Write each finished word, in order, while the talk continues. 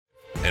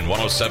and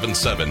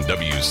 107.7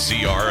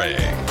 WCRA.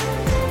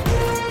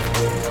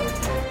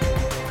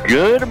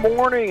 Good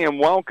morning and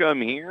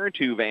welcome here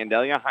to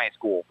Vandalia High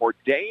School for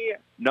day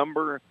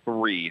number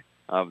 3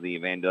 of the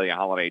Vandalia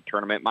Holiday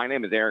Tournament. My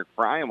name is Eric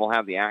Fry, and we'll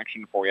have the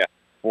action for you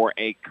for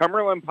a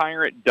Cumberland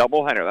Pirate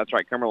doubleheader. That's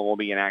right, Cumberland will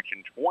be in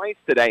action twice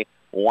today,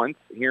 once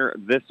here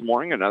this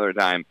morning, another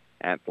time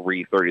at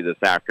 3:30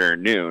 this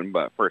afternoon.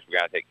 But first, we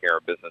got to take care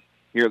of business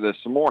here this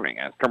morning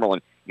as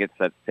Cumberland gets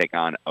set to take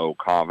on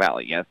Okaw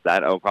Valley. Yes,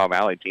 that Okaw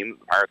Valley team that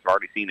the Pirates have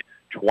already seen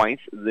twice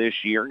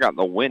this year got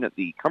the win at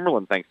the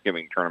Cumberland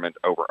Thanksgiving Tournament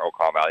over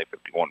Okaw Valley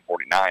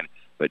 51-49,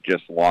 but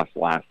just lost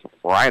last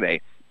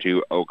Friday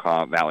to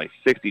Okaw Valley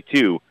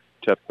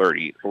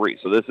 62-33.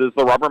 So this is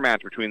the rubber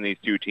match between these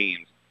two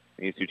teams.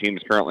 These two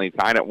teams currently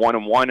tied at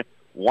 1-1.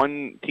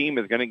 One team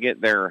is going to get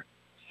their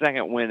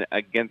second win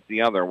against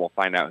the other. We'll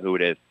find out who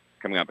it is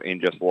coming up in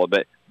just a little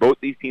bit.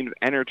 Both these teams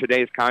enter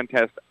today's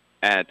contest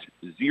at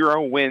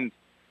 0 wins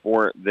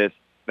for this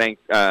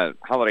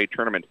holiday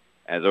tournament,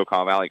 as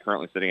Okaw Valley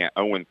currently sitting at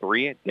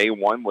 0-3. Day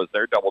 1 was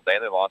their double day.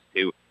 They lost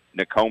to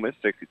Nokomis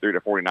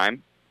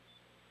 63-49.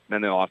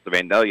 Then they lost to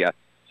Vandalia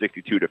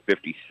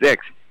 62-56.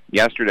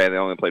 Yesterday they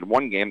only played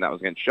one game. That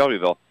was against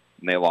Shelbyville,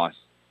 and they lost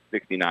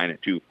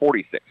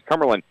 69-46.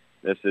 Cumberland,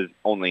 this is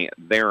only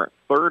their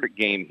third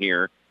game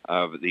here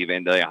of the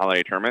Vandalia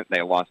Holiday Tournament.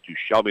 They lost to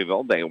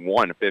Shelbyville. They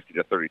won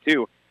 50-32.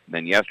 And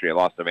then yesterday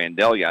lost to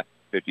Vandalia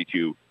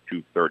 52-33.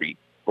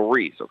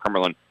 So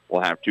Cumberland will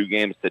have 2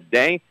 games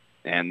today,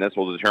 and this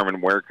will determine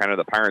where kind of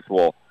the Pirates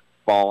will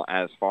fall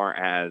as far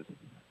as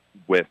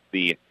with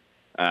the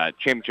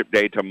championship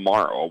day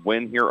tomorrow. A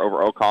win here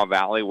over Okaw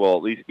Valley will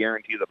at least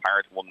guarantee the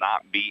Pirates will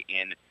not be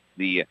in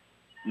the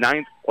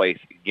 9th place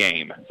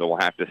game. So we'll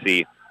have to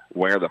see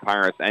where the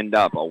Pirates end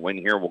up. A win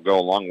here will go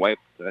a long way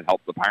to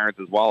help the Pirates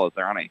as well, as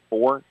they're on a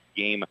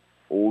 4-game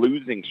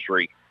losing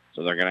streak.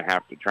 So they're going to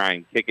have to try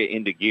and kick it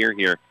into gear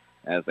here,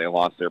 as they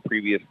lost their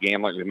previous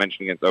game, like we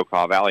mentioned, against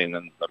Okaw Valley, and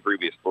then the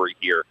previous 3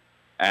 here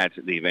at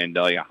the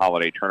Vandalia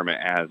Holiday Tournament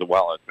as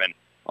well. It's been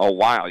a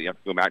while. You have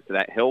to go back to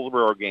that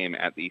Hillsborough game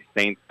at the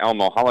St.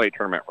 Elmo Holiday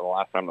Tournament for the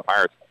last time the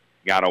Pirates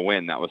got a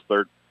win. That was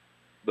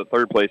the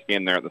third place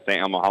game there at the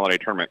St. Elmo Holiday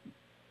Tournament.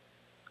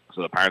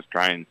 So the Pirates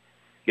try and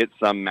get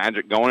some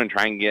magic going and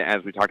try and get,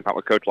 as we talked about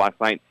with Coach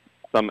last night,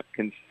 some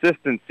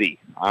consistency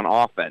on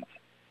offense.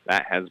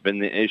 That has been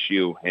the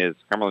issue.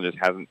 Cumberland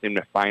just hasn't seemed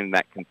to find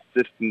that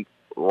consistent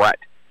threat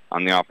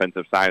on the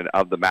offensive side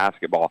of the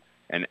basketball.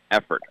 And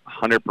effort,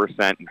 100%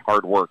 and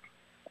hard work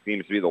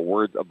seems to be the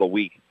words of the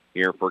week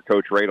here for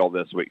Coach Radel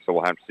this week. So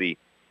we'll have to see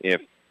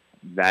if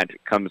that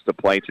comes to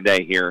play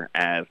today here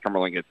as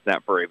Cumberland gets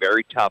set for a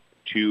very tough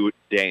 2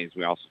 days.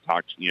 We also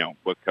talked,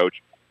 with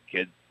Coach,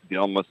 kids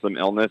dealing with some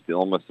illness,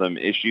 dealing with some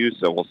issues.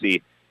 So we'll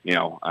see,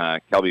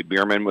 Kelby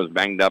Bierman was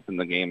banged up in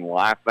the game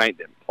last night,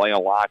 didn't play a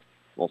lot.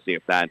 We'll see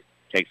if that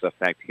takes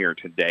effect here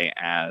today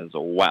as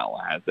well,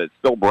 as it's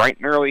still bright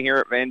and early here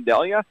at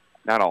Vandalia.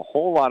 Not a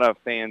whole lot of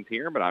fans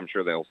here, but I'm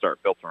sure they'll start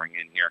filtering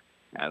in here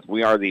as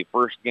we are the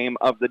first game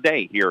of the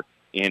day here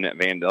in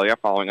Vandalia.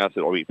 Following us,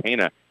 it will be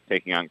Pana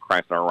taking on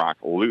Christ Our Rock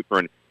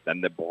Lutheran. Then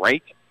the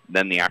break,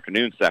 then the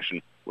afternoon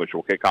session, which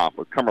will kick off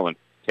with Cumberland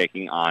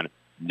taking on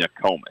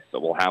Nokomis. So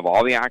we'll have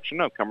all the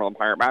action of Cumberland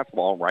Pirate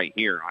basketball right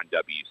here on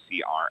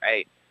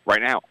WCRA.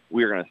 Right now,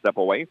 we are going to step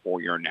away for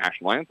your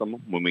national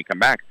anthem. When we come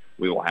back,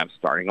 we will have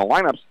starting the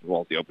lineups as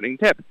well as the opening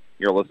tip.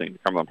 You're listening to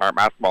Cumberland Pirate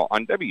basketball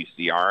on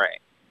WCRA.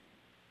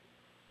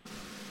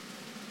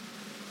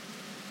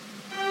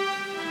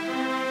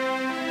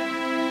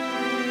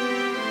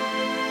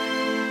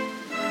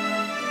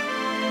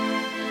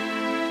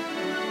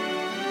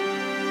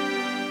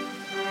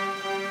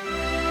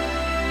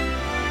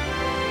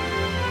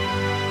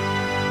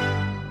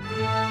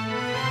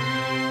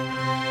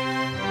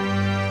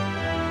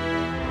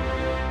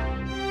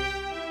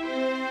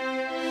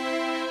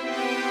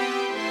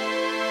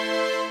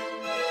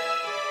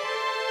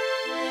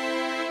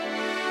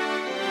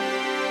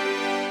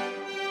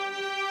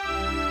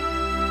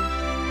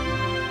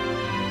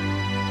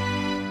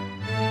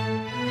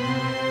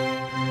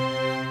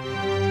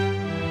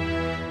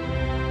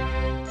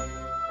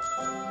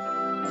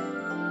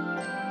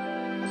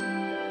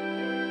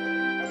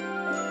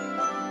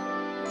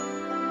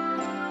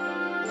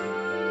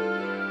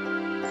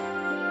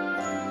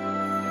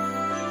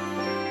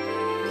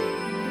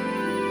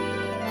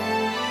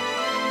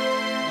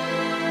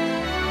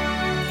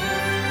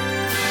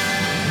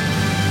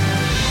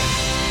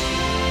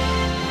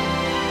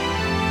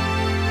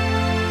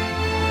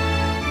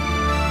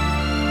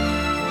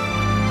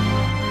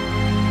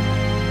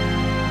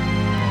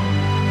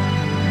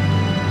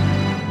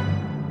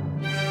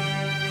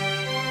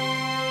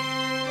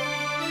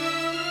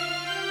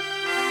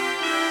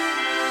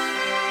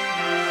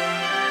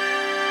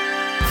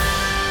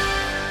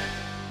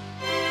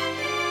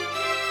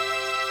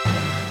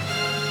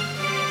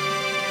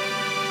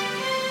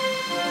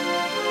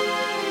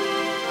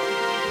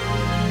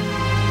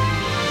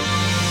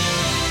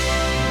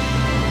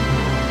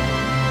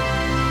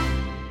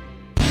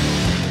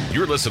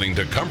 listening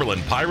to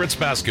Cumberland Pirates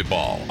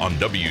basketball on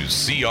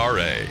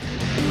WCRA.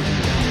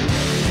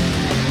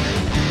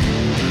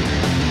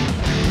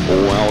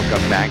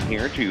 Welcome back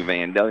here to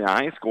Vandalia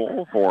High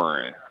School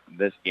for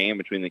this game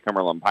between the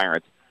Cumberland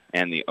Pirates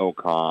and the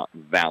Okaw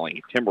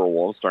Valley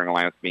Timberwolves. Starting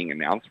lineups being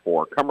announced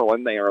for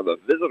Cumberland. They are the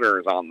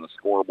visitors on the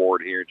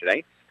scoreboard here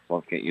today. So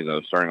let's get you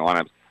those starting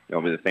lineups.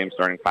 It'll be the same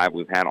starting five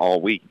we've had all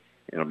week.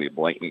 It'll be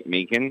Blake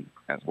McMeekin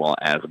as well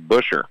as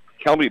Busher,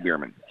 Kelby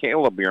Bierman,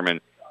 Caleb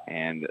Bierman,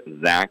 and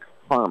Zach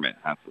Harmon.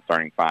 That's the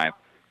starting five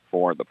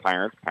for the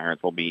Pirates.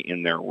 Pirates will be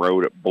in their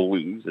road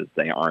blues as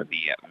they are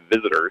the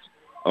visitors.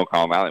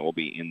 Okaw Valley will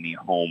be in the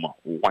home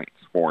whites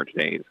for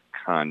today's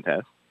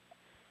contest.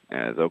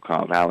 As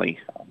Okaw Valley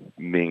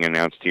being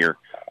announced here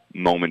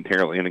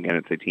momentarily. And again,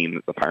 it's a team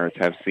that the Pirates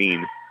have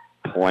seen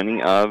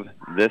plenty of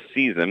this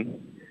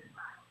season.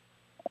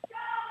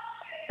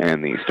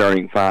 And the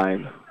starting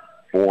five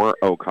for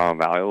Okaw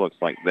Valley looks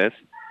like this.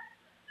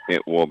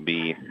 It will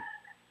be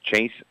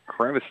Chase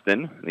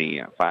Creviston,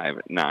 the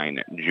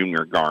 5'9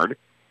 junior guard,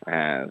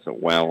 as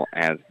well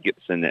as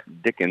Gibson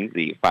Dickens,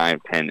 the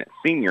 5'10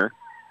 senior.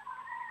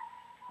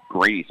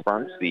 Grady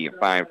Sparks, the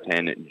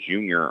 5'10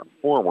 junior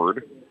forward,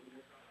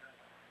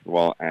 as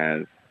well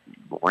as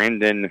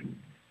Brandon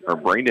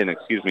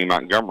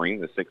Montgomery,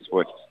 the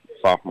 6-foot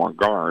sophomore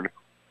guard.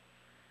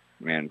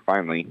 And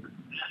finally,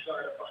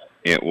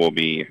 it will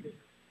be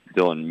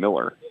Dylan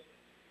Miller,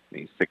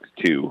 the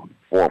 6'2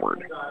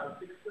 forward.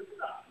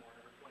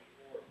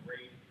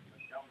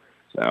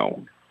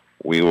 So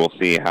we will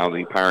see how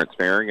the Pirates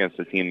fare against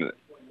a team that,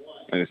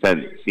 like I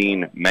said,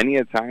 seen many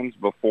a times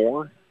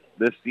before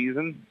this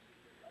season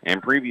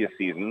and previous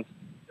seasons.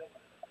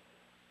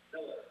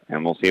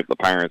 And we'll see if the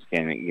Pirates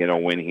can get a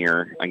win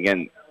here.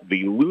 Again,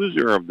 the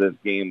loser of this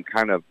game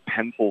kind of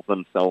pencils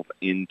themselves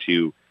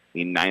into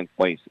the 9th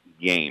place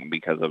game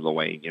because of the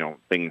way,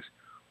 things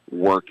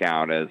work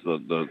out as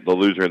the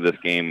loser of this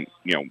game,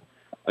 like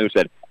I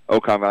said,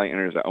 Okaw Valley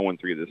enters at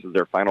 0-3. This is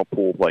their final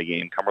pool play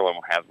game. Cumberland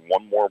has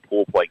one more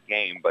pool play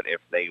game, but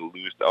if they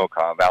lose to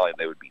Okaw Valley,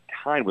 they would be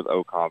tied with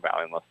Okaw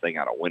Valley unless they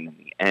got a win in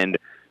the end.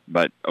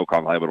 But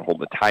Okaw Valley would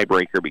hold the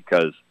tiebreaker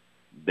because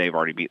they've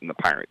already beaten the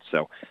Pirates.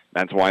 So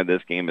that's why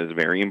this game is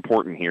very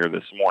important here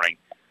this morning.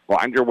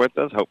 Glad you're with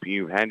us. Hope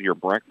you've had your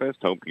breakfast.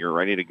 Hope you're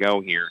ready to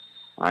go here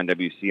on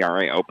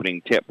WCRA.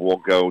 Opening tip will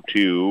go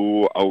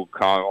to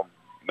Okaw.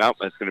 Nope,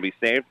 it's going to be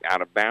saved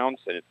out of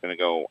bounds, and it's going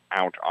to go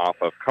out off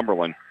of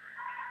Cumberland.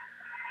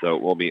 So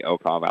it will be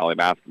Okaw Valley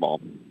basketball.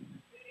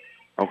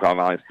 Okaw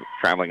Valley is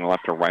traveling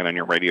left to right on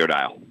your radio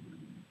dial.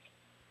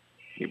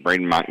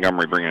 Braden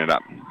Montgomery bringing it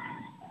up.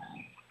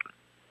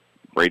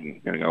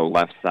 Braden going to go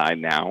left side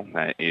now.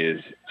 That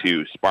is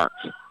to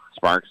Sparks.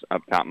 Sparks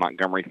up top.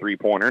 Montgomery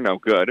three-pointer. No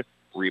good.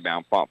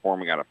 Rebound fought for him.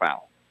 We got a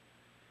foul.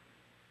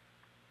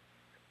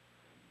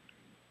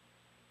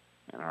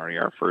 And already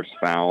our first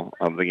foul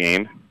of the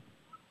game.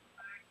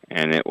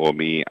 And it will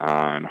be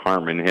on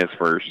Harmon, his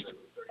first,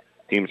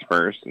 team's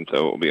first. And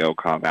so it will be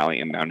Okaw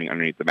Valley inbounding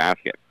underneath the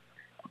basket.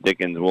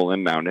 Dickens will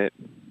inbound it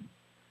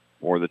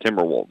for the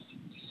Timberwolves.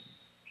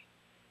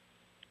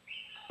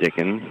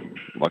 Dickens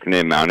looking to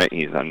inbound it.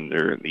 He's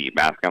under the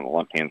basket on the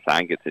left-hand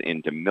side. Gets it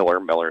into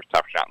Miller. Miller's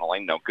tough shot in the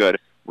lane. No good.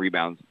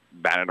 Rebounds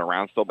batted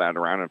around. Still batted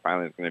around. And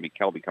finally it's going to be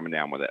Kelby coming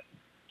down with it.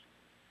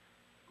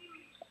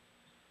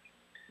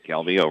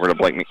 Kelby over to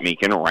Blake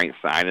McMeekin, right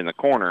side in the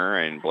corner.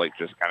 And Blake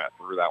just kind of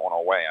threw that one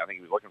away. I think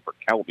he was looking for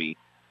Kelby.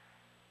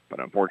 But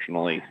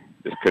unfortunately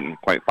just couldn't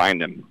quite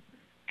find him.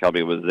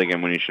 Kelby was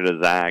zigging when he should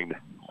have zagged.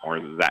 Or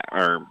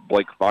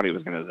Blake thought he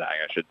was going to zag,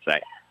 I should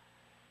say.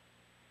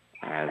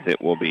 As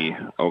it will be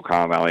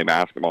Okaw Valley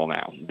basketball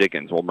now.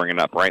 Dickens will bring it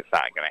up right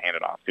side. Going to hand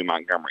it off to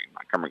Montgomery.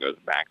 Montgomery goes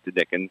back to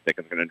Dickens.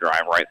 Dickens going to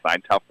drive right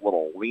side. Tough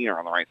little leaner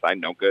on the right side.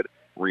 No good.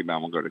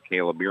 Rebound will go to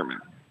Caleb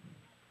Bierman.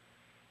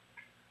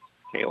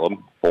 Caleb,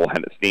 full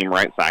head of steam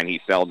right side.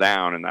 He fell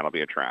down, and that'll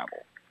be a travel.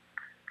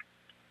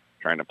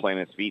 Trying to plant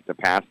his feet to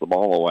pass the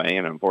ball away,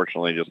 and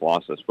unfortunately just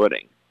lost his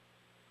footing.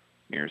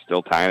 You're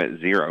still tied at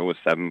 0 with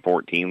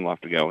 7:14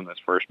 left to go in this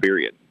first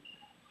period.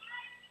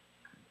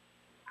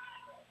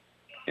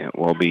 It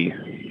will be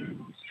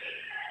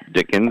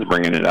Dickens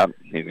bringing it up.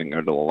 He's going to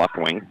go to the left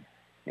wing.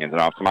 Hands it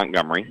off to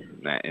Montgomery.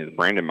 That is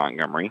Brandon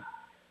Montgomery.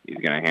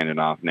 He's going to hand it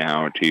off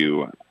now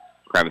to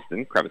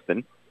Creviston.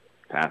 Creviston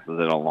passes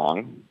it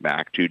along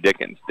back to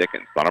Dickens.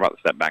 Dickens thought about the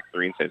step back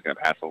three and says he's going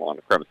to pass it along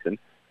to Creviston.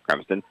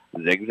 Creviston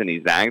zigs and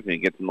he zags and he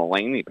gets in the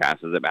lane. He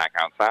passes it back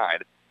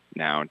outside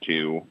now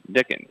to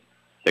Dickens.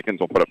 Dickens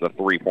will put up the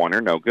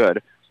three-pointer. No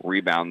good.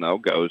 Rebound, though,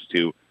 goes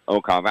to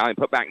Okaw Valley.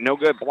 Put back. No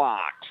good.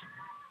 Blocked.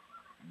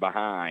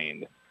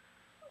 Behind.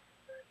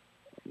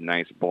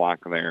 Nice block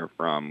there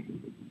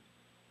from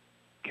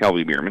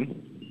Kelby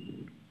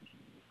Bierman.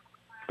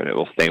 But it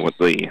will stay with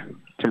the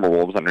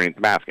Timberwolves underneath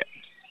the basket.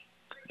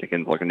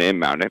 Dickens looking to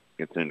inbound it.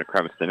 Gets it into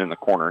Creviston in the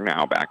corner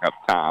now. Back up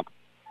top.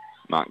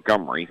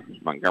 Montgomery.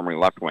 Montgomery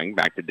left wing.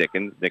 Back to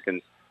Dickens.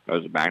 Dickens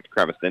goes back to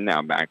Creviston.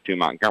 Now back to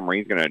Montgomery.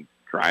 He's going to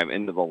drive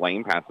into the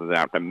lane. Passes it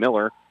out to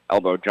Miller.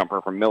 Elbow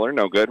jumper from Miller.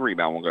 No good.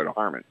 Rebound will go to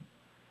Harmon.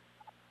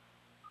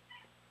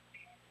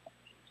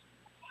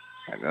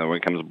 And then when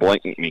it comes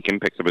Blake Meekin,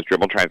 picks up his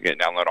dribble, tries to get it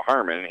down low to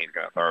Harmon, and he's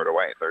going to throw it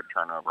away. Third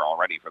turnover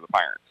already for the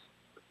Pirates.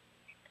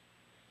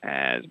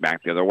 As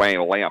back the other way, a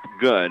layup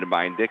good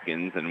by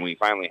Dickens, and we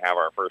finally have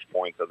our first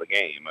points of the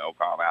game.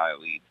 Okaw Valley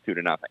leads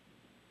 2-0.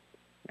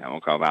 Now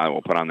Okaw Valley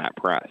will put on that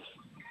press.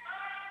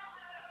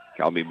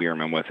 Kelby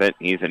Bierman with it.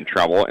 He's in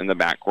trouble in the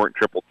backcourt,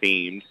 triple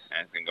teamed,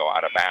 and it's going to go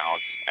out of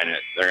bounds. And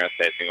they're going to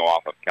say it's going to go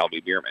off of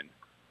Kelby Bierman.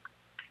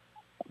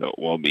 So it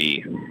will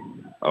be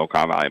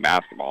Okaw Valley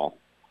basketball.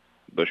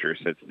 Busher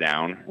sits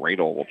down.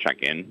 Radel will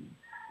check in.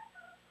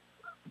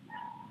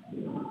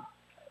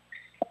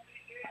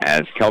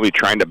 As Kelby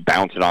tried to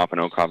bounce it off an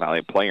Okaw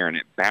Valley player, and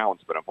it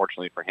bounced, but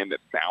unfortunately for him,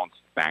 it bounced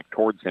back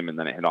towards him, and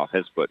then it hit off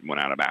his foot and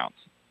went out of bounds.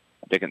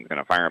 Dickens going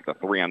to fire up the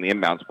three on the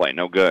inbounds play.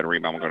 No good.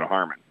 Rebound will go to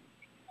Harmon.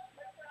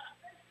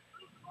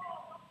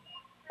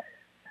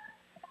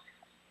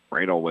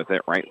 Radel with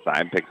it, right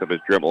side, picks up his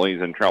dribble.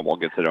 He's in trouble,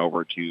 gets it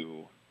over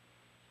to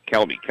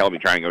Kelby.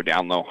 Kelby trying to go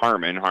down low.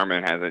 Harmon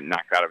has it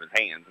knocked out of his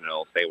hands, and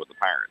it'll stay with the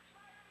Pirates.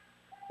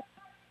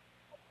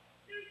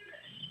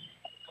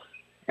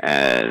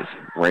 As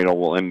Radel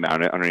will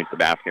inbound it underneath the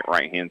basket,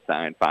 right-hand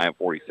side,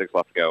 5:46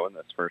 left to go in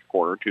this first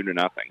quarter,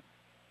 2-0.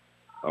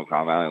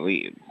 Okaw Valley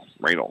leads.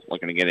 Radel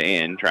looking to get it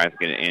in, tries to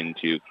get it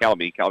into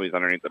Kelby. Kelby's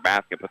underneath the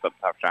basket, puts up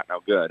a tough shot, no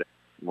good.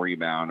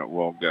 Rebound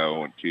will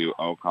go to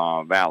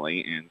Okaw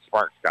Valley, and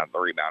Sparks got the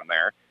rebound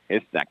there.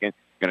 His second,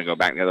 going to go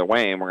back the other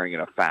way, and we're going to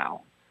get a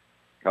foul.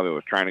 Kelby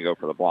was trying to go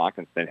for the block.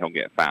 Instead, he'll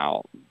get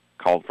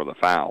called for the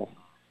foul.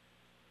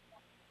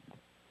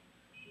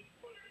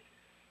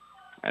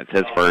 That's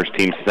his first,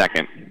 team's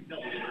second.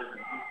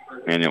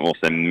 And it will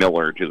send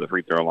Miller to the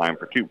free throw line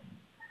for two.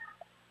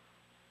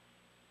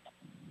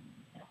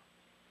 So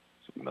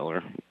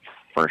Miller,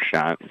 first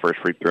shot,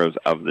 first free throws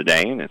of the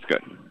day, and it's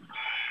good.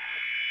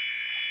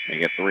 They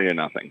get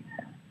 3-0.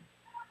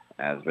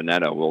 As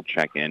Veneta will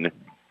check in.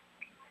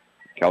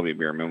 Kelby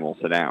Bierman will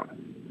sit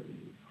down.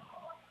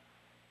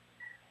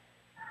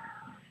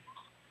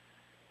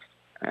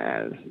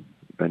 As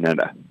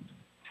Veneta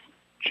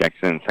checks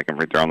in, second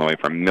free throw on the way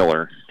from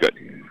Miller.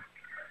 Good.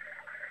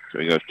 So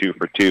he goes 2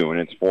 for 2, and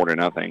it's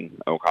 4-0,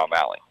 Okaw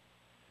Valley.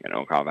 And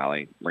Okaw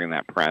Valley bringing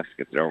that press,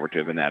 gets it over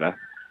to Veneta.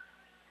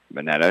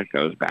 Veneta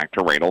goes back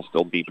to Radel,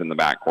 still deep in the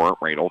backcourt.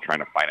 Radel trying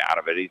to fight out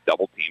of it. He's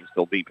double teamed,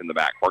 still deep in the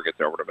backcourt. Gets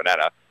it over to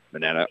Veneta.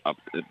 Veneta up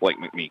to Blake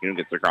McMeekin,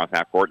 gets it across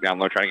half court, down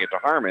low, trying to get to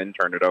Harmon,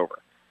 turned it over.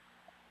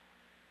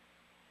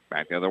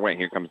 Back the other way,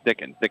 here comes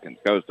Dickens. Dickens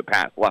goes to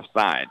pass, left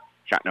side.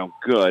 Shot no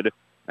good.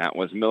 That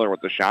was Miller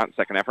with the shot.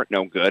 Second effort,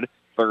 no good.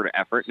 Third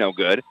effort, no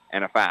good.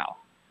 And a foul.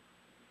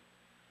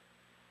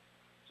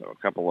 So a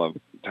couple of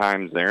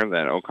times there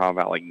that Okaw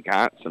Valley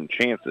got some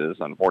chances.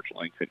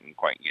 Unfortunately, couldn't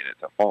quite get it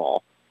to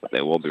fall. But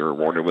they will be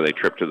rewarded with a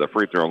trip to the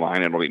free throw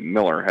line. It'll be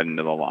Miller heading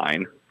to the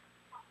line.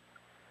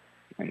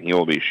 And he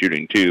will be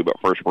shooting two. But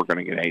first we're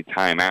going to get a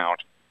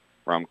timeout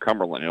from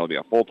Cumberland. It'll be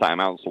a full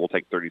timeout, so we'll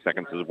take 30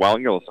 seconds as well.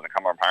 You'll listen to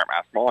Cumberland Pirate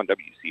Basketball on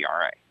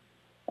WCRA.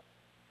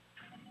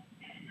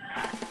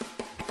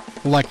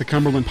 Like the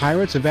Cumberland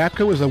Pirates,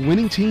 Evapco is a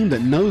winning team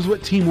that knows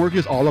what teamwork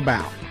is all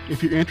about.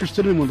 If you're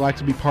interested and would like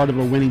to be part of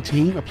a winning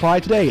team,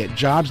 apply today at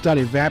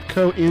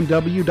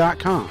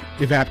jobs.evapconw.com.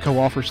 Evapco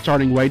offers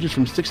starting wages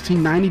from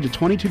 $16.90 to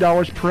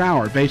 $22 per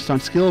hour based on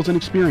skills and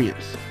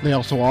experience. They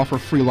also offer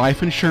free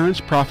life insurance,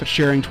 profit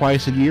sharing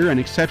twice a year, and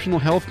exceptional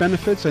health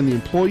benefits and the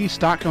employee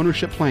stock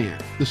ownership plan.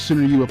 The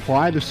sooner you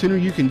apply, the sooner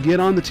you can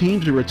get on the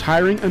team to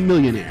retiring a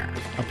millionaire.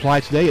 Apply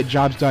today at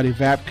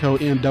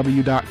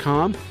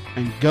jobs.evapconw.com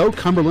and go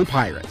Cumberland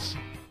Pirates.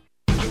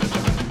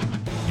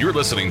 You're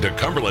listening to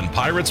Cumberland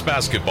Pirates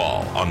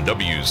Basketball on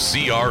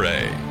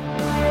WCRA.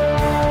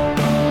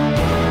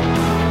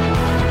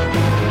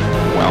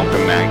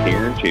 Welcome back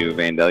here to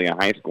Vandalia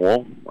High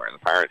School, where the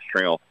Pirates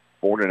trail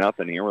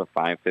 4-0 here with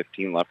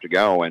 5:15 left to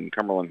go, and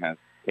Cumberland has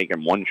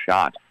taken one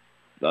shot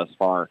thus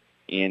far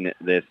in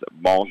this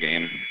ball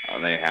game.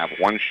 They have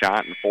one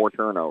shot and 4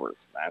 turnovers.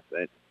 That's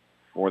it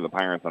for the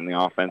Pirates on the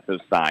offensive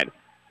side.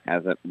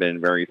 Hasn't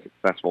been very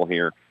successful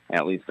here,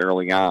 at least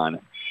early on.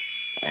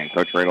 And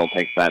Coach Radel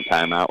takes that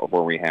timeout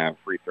before we have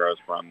free throws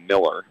from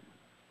Miller.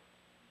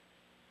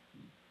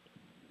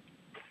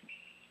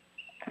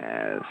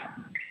 As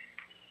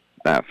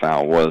that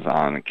foul was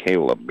on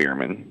Caleb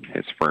Bierman,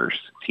 his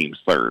first, team's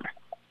third.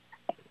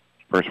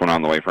 First one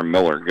on the way from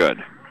Miller,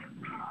 good.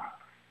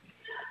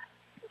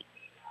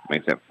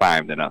 Makes it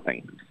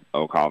 5-0,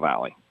 Okaw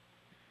Valley.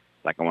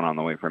 Second one on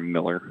the way from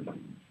Miller.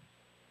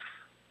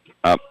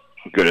 Up,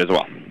 good as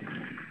well.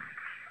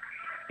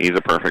 He's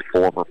a perfect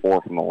 4 for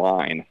 4 from the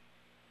line.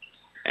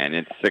 And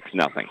it's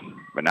 6-0.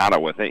 Venata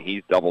with it.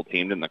 He's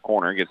double-teamed in the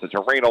corner. Gets it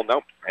to Radel.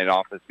 Nope. Head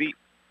off his feet.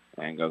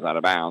 And goes out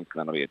of bounds.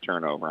 That'll be a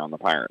turnover on the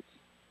Pirates.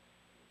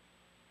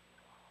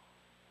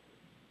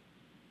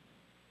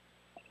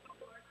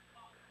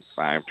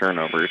 Five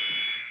turnovers.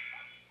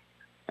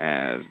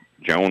 As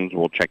Jones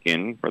will check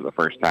in for the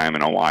first time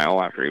in a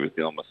while after he was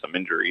dealing with some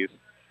injuries.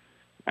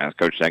 As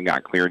Coach said,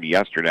 got cleared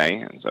yesterday,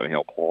 and so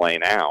he'll play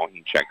now.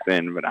 He checks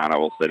in. Venata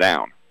will sit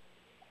down.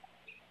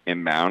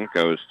 Inbound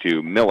goes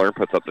to Miller,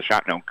 puts up the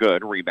shot, no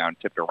good. Rebound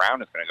tipped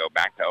around. It's going to go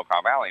back to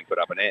Okaw Valley and put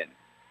up and in.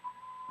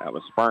 That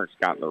was Sparks,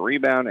 got the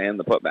rebound and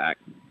the putback.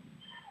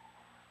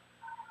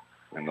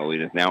 And the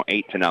lead is now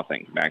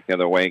 8-0. Back the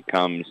other way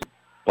comes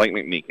Blake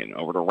McMeekin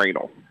over to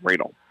Radel.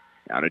 Radel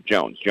down to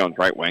Jones. Jones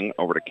right wing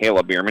over to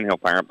Caleb Bierman. He'll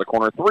fire up the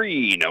corner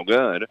three. No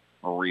good.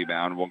 A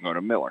rebound will go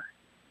to Miller.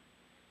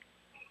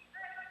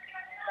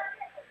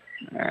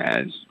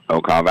 As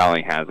Okaw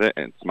Valley has it,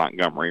 it's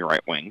Montgomery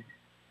right wing.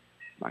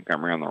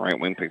 Montgomery on the right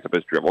wing picks up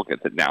his dribble,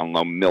 gets it down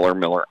low. Miller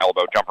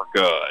elbow jumper,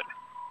 good.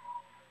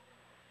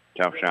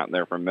 Tough shot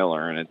there from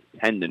Miller, and it's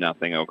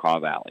 10-0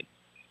 Okaw Valley.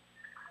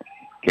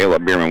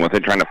 Caleb Bierman with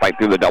it, trying to fight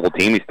through the double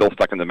team. He's still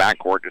stuck in the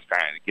backcourt, just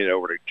trying to get it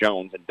over to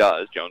Jones, and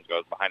does. Jones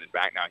goes behind his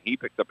back. Now he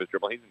picks up his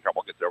dribble. He's in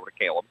trouble, gets it over to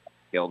Caleb.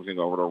 Caleb's going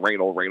to go over to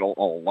Radel. Radel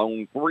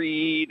alone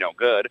three, no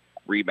good.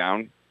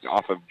 Rebound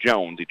off of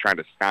Jones. He tried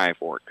to sky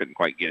for it, couldn't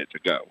quite get it to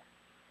go.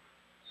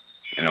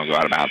 And it'll go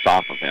out of bounds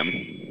off of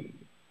him.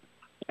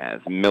 As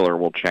Miller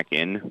will check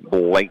in,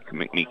 Blake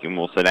McMeekin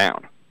will sit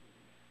down.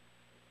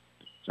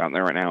 So out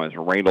there right now is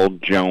Radel,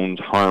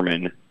 Jones,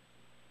 Harmon,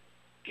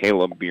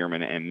 Caleb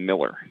Bierman, and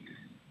Miller.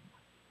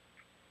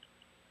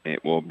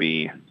 It will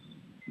be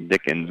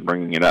Dickens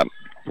bringing it up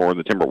for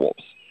the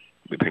Timberwolves.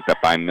 Be picked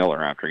up by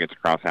Miller after he gets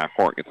across half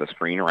court, gets a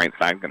screen right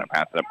side, going to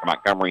pass it up to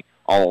Montgomery,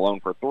 all alone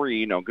for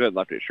three, no good,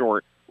 left it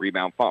short.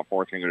 Rebound fought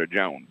for, it's going to go to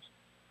Jones.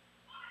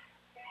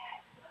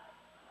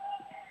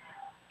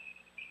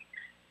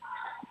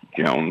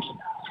 Jones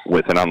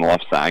with it on the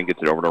left side,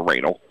 gets it over to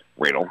Radel.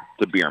 Radel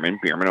to Bierman.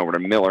 Bierman over to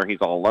Miller. He's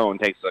all alone,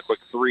 takes a quick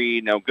three.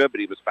 No good,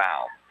 but he was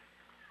fouled.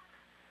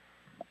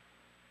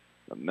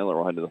 So Miller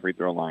will head to the free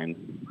throw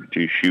line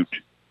to shoot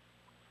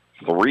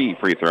 3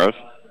 free throws.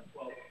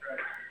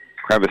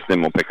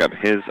 Creviston will pick up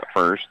his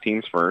first,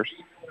 team's first.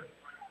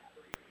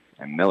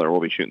 And Miller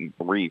will be shooting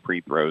 3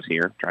 free throws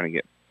here, trying to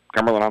get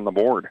Cumberland on the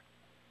board.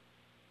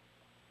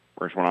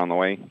 First one on the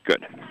way,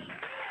 good.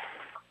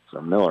 So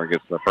Miller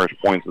gets the first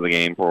points of the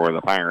game for the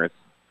Pirates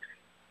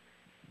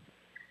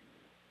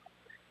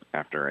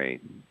after a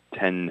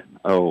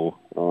 10-0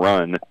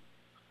 run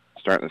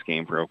start this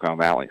game for Okaw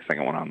Valley.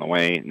 Second one on the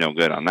way, no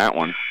good on that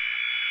one.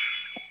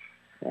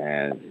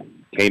 As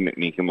Cade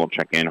McMeekin will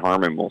check in,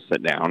 Harmon will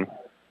sit down.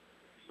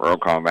 For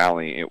Okaw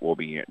Valley, it will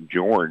be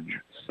George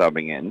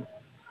subbing in,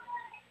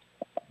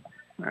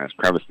 as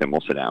Creviston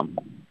will sit down.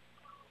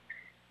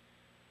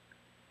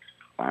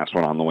 Last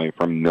one on the way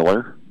from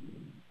Miller.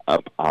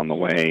 Up on the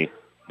way,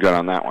 good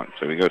on that one.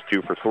 So he goes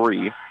 2 for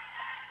 3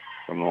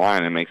 from the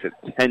line and makes it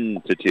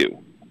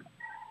 10-2.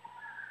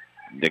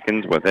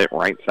 Dickens with it,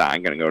 right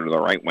side, going to go to the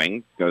right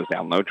wing, goes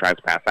down low, tries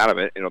to pass out of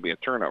it. It'll be a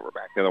turnover.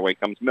 Back the other way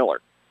comes Miller.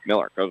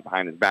 Miller goes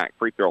behind his back,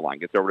 free throw line,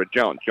 gets over to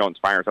Jones. Jones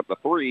fires up the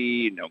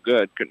 3, no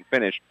good, couldn't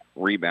finish.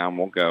 Rebound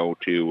will go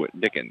to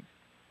Dickens.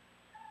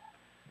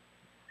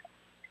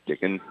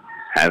 Dickens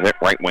has it,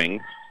 right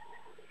wing,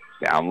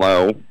 down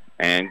low,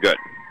 and good.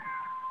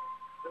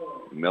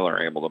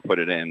 Miller able to put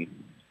it in.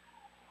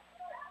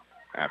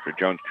 After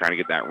Jones trying to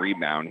get that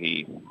rebound,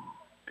 he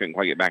couldn't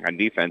quite get back on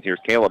defense. Here's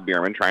Caleb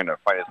Bierman trying to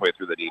fight his way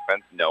through the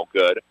defense. No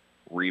good.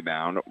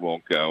 Rebound will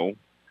go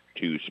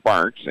to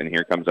Sparks, and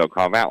here comes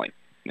Okaw Valley.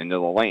 Into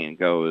the lane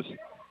goes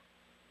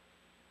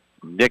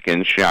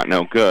Dickens. Shot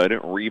no good.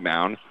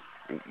 Rebound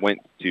went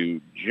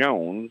to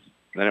Jones.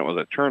 Then it was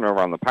a turnover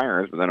on the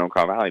Pirates, but then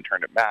Okaw Valley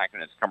turned it back,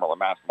 and it's Cumberland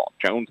basketball.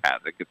 Jones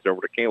has it. Gets it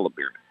over to Caleb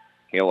Bierman.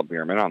 Caleb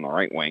Bierman on the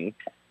right wing.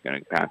 Going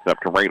to pass it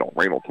up to Radel.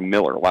 Radel to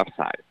Miller, left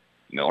side.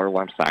 Miller,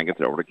 left side, gets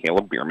it over to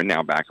Caleb Bierman.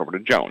 Now back over to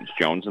Jones.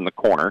 Jones in the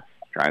corner.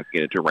 Tries to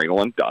get it to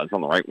Radel and does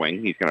on the right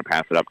wing. He's going to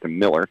pass it up to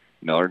Miller.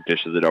 Miller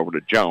dishes it over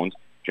to Jones.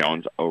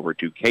 Jones over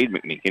to Cade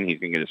McMeekin. He's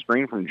going to get a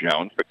screen from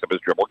Jones. Picks up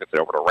his dribble. Gets it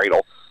over to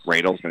Radel.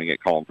 Radel's going to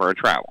get called for a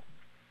travel.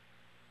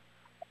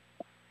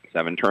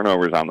 7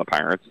 turnovers on the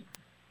Pirates.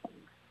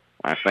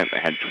 Last night they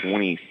had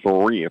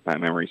 23, if my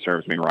memory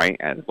serves me right,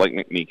 as Blake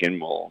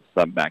McMeekin will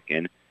sub back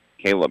in.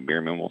 Caleb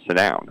Bierman will sit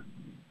down.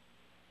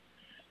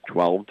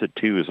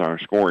 12-2 is our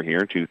score here.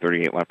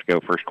 2:38 left to go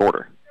first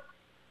quarter.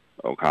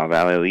 Okaw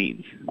Valley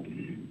leads.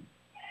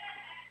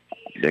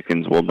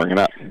 Dickens will bring it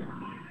up.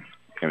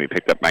 Going to be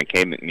picked up by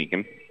Cade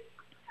McMeekin.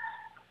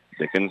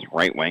 Dickens,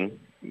 right wing,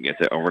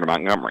 gets it over to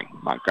Montgomery.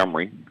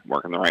 Montgomery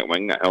working the right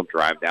wing. Now he'll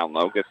drive down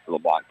low, gets to the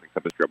block, picks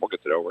up his dribble,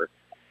 gets it over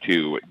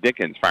to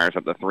Dickens. Fires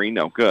up the 3,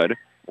 no good.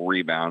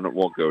 Rebound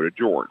will go to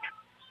George.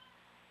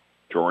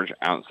 George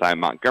outside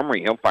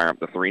Montgomery. He'll fire up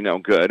the 3, no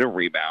good. A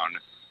rebound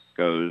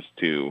goes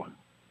to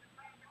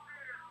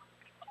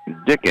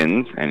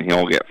Dickens, and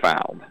he'll get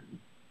fouled.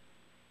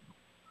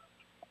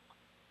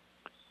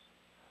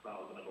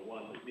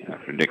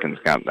 After Dickens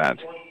got that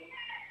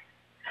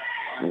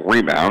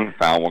rebound,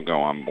 foul will go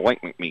on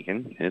Blake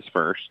McMeekin, his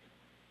first.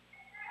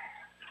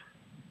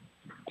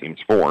 Team's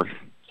 4th.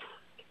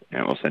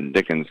 And it will send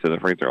Dickens to the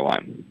free throw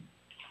line.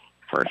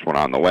 First one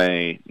on the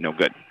way, no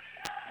good.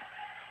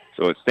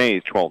 So it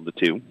stays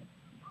 12-2.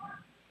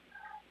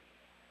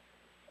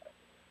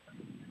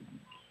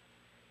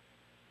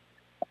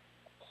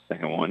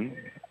 Second one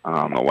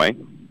on the way.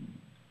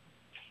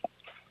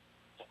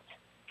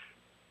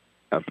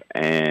 Up,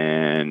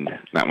 and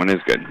that one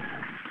is good.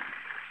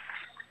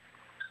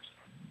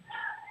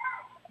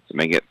 So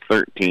make it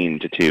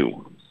 13-2.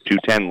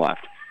 2:10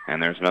 left.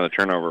 And there's another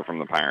turnover from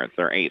the Pirates.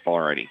 They're 8th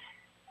already.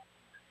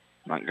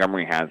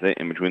 Montgomery has it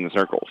in between the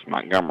circles.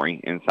 Montgomery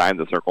inside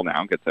the circle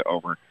now gets it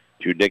over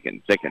to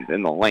Dickens. Dickens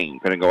in the lane.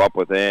 Couldn't go up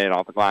with it.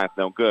 Off the glass.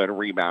 No good.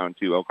 Rebound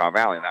to Okaw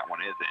Valley. That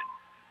one is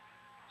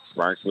in.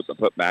 Sparks with the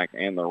putback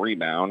and the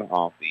rebound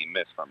off the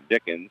miss from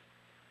Dickens.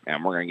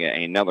 And we're going to get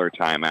another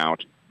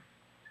timeout.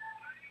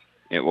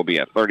 It will be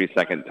a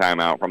 30-second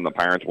timeout from the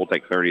Pirates. We'll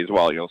take 30 as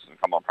well. You'll listen to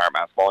Cumberland Pirate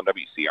Basketball on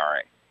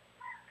WCRA.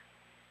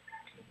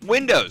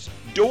 Windows,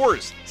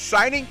 doors,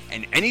 siding,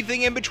 and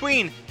anything in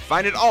between.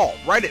 Find it all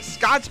right at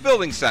Scott's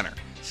Building Center.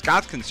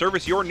 Scott's can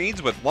service your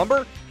needs with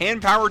lumber,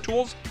 hand power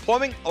tools,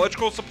 plumbing,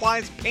 electrical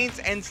supplies, paints,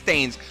 and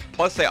stains.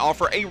 Plus, they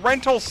offer a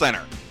rental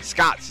center.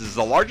 Scott's is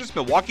the largest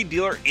Milwaukee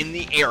dealer in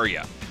the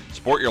area.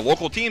 Support your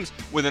local teams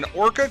with an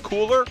Orca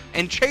cooler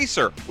and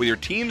chaser with your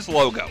team's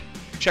logo.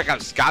 Check out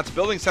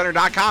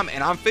scottsbuildingcenter.com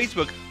and on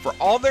Facebook for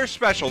all their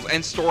specials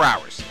and store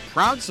hours.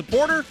 Proud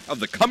supporter of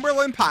the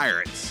Cumberland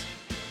Pirates.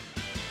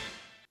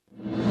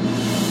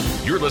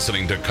 You're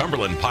listening to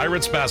Cumberland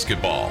Pirates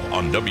basketball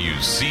on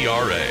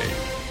WCRA.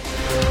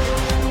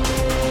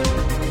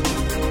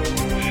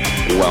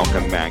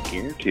 Welcome back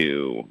here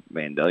to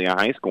Vandalia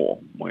High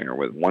School, where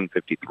with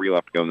 1:53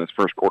 left to go in this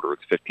first quarter,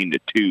 it's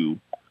 15-2.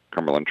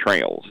 Cumberland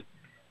trails.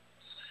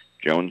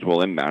 Jones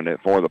will inbound it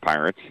for the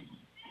Pirates.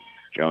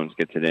 Jones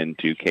gets it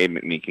into Cade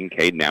McMeekin.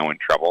 Cade now in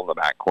trouble in the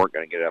backcourt,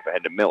 going to get it up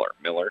ahead to Miller.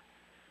 Miller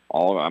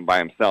all on by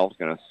himself,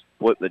 going to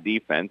split the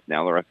defense.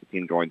 Now the rest of the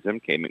team joins him.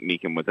 Cade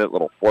McMeekin with it.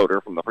 Little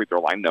floater from the free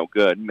throw line. No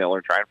good.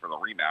 Miller tried for the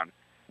rebound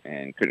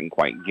and couldn't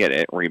quite get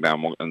it.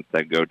 Rebound will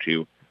instead go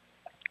to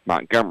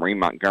Montgomery.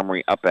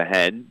 Montgomery up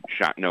ahead.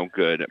 Shot no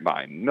good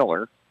by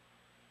Miller.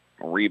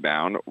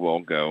 Rebound will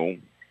go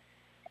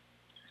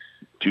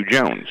to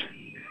Jones.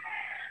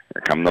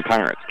 Here come the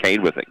Pirates.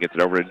 Cade with it. Gets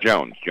it over to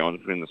Jones. Jones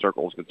between the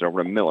circles. Gets it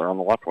over to Miller on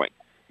the left wing.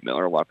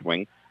 Miller left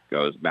wing.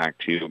 Goes back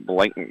to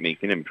Blake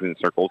McMeekin in between the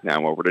circles.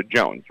 Now over to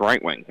Jones.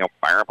 Right wing. He'll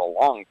fire up a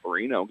long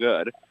three. No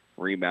good.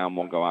 Rebound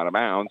will go out of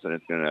bounds, and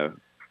it's going to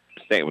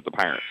stay with the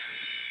Pirates.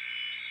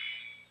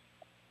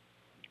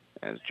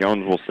 As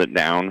Jones will sit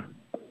down.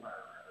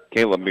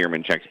 Caleb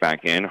Bierman checks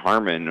back in.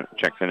 Harmon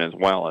checks in as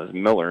well as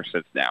Miller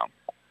sits down.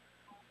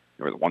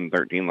 There was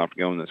 1:13 left to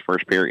go in this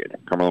first period.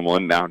 Cumberland will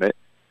inbound it.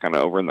 Kind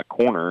of over in the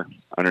corner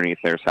underneath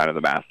their side of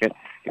the basket.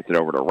 Gets it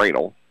over to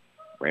Radel.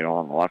 Radel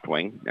on the left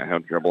wing. Now he'll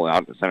dribble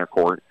out to center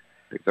court.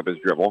 Picks up his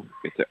dribble.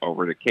 Gets it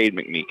over to Cade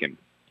McMeekin.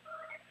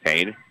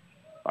 Cade,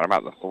 thought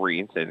about the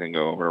three. Says he can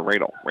go over to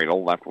Radel.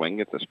 Radel left wing.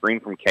 Gets a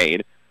screen from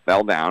Cade.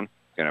 Fell down.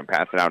 Going to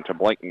pass it out to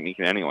Blake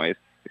McMeekin anyways.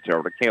 Gets it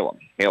over to Caleb.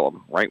 Caleb,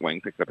 right wing.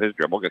 Picks up his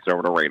dribble. Gets it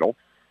over to Radel.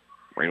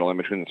 Radel in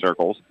between the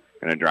circles.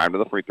 Going to drive to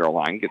the free throw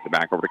line. Gets it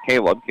back over to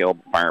Caleb. Caleb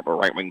fire up a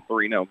right wing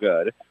three. No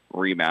good.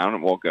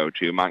 Rebound will go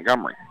to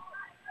Montgomery.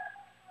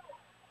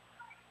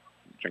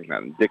 Checking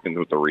out Dickens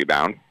with the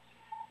rebound.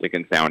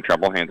 Dickens now in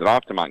trouble. Hands it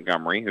off to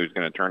Montgomery, who's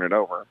going to turn it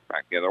over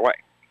back the other way.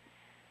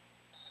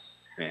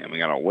 And we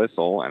got a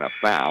whistle and a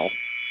foul.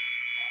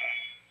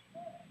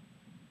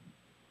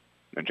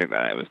 And check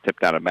that. It was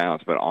tipped out of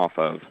bounds, but off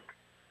of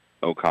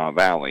Okaw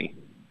Valley,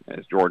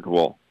 as George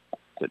will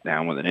sit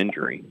down with an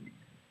injury.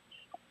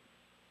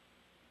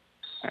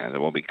 And it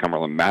will be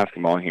Cumberland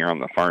basketball here on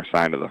the far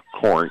side of the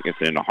court. Gets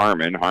it into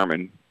Harmon.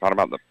 Harmon thought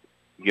about the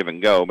give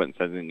and go, but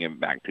instead he give it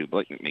back to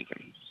Blake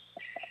McMeekin.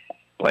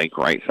 Blake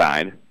right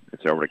side.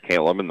 It's over to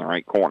Caleb in the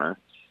right corner.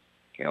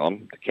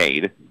 Caleb to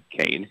Cade.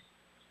 Cade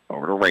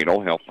over to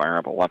Radel. He'll fire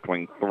up a left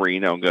wing three.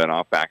 No good.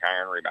 Off back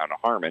iron. Rebound to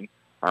Harmon.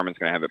 Harmon's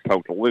going to have it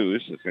poked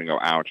loose. It's going to go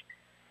out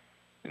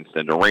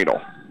instead to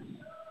Radel.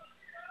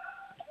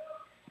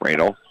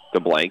 Radel to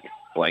Blake.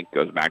 Blake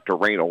goes back to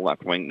Radel.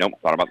 Left wing. Nope.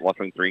 Thought about the left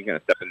wing three. Going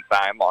to step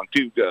inside. Long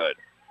two. Good.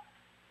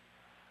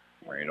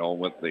 Radel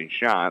with the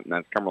shot. And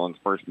that's Cumberland's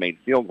first made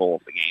field goal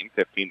of the game.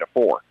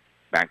 15-4.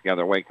 Back the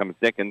other way comes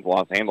Dickens.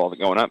 Lost handle of it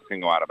going up. It's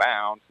going to go out of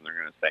bounds. And they're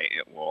going to say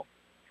it will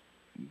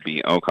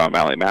be Okaw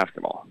Valley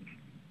basketball.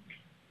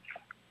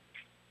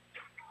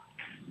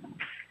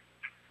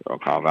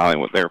 Okaw Valley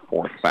with their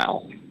fourth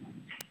foul.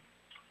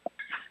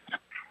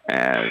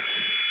 As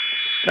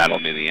that'll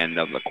be the end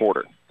of the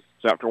quarter.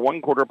 So after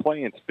one quarter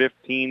play, it's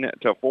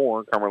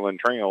 15-4. Cumberland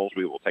trails.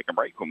 We will take a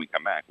break. When we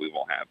come back, we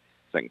will have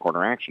second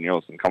quarter action. You'll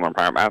listen to Cumberland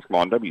Pirate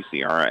Basketball on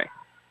WCRA.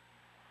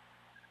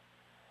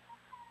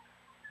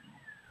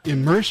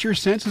 Immerse your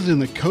senses in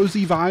the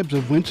cozy vibes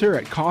of winter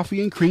at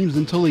Coffee and Creams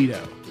in Toledo.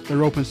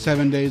 They're open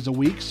 7 days a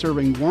week,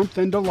 serving warmth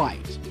and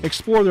delight.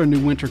 Explore their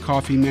new winter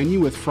coffee menu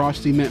with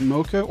frosty mint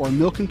mocha or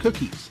milk and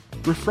cookies.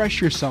 Refresh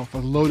yourself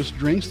with lotus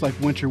drinks like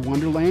Winter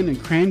Wonderland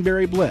and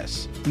Cranberry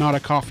Bliss. Not a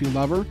coffee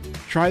lover?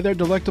 Try their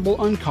delectable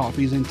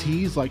uncoffees and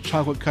teas like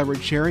chocolate-covered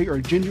cherry or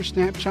ginger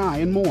snap chai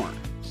and more.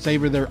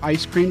 Savor their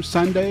ice cream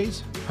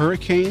sundaes,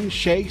 hurricane,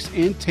 shakes,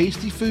 and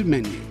tasty food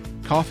menu.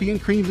 Coffee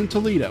and Creams in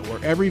Toledo,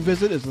 where every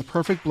visit is the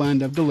perfect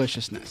blend of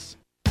deliciousness.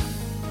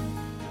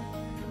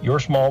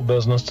 Your small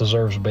business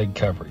deserves big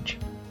coverage.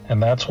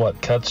 and that's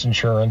what Cutts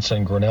Insurance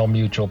and Grinnell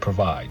Mutual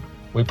provide.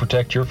 We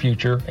protect your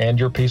future and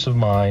your peace of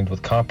mind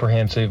with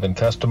comprehensive and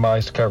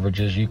customized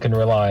coverages you can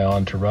rely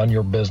on to run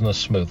your business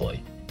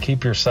smoothly.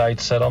 Keep your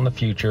sights set on the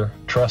future.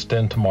 Trust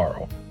in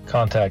tomorrow.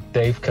 Contact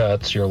Dave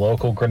Cutts, your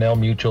local Grinnell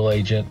Mutual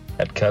agent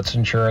at Cutts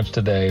Insurance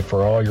today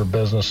for all your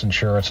business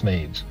insurance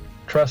needs.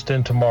 Trust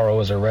in Tomorrow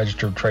is a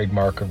registered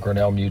trademark of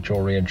Grinnell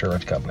Mutual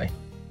Reinsurance Company.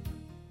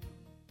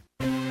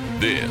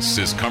 This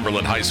is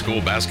Cumberland High School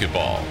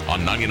basketball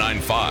on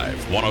 99.5,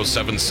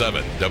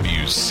 107.7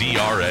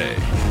 WCRA.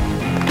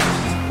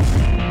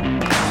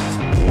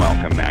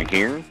 Welcome back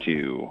here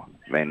to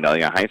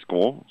Vandalia High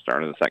School.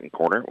 Start of the second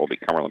quarter will be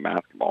Cumberland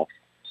basketball.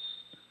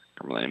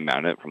 Cumberland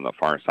inbound it from the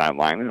far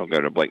sideline. It'll go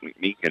to Blake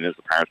McMeekin as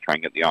the Pirates try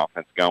and get the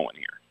offense going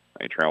here.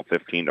 They trail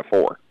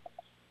 15-4.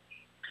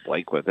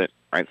 Blake with it.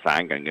 Right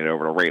side, going to get it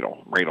over to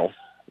Radel. Radel,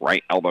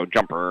 right elbow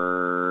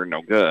jumper,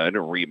 no good.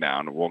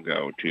 Rebound will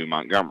go to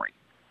Montgomery.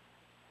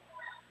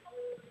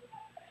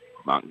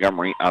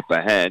 Montgomery up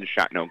ahead,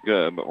 shot no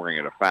good, but we're going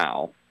to get a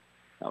foul.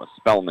 That was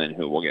Spellman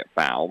who will get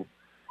fouled.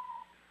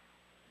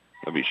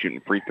 They'll be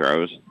shooting free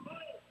throws.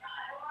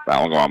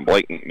 Foul will go on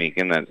Blake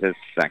McMeekin. That's his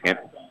second.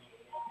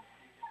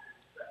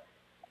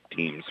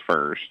 Team's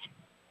first.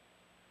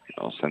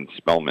 They'll send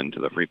Spellman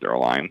to the free throw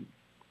line.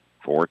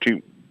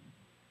 4-2.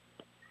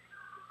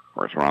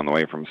 First one on the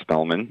way from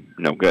Spellman.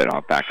 No good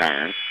off back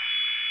iron.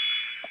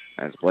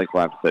 As Blake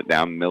will have to sit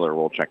down, Miller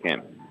will check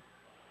in.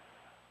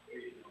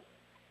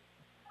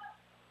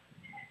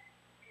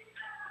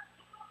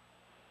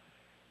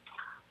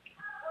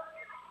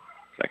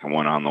 Second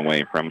one on the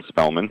way from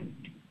Spellman.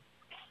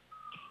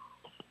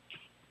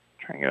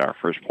 Trying to get our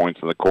first points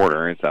of the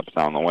quarter. It's up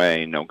on the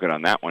way. No good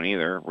on that one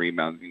either.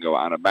 Rebounds can go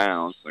out of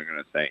bounds. They're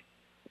going to say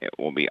it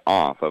will be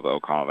off of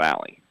Okaw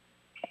Valley.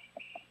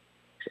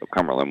 So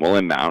Cumberland will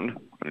inbound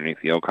underneath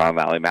the Okaw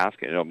Valley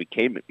basket. It'll be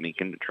Cade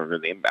McMeekin to trigger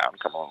the inbound.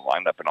 Cumberland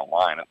lined up in a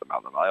line at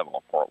about the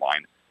volleyball court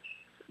line.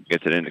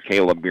 Gets it into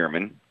Caleb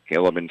Bierman.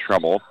 Caleb in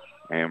trouble,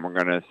 and we're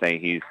going to say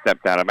he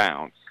stepped out of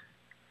bounds.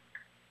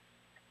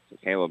 So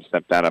Caleb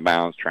stepped out of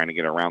bounds trying to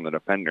get around the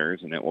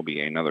defenders, and it will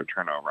be another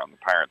turnover on the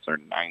Pirates. Their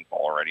ninth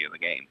already of the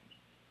game.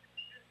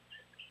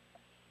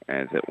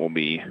 As it will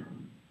be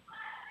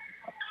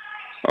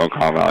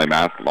Okaw Valley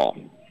basketball.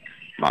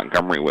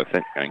 Montgomery with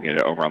it. Going to get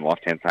it over on the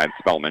left-hand side.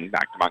 Spellman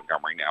back to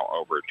Montgomery. Now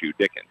over to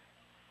Dickens.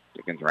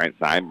 Dickens right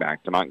side.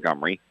 Back to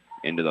Montgomery.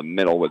 Into the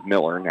middle with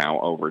Miller.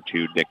 Now over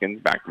to Dickens.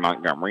 Back to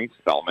Montgomery.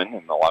 Spellman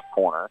in the left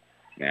corner.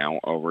 Now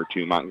over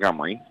to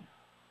Montgomery.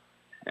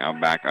 Now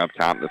back up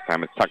top. This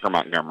time it's Tucker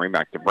Montgomery.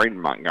 Back to Braden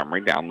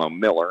Montgomery. Down low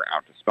Miller.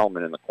 Out to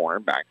Spellman in the corner.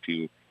 Back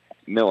to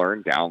Miller.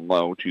 Down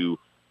low to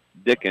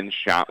Dickens.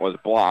 Shot was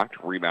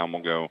blocked. Rebound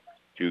will go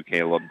to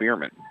Caleb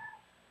Bierman.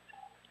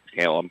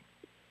 Caleb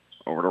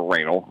over to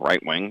Radel,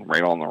 right wing.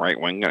 Radel on the right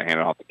wing. Going to hand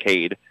it off to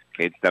Cade.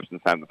 Cade steps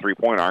inside the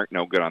three-point arc.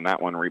 No good on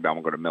that one. Rebound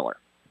will go to Miller.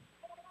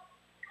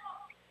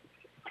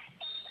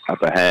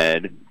 Up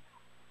ahead.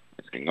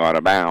 It's going to go out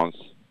of bounds.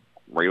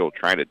 Radel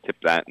tried to tip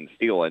that and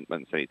steal it, but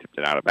instead he tipped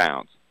it out of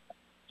bounds.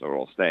 So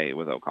it'll stay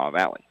with Okaw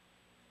Valley.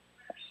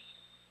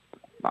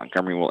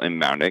 Montgomery will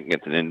inbound it.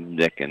 Gets it in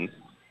Dickens.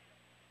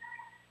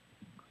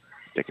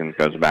 Dickens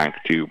goes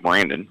back to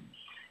Braden,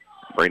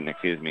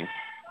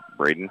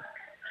 Braden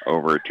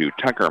over to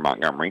Tucker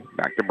Montgomery.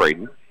 Back to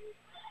Braden.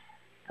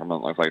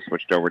 Cumberland looks like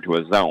switched over to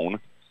a zone.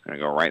 Going to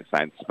go right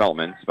side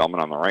Spellman. Spellman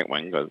on the right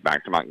wing goes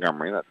back to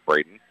Montgomery. That's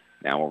Braden.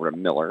 Now over to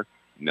Miller.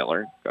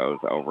 Miller goes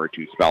over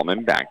to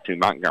Spellman. Back to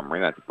Montgomery.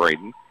 That's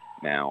Braden.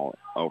 Now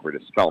over to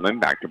Spellman.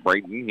 Back to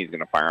Braden. He's going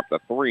to fire up the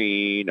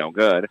three. No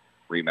good.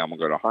 Rebound will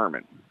go to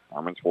Harmon.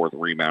 Harmon's fourth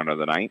rebound of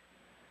the night.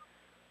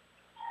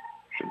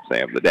 Should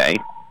say of the day.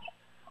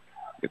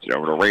 Gets it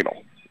over to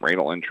Radel.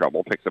 Radel in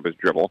trouble. Picks up his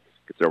dribble.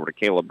 Gets it over to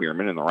Caleb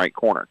Bierman in the right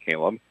corner.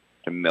 Caleb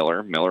to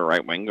Miller. Miller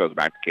right wing. Goes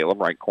back to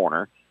Caleb. Right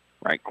corner.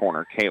 Right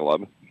corner.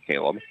 Caleb.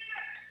 Caleb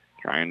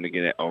trying to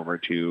get it over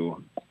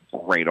to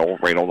Radel.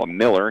 Radel to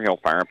Miller. He'll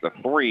fire up the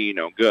three.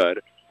 No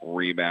good.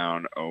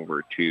 Rebound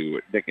over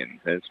to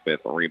Dickens. His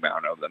fifth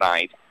rebound of the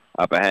night.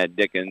 Up ahead.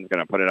 Dickens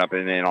going to put it up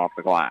and in off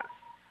the glass.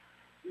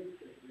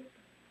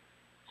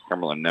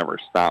 Cumberland never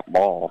stopped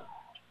ball.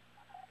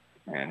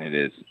 And it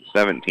is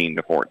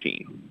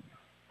 17-14.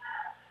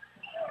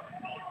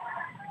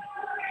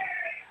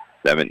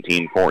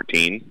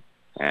 17-14.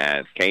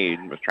 As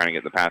Cade was trying to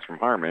get the pass from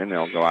Harmon, and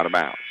they'll go out of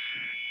bounds.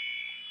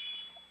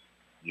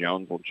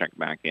 Jones will check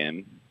back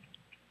in.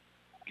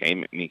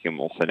 Cade McMeekin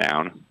will sit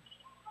down.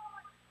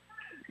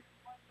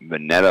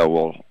 Veneta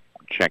will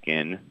check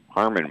in.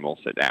 Harmon will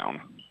sit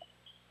down.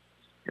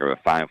 Here with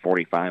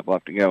 5:45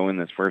 left to go in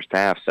this first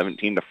half.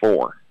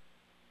 17-4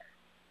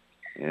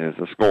 is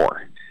the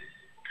score.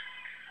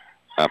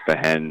 Up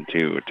ahead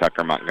to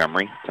Tucker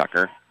Montgomery.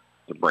 Tucker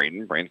to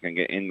Braden. Braden's going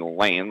to get in the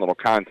lane. Little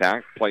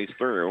contact. Plays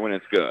through, and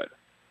it's good.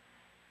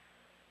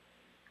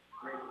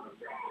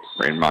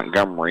 Braden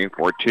Montgomery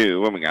for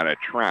two, and we got a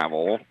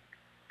travel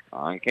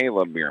on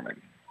Caleb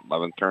Bierman.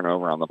 11th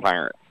turnover on the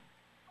Pirates.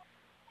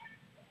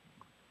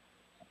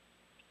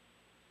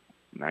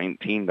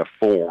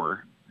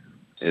 19-4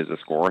 is the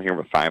score here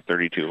with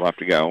 5:32 left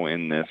to go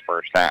in this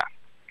first half.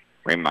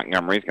 Ray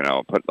Montgomery's going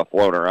to put the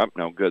floater up.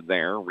 No good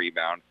there.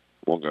 Rebound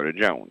will go to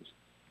Jones.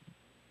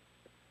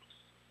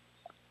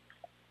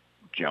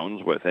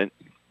 Jones with it.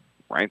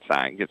 Right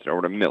side. Gets it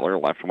over to Miller,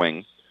 left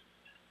wing.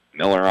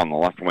 Miller on the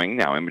left wing,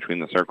 now in between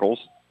the circles.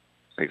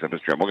 Picks up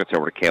his dribble. Gets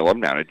over to Caleb.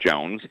 Now to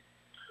Jones.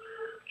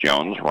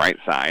 Jones, right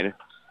side.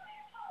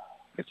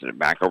 Gets it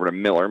back over to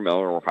Miller.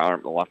 Miller will fire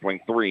up the left wing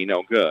three.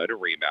 No good. A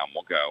rebound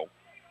will go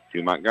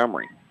to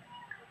Montgomery.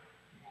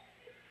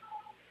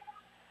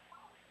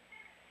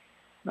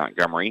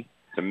 Montgomery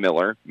to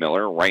Miller.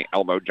 Miller, right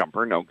elbow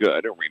jumper. No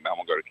good. A rebound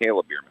will go to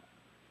Caleb Bierman.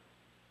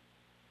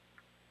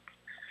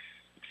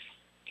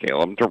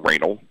 Caleb to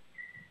Radel.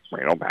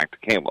 Radel back to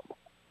Caleb.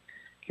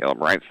 Caleb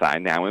right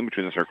side now in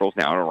between the circles.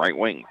 Now to right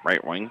wing.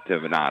 Right wing to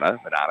Venata.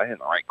 Venata in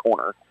the right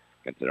corner.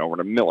 Gets it over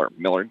to Miller.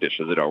 Miller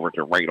dishes it over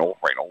to Radel.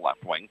 Radel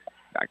left wing.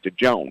 Back to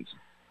Jones.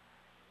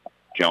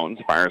 Jones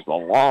fires the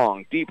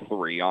long, deep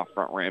three off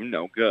front rim.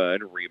 No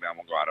good. Rebound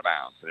will go out of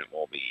bounds, and it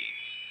will be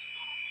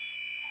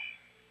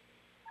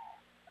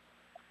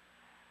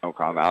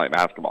Okaw Valley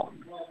basketball.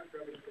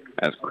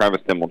 As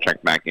Creviston will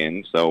check back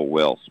in, so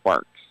will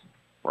Sparks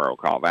for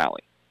Okaw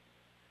Valley.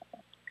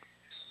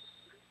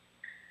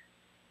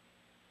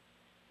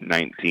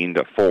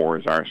 19-4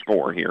 is our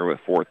score here with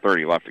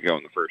 4:30 left to go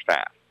in the first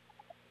half.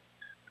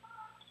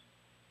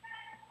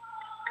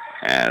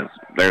 As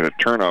there's a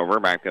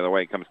turnover, back the other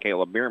way comes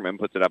Caleb Bierman,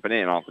 puts it up and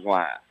in off the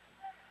glass.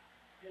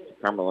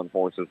 Cumberland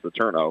forces the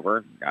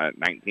turnover, got it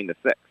 19-6.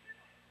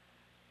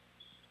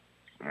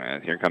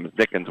 As here comes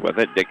Dickens with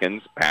it.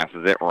 Dickens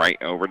passes it right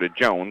over to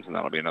Jones, and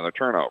that'll be another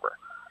turnover.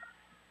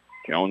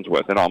 Jones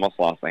with it, almost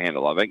lost the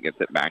handle of it,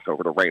 gets it back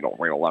over to Radel.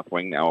 Radel left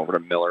wing, now over to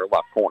Miller,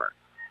 left corner.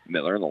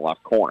 Miller in the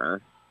left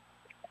corner.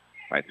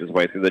 Fights his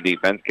way through the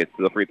defense, gets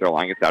to the free throw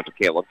line, gets out to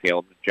Caleb.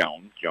 Caleb to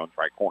Jones. Jones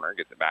right corner,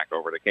 gets it back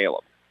over to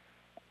Caleb.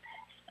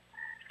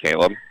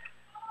 Caleb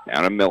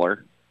down to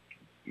Miller.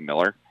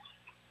 Miller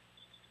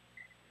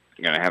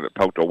going to have it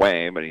poked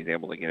away, but he's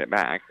able to get it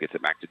back. Gets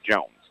it back to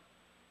Jones.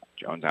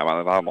 Jones out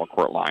on the volleyball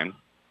court line.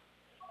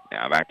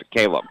 Now back to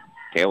Caleb.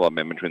 Caleb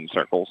in between the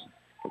circles.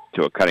 Gets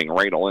to a cutting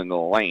Radel into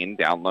the lane.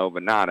 Down low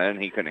Venata,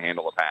 and he couldn't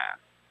handle the pass.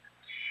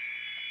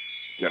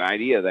 Good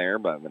idea there,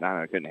 but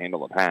Venata couldn't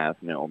handle the pass,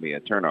 and it will be a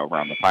turnover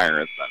on the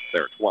Pirates. That's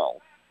their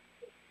 12.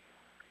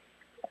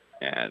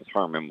 As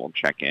Harmon will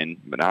check in.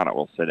 Venata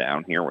will sit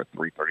down here with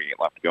 3:38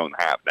 left to go in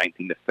the half.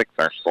 19-6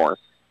 our score.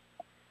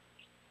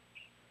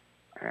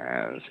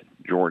 As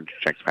George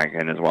checks back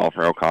in as well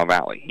for Okaw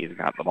Valley. He's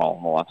got the ball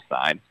on the left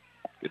side.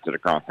 Gets it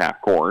across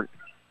half court.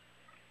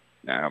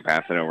 Now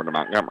pass it over to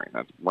Montgomery.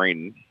 That's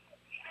Braden.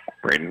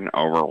 Braden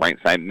over right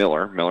side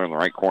Miller. Miller in the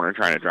right corner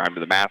trying to drive to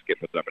the basket.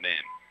 Puts up and in.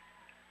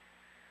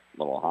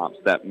 Little hop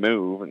step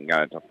move and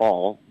got it to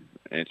fall.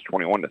 And it's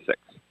 21-6.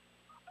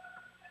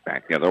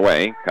 Back the other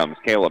way comes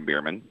Caleb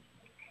Bierman.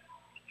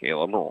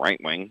 Caleb, right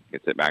wing,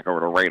 gets it back over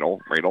to Radel.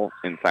 Radel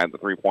inside the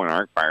three-point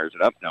arc, fires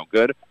it up. No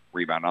good.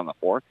 Rebound on the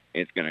floor.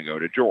 It's going to go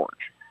to George.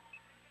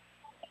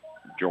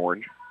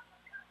 George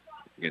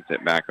gets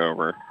it back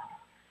over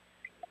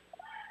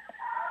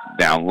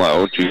down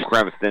low to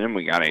Creviston, and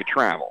we got a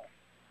travel.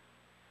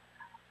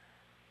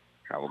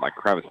 Travel by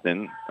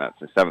Creviston. That's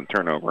the 7th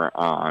turnover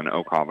on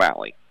Okaw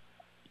Valley.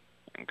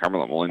 And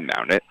Cumberland will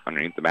inbound it.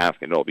 Underneath the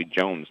basket, it'll be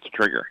Jones to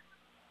trigger.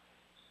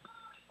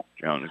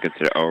 Jones gets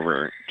it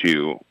over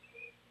to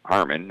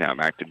Harmon. Now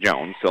back to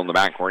Jones. Still in the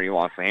backcourt. He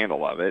lost the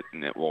handle of it,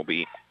 and it will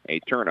be a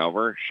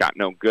turnover. Shot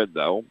no good,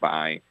 though,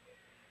 by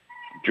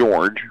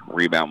George.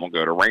 Rebound will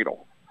go to Radel.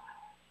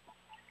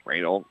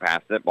 Radel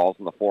passed it. Ball's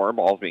on the floor.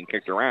 Ball's being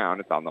kicked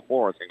around. It's on the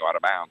floor. It's going to go out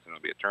of bounds, and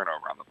it'll be a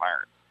turnover on the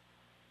Pirates.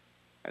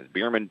 As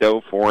Bierman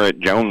dove for it,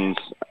 Jones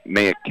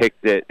may have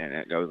kicked it, and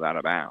it goes out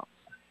of bounds.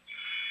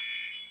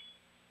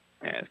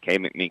 As Kay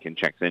McMeekin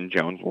checks in,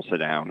 Jones will sit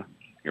down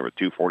here with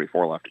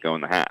 2:44 left to go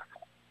in the half.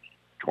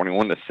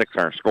 21-6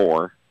 our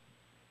score.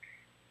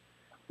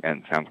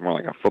 And sounds more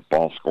like a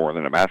football score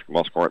than a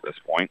basketball score at this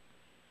point.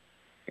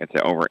 Gets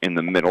it over in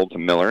the middle to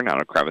Miller, now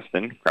to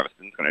Creviston.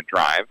 Creviston's going to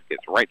drive,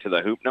 gets right to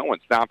the hoop. No one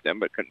stopped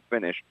him, but couldn't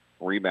finish.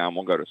 Rebound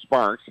will go to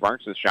Sparks.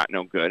 Sparks' shot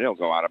no good. It'll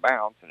go out of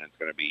bounds, and it's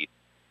going to be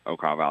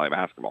Okaw Valley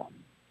basketball.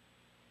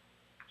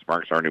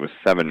 Sparks already with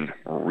 7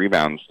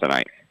 rebounds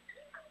tonight.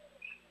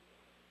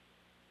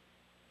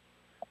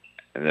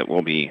 And it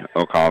will be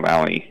Okaw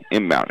Valley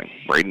inbounding.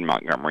 Braden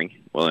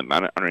Montgomery will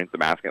inbound it underneath the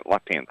basket,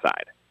 left-hand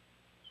side.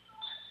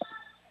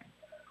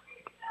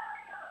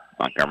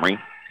 Montgomery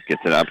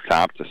gets it up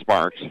top to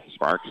Sparks.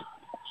 Sparks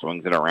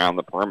swings it around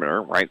the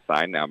perimeter, right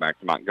side. Now back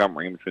to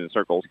Montgomery in between the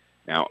circles.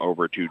 Now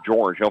over to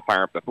George. He'll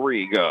fire up the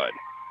three. Good.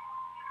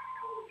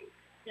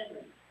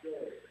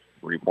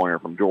 Three-pointer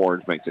from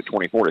George makes it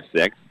 24-6,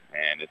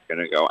 and it's going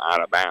to go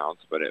out of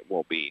bounds, but it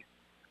will be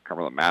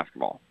Cumberland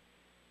basketball.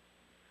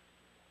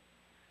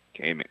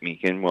 Cade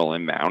McMeekin will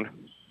inbound.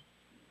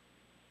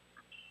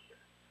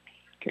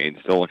 Cade's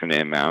still looking to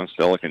inbound.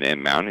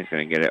 He's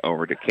going to get it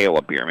over to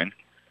Caleb Bierman.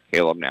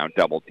 Caleb now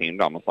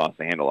double-teamed, almost lost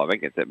the handle of it.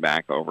 Gets it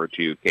back over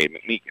to Cade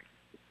McMeekin.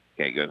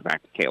 Cade goes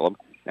back to Caleb.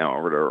 Now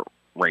over to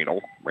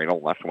Radel.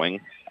 Radel left wing.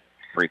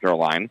 Free throw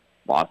line.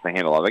 Lost the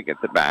handle of it.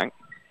 Gets it back.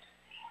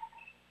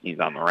 He's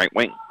on the right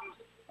wing.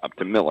 Up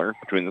to Miller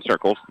between the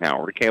circles. Now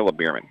over to Caleb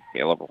Bierman.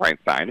 Caleb right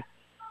side.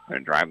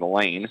 Going to drive the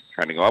lane.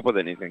 Trying to go up with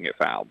it. He's going to get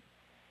fouled.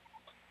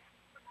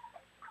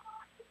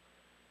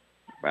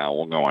 Foul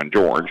will go on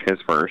George. His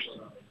first.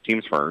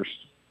 Team's first.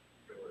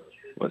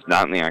 Was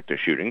not in the act of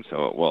shooting,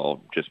 so it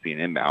will just be an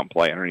inbound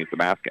play underneath the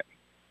basket.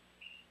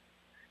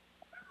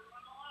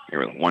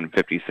 Here with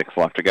 1:56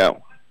 left to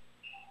go.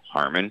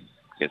 Harmon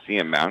gets the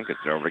inbound. Gets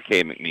it over to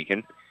Cade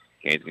McMeekin.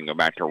 Cade's going to go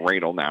back to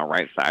Radel now,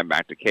 right side,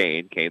 back to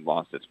Cade. Cade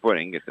lost his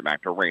footing, gets it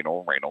back to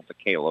Radel. Radel to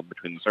Caleb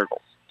between the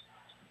circles.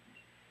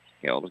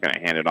 Caleb's going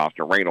to hand it off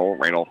to Radel.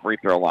 Radel free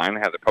throw line,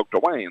 has it poked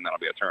away, and that'll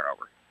be a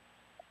turnover.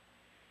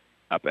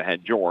 Up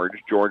ahead, George.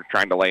 George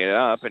trying to lay it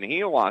up, and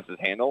he lost his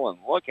handle, and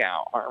look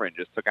out. Harmon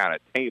just took out a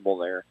table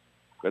there.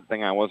 Good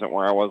thing I wasn't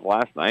where I was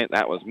last night.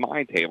 That was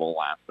my table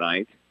last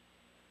night.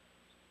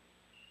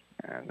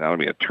 And that'll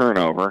be a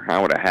turnover.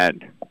 I would have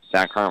had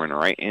Zach Harmon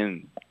right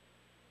in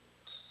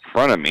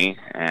front of me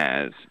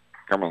as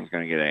Cumberland's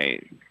going to get a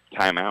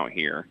timeout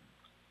here.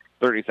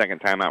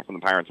 30-second timeout from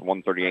the Pirates.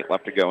 1:38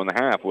 left to go in the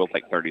half. We'll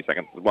take 30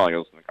 seconds as well. You're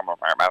listening to Cumberland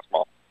Fire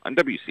Basketball on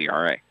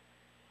WCRA.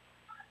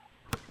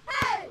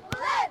 Hey,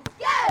 let's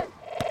go,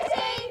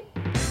 team!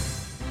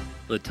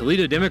 The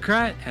Toledo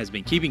Democrat has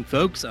been keeping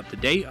folks up to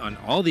date on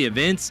all the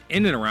events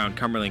in and around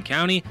Cumberland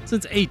County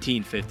since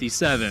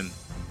 1857.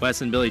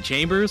 Wes and Billy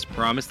Chambers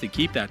promised to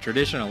keep that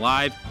tradition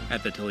alive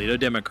at the Toledo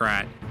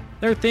Democrat.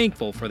 They're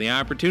thankful for the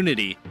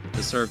opportunity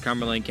to serve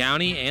Cumberland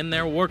County, and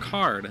they'll work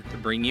hard to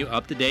bring you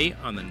up to date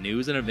on the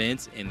news and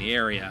events in the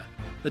area.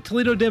 The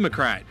Toledo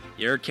Democrat,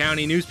 your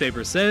county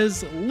newspaper,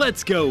 says,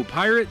 "Let's go,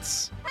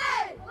 Pirates!"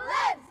 Hey,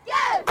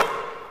 let's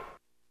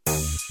go!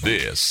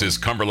 This is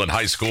Cumberland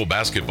High School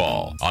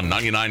basketball on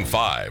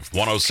 99.5,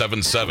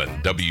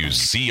 107.7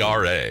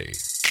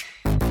 WCRA.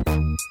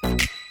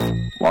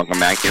 Welcome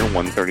back here.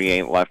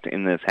 1:38 left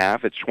in this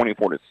half. It's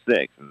 24-6,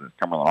 as this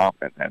Cumberland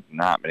offense has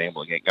not been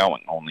able to get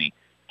going. Only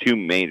 2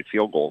 made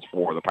field goals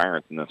for the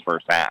Pirates in this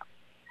first half.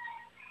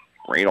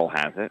 Radel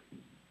has it.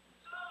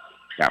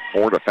 Got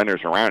 4 defenders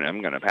around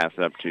him. Going to pass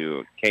it up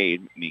to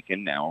Cade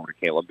Meekin. Now over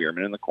to Caleb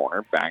Bierman in the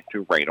corner. Back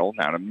to Radel.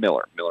 Now to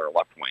Miller. Miller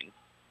left wing.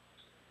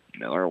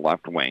 Miller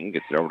left wing.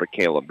 Gets it over to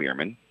Caleb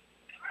Bierman.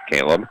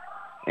 Caleb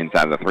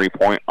inside the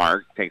three-point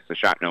arc. Takes the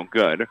shot. No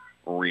good.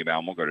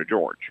 Rebound will go to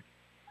George.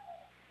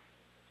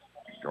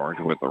 George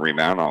with the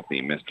rebound off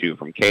the missed 2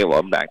 from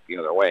Caleb. Back the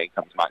other way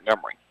comes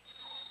Montgomery.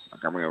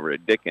 Montgomery over to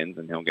Dickens,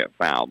 and he'll get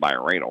fouled by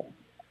Radel.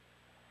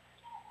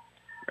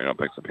 Radel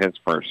picks up his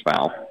first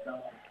foul.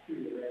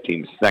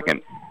 Team's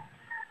second.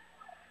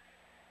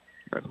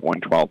 There's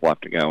 1:12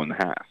 left to go in the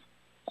half.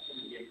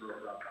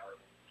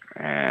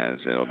 As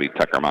it'll be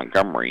Tucker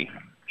Montgomery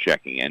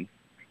checking in.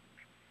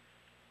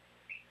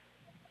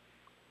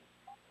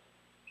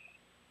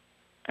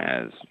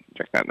 As,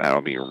 check that,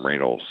 that'll be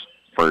Radel's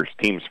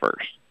team's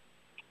first.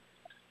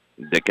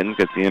 Dickens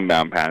gets the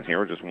inbound pass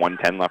here with just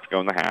 1:10 left to go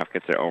in the half.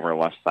 Gets it over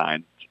left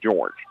side to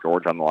George.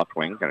 George on the left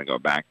wing. Going to go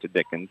back to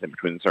Dickens in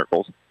between the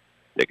circles.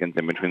 Dickens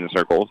in between the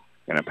circles.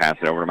 Going to pass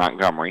it over to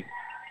Montgomery.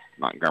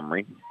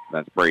 Montgomery.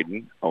 That's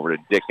Braden. Over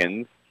to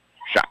Dickens.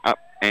 Shot up.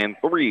 And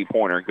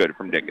 3-pointer good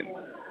from Dickens.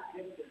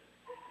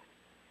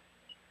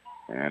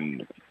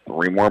 And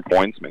 3 more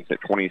points. Makes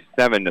it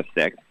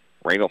 27-6.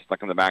 Radel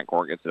stuck in the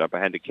backcourt. Gets it up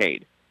ahead to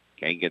Cade.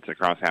 Cade gets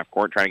across half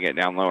court, trying to get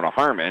down low to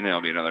Harmon. It'll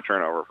be another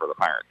turnover for the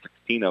Pirates.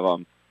 16 of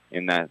them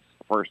in that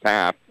first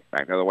half.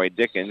 Back the other way,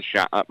 Dickens.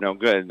 Shot up, no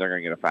good. They're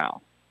going to get a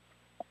foul.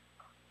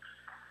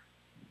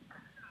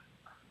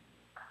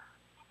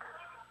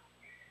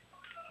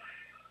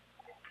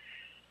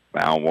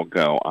 Foul will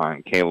go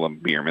on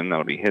Caleb Bierman.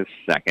 That'll be his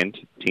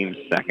second, team's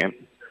second.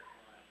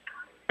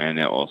 And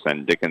it will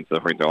send Dickens to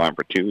the free throw line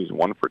for 2. He's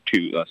 1 for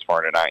 2 thus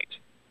far tonight,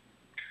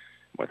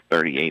 with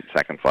 38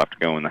 seconds left to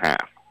go in the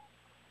half.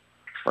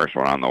 First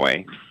one on the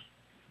way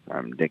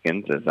from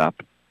Dickens is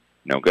up.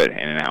 No good. In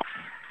and out.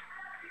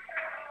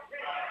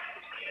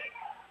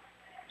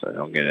 So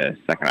he'll get a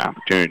second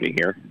opportunity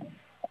here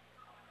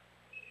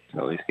to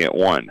at least get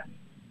one.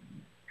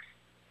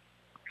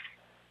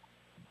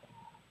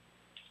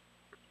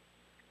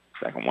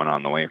 Second one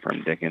on the way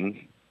from Dickens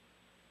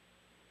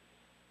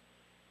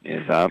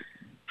is up.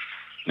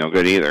 No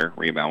good either.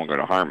 Rebound will go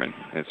to Harmon.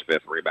 His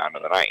 5th rebound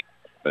of the night.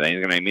 But then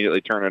he's going to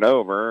immediately turn it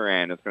over,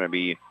 and it's going to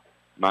be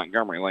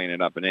Montgomery laying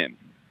it up and in.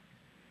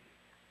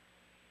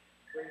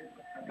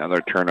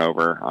 Another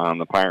turnover on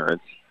the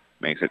Pirates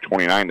makes it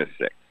 29-6.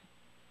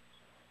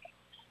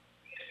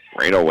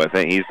 Radel with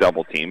it. He's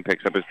double teamed,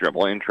 picks up his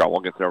dribble, in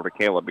trouble, gets it over to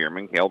Caleb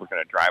Bierman. Caleb's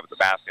going to drive at the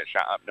basket,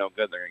 shot up, no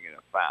good. They're going to get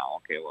a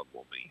foul. Caleb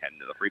will be heading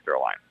to the free throw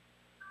line.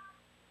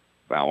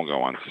 Foul will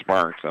go on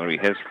Sparks. That'll be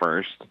his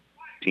first,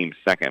 team's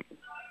second.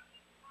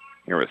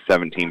 Here with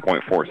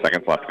 17.4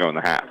 seconds left to go in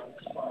the half.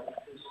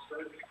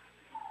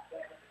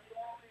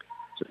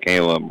 So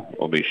Caleb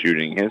will be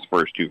shooting his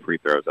first 2 free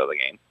throws of the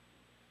game.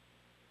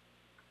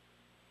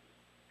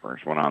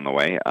 First one on the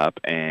way, up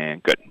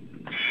and good.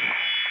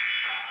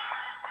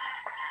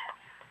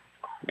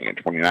 Make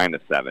it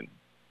 29-7.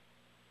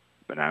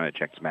 Banana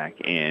checks back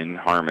in.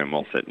 Harmon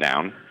will sit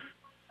down.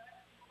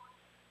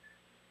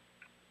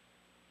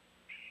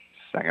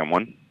 Second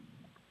one.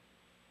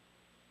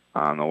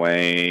 On the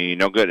way,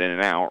 no good, in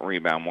and out.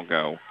 Rebound will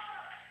go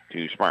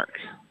to Sparks.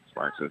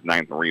 Sparks'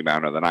 9th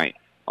rebound of the night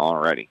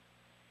already.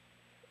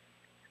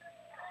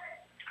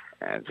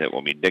 As it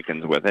will be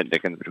Dickens with it.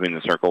 Dickens between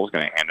the circles,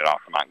 going to hand it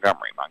off to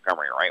Montgomery.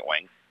 Montgomery right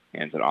wing.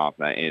 Hands it off.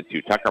 That is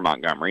to Tucker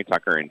Montgomery.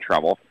 Tucker in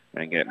trouble.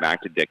 Going to get it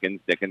back to Dickens.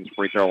 Dickens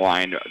free throw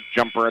line.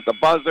 Jumper at the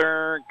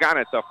buzzer. Got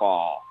it to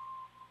fall.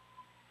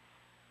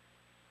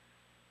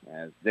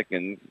 As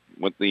Dickens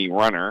with the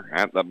runner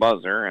at the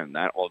buzzer, and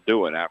that will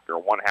do it after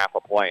one half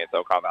of play. It's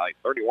Okaw Valley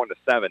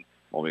 31-7.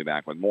 We'll be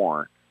back with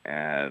more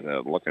as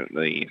a look at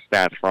the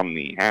stats from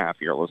the half.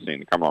 You're listening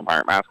to Cumberland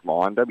Pirate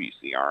Basketball on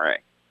WCRA.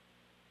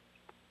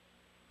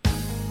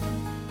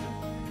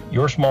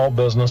 Your small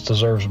business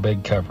deserves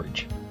big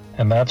coverage,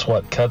 and that's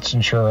what Cuts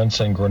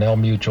Insurance and Grinnell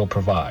Mutual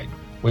provide.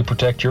 We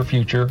protect your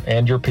future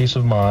and your peace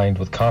of mind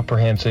with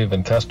comprehensive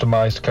and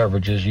customized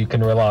coverages you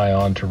can rely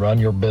on to run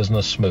your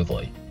business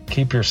smoothly.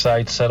 Keep your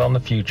sights set on the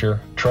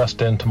future.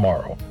 Trust in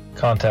tomorrow.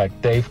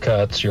 Contact Dave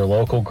Cuts, your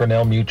local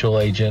Grinnell Mutual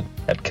agent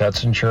at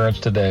Cuts Insurance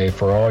today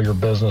for all your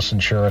business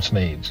insurance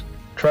needs.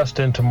 Trust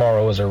in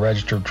tomorrow is a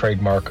registered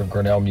trademark of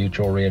Grinnell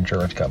Mutual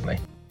Reinsurance Company.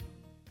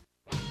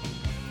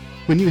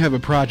 When you have a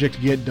project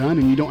to get done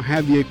and you don't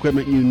have the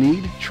equipment you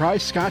need, try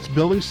Scott's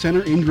Building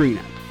Center in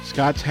Greenup.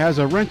 Scott's has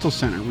a rental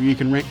center where you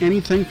can rent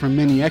anything from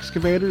mini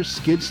excavators,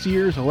 skid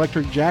steers,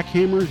 electric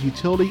jackhammers,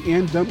 utility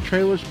and dump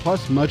trailers,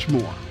 plus much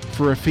more.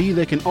 For a fee,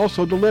 they can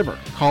also deliver.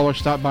 Call or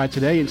stop by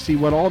today and see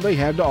what all they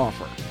have to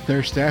offer.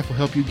 Their staff will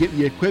help you get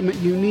the equipment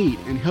you need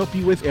and help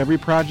you with every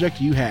project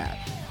you have.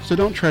 So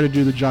don't try to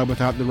do the job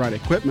without the right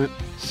equipment.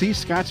 See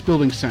Scott's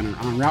Building Center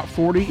on Route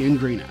 40 in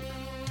Greenup.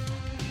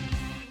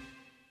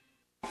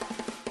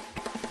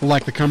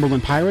 Like the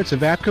Cumberland Pirates,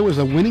 Evapco is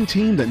a winning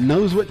team that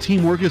knows what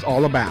teamwork is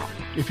all about.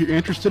 If you're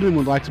interested and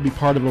would like to be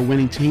part of a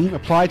winning team,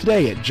 apply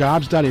today at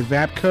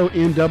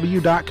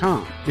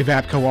jobs.evapconw.com.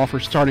 Evapco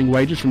offers starting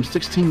wages from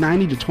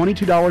 $16.90 to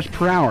 $22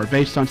 per hour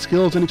based on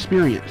skills and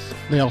experience.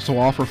 They also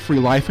offer free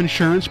life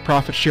insurance,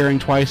 profit sharing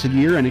twice a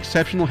year, and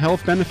exceptional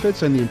health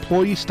benefits and the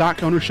employee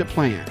stock ownership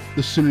plan.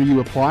 The sooner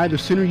you apply, the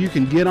sooner you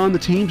can get on the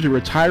team to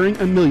retiring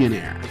a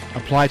millionaire.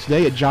 Apply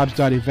today at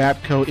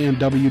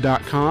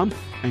jobs.evapconw.com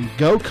and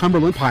go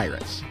Cumberland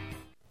Pirates.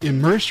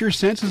 Immerse your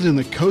senses in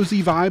the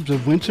cozy vibes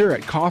of winter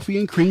at Coffee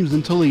and Creams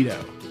in Toledo.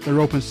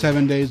 They're open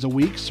 7 days a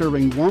week,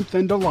 serving warmth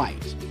and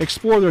delight.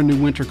 Explore their new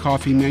winter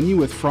coffee menu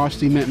with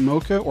frosty mint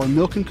mocha or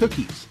milk and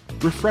cookies.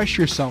 Refresh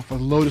yourself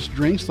with lotus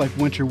drinks like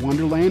Winter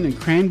Wonderland and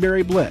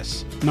Cranberry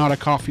Bliss. Not a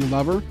coffee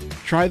lover?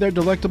 Try their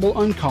delectable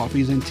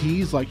uncoffees and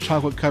teas like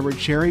chocolate-covered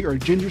cherry or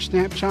ginger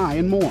snap chai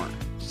and more.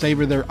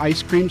 Savor their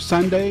ice cream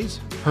sundaes,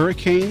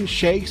 hurricane,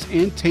 shakes,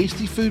 and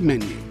tasty food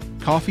menu.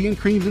 Coffee and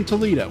Creams in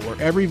Toledo, where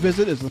every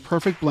visit is the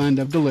perfect blend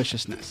of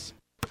deliciousness.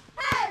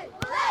 Hey,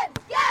 let's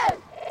go,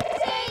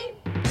 team!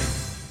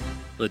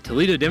 The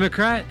Toledo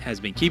Democrat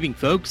has been keeping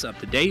folks up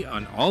to date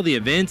on all the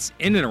events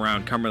in and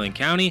around Cumberland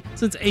County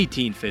since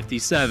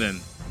 1857.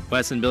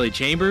 Wes and Billy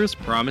Chambers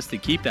promised to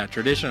keep that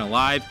tradition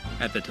alive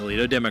at the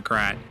Toledo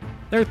Democrat.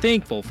 They're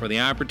thankful for the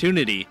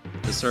opportunity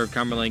to serve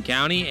Cumberland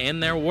County,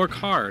 and they'll work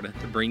hard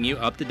to bring you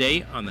up to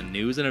date on the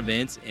news and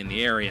events in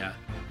the area.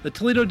 The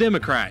Toledo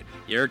Democrat,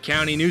 your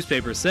county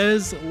newspaper,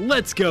 says,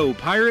 "Let's go,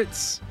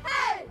 Pirates!"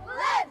 Hey,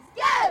 let's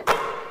go!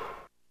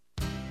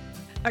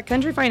 At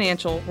Country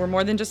Financial, we're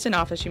more than just an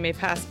office you may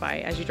pass by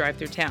as you drive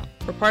through town.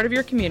 We're part of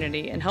your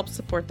community and help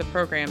support the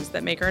programs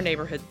that make our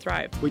neighborhood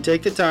thrive. We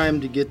take the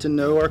time to get to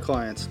know our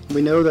clients.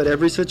 We know that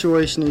every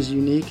situation is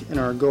unique, and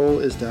our goal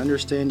is to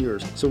understand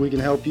yours so we can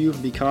help you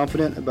be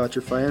confident about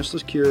your financial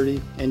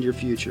security and your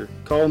future.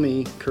 Call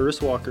me,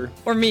 Curtis Walker.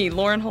 Or me,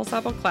 Lauren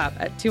Holsapple-Clapp,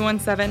 at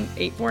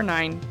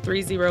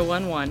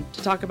 217-849-3011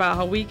 to talk about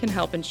how we can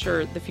help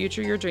ensure the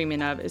future you're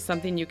dreaming of is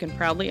something you can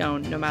proudly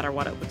own no matter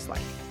what it looks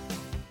like.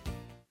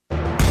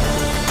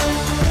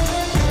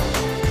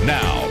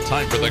 Now,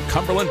 time for the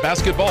Cumberland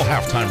Basketball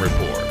Halftime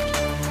Report.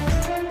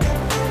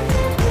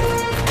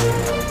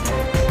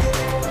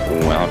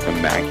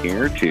 Welcome back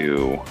here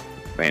to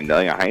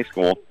Vandalia High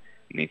School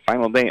in the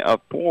final day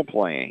of pool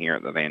play here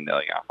at the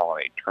Vandalia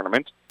Holiday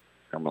Tournament.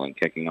 Cumberland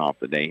kicking off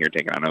the day here,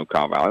 taking on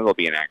Okaw Valley. They'll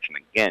be in action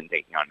again,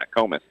 taking on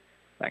Nokomis.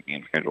 That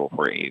game scheduled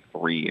for a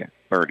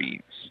 3:30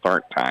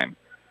 start time.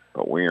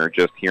 But we are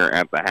just here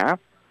at the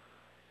half,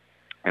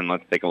 and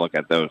let's take a look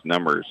at those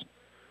numbers.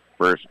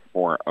 First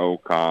for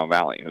Okaw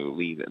Valley, who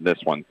leads this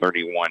one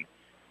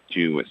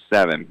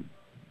 31-7.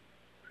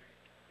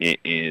 It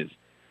is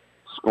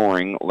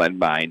scoring led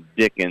by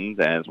Dickens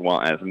as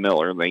well as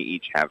Miller. They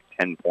each have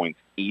 10 points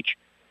each,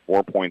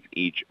 4 points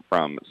each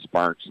from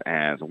Sparks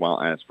as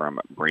well as from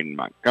Braden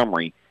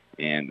Montgomery,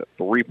 and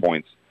 3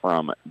 points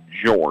from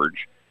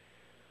George.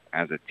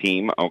 As a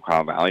team,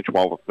 Okaw Valley,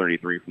 12 of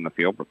 33 from the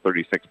field for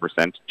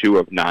 36%, 2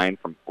 of 9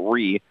 from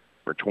 3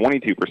 for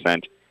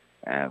 22%,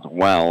 as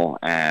well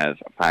as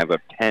 5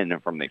 of 10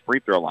 from the free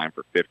throw line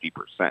for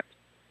 50%.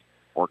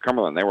 for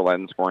Cumberland. They were led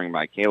in scoring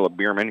by Caleb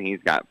Bierman.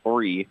 He's got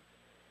 3,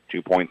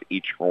 2 points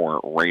each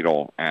for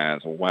Radel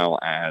as well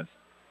as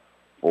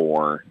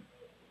for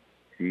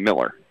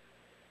Miller.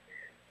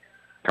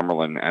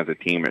 Cumberland as a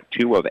team at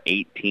 2 of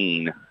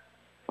 18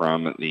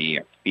 from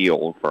the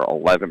field for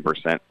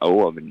 11%,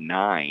 0 of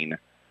 9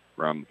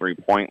 from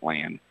three-point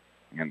land,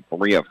 and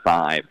 3 of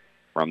 5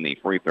 from the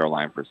free throw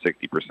line for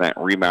 60%.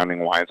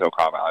 Rebounding-wise,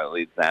 Okaw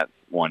Valley leads that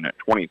one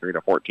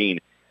 23-14,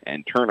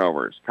 and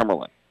turnovers.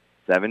 Cumberland,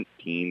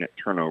 17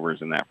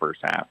 turnovers in that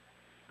first half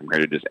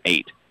compared to just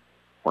 8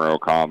 for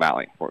Okaw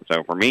Valley.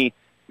 So for me,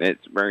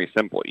 it's very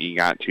simple. You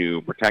got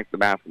to protect the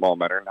basketball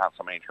better, not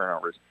so many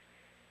turnovers.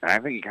 And I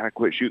think you got to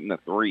quit shooting the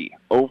three.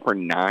 0 for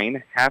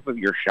 9, half of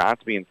your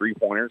shots being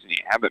three-pointers, and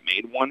you haven't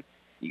made one,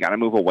 you got to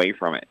move away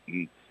from it.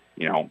 And,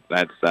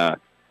 that's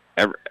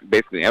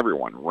basically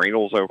everyone.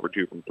 Reynolds 0 for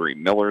 2 from 3.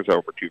 Miller's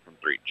 0 for 2 from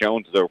 3.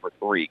 Jones is 0 for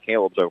 3.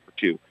 Caleb's 0 for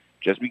 2.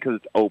 Just because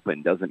it's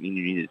open doesn't mean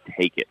you need to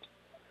take it.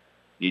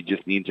 You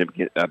just need to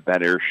get a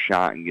better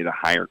shot and get a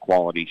higher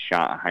quality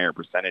shot, a higher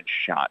percentage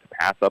shot.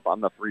 Pass up on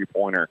the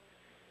three-pointer.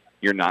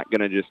 You're not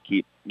going to just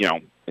keep,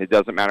 it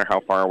doesn't matter how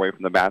far away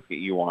from the basket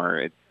you are.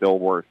 It's still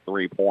worth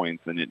 3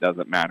 points, and it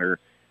doesn't matter,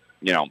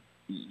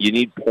 you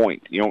need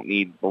points. You don't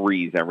need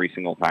threes every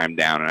single time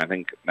down, and I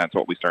think that's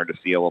what we started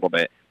to see a little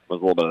bit, was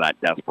a little bit of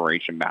that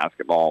desperation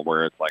basketball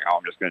where it's like,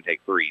 I'm just going to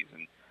take threes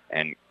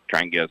and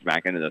try and get us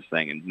back into this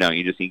thing. And no,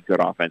 you just need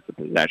good offensive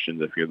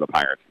possessions if you're the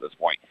Pirates at this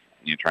point.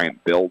 And you try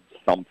and build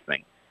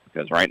something,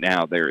 because right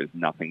now there is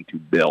nothing to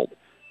build.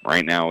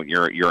 Right now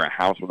you're a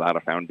house without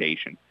a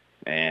foundation,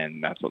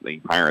 and that's what the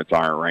Pirates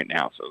are right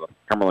now. So the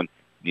Cumberland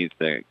needs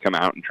to come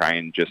out and try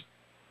and just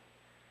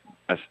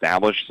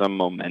establish some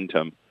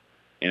momentum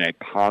in a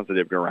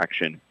positive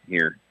direction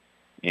here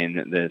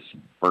in this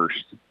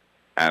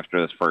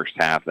after this first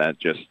half. That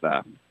just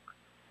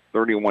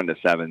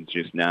 31-7 is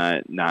just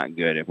not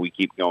good. If we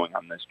keep going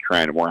on this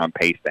trend, we're on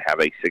pace to have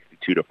a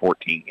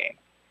 62-14 game.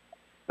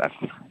 That's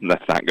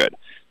not good.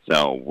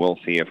 So we'll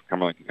see if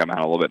Cumberland can come out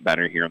a little bit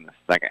better here in the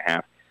second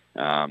half.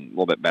 A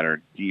little bit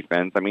better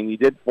defense. I mean, you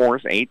did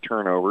force 8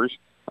 turnovers.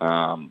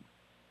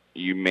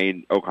 You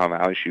made Okaw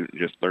Valley shoot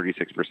just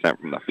 36%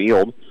 from the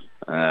field.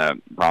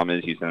 Problem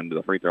is you sent them to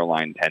the free throw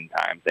line 10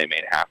 times. They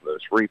made half of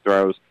those free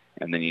throws,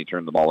 and then you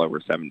turned the ball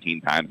over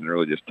 17 times and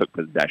really just took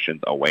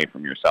possessions away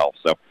from yourself.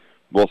 So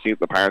we'll see if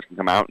the Pirates can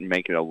come out and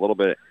make it a little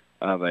bit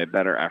of a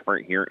better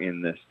effort here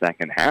in the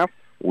second half.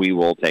 We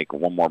will take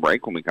one more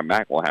break. When we come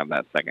back, we'll have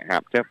that second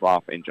half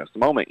tip-off in just a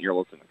moment. You're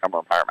listening to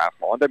Cumberland Pirate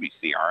Basketball on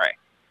WCRA.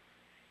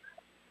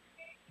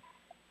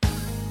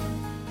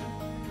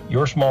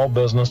 Your small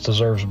business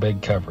deserves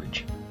big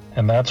coverage,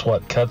 and that's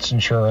what Cutts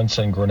Insurance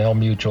and Grinnell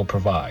Mutual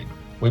provide.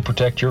 We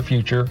protect your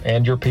future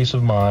and your peace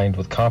of mind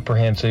with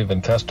comprehensive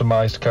and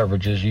customized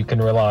coverages you can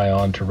rely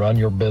on to run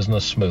your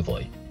business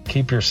smoothly.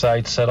 Keep your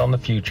sights set on the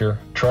future.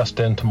 Trust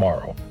in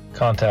tomorrow.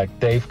 Contact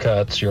Dave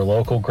Cutts, your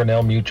local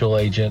Grinnell Mutual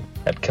agent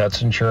at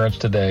Cutts Insurance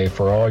today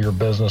for all your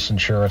business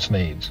insurance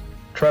needs.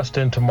 Trust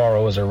in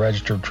Tomorrow is a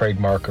registered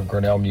trademark of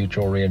Grinnell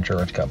Mutual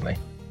Reinsurance Company.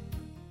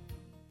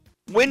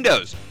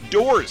 Windows,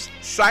 doors,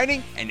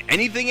 siding, and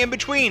anything in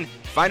between.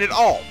 Find it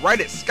all right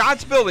at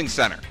Scott's Building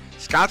Center.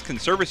 Scott's can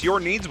service your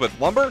needs with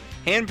lumber,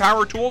 hand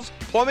power tools,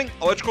 plumbing,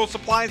 electrical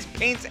supplies,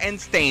 paints, and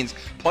stains.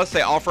 Plus,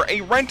 they offer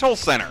a rental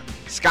center.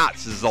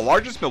 Scott's is the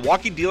largest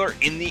Milwaukee dealer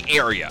in the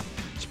area.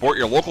 Support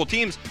your local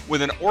teams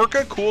with an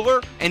Orca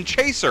cooler and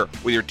chaser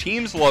with your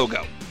team's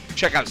logo.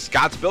 Check out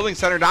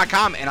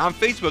scottsbuildingcenter.com and on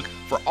Facebook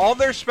for all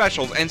their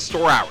specials and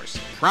store hours.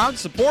 Proud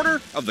supporter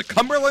of the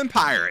Cumberland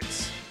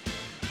Pirates.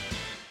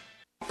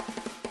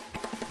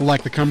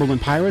 Like the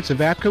Cumberland Pirates,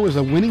 Evapco is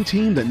a winning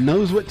team that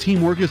knows what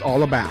teamwork is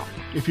all about.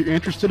 If you're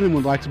interested and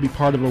would like to be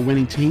part of a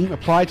winning team,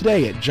 apply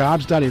today at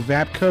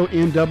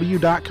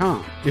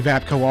jobs.evapconw.com.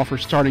 Evapco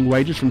offers starting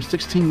wages from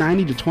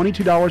 $16.90 to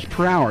 $22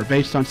 per hour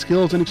based on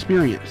skills and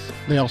experience.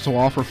 They also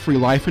offer free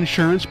life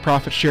insurance,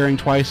 profit sharing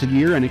twice a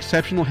year, and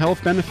exceptional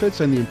health benefits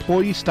and the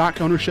employee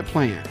stock ownership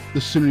plan.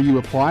 The sooner you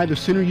apply, the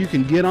sooner you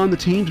can get on the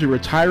team to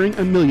retiring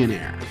a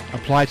millionaire.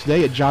 Apply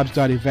today at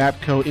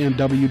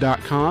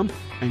jobs.evapconw.com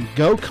and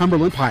go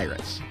Cumberland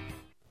Pirates.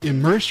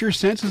 Immerse your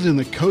senses in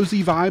the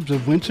cozy vibes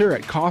of winter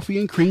at Coffee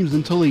and Creams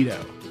in Toledo.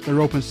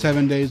 They're open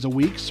 7 days a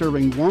week,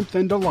 serving warmth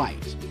and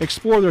delight.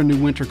 Explore their new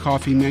winter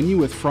coffee menu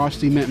with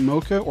frosty mint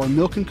mocha or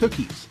milk and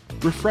cookies.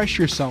 Refresh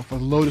yourself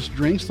with lotus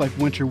drinks like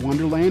Winter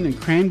Wonderland and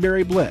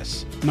Cranberry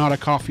Bliss. Not a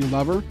coffee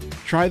lover?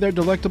 Try their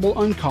delectable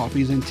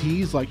uncoffees and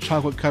teas like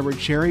chocolate-covered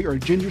cherry or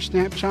ginger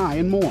snap chai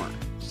and more.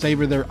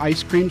 Savor their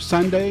ice cream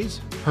sundaes,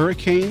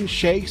 hurricane,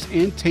 shakes,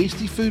 and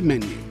tasty food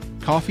menu.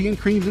 Coffee and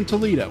Creams in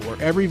Toledo, where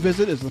every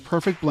visit is the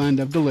perfect blend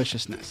of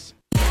deliciousness.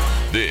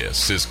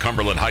 This is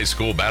Cumberland High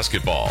School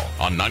basketball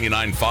on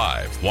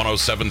 99.5,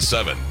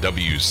 107.7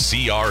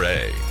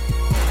 WCRA.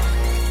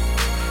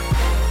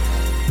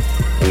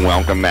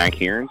 Welcome back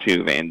here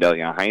to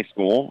Vandalia High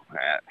School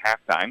at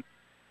halftime.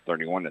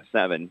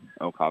 31-7,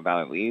 Okaw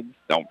Valley leads.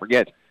 Don't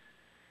forget,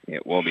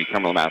 it will be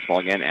Cumberland basketball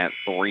again at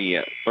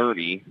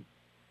 3:30.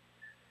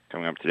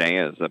 Coming up today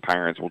as the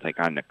Pirates will take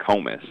on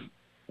Nokomis.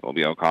 It will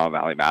be Okaw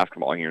Valley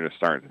basketball here to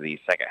start the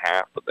second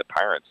half, but the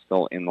Pirates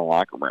still in the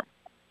locker room.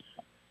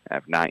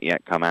 Have not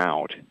yet come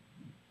out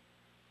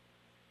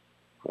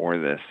for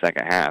the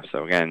second half.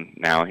 So again,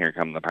 now here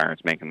come the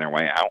Pirates making their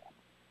way out.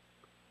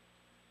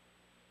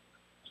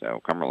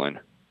 So Cumberland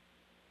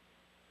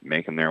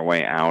making their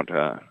way out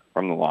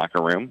from the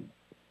locker room.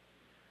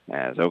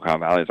 As Okaw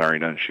Valley's already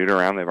done a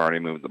shoot-around, they've already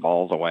moved the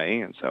balls away,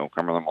 and so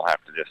Cumberland will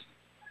have to just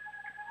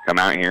come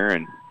out here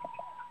and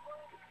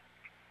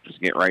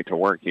just get right to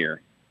work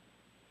here.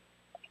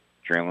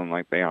 Trailing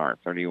like they are,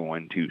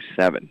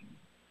 31-7.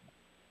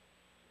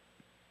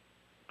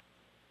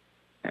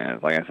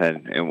 As like I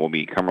said, it will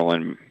be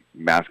Cumberland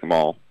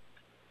basketball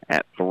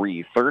at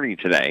 3:30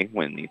 today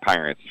when the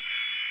Pirates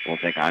will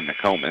take on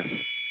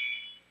Nokomis.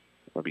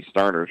 It'll be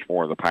starters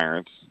for the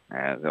Pirates,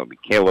 as it'll be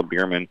Caleb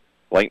Bierman,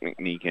 Blake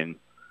McMeekin,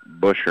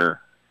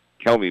 Busher,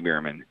 Kelby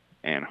Bierman,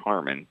 and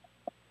Harmon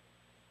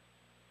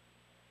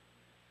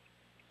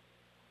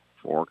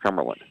for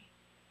Cumberland.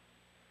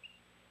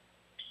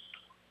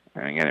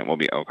 And again, it will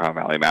be Okaw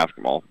Valley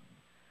basketball.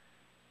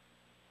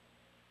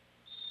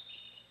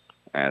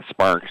 As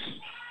Sparks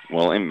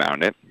will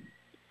inbound it.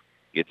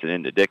 Gets it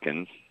into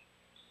Dickens.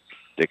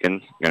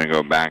 Dickens going to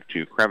go back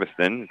to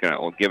Creviston. Going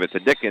to give it to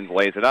Dickens.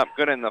 Lays it up.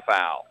 Good in the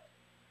foul.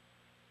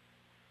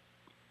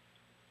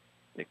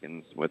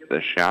 Dickens with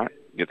the shot.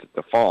 Gets it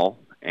to fall.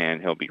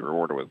 And he'll be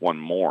rewarded with one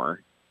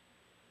more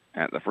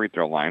at the free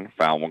throw line.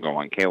 Foul will go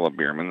on Caleb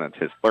Bierman. That's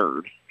his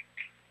third.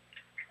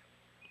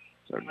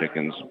 So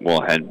Dickens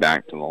will head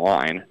back to the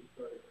line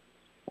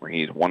where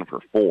he's 1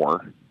 for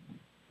 4.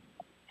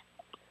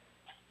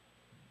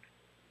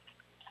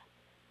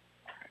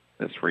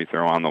 This free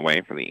throw on the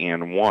way for the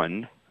and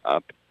one.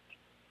 Up.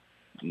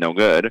 No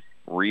good.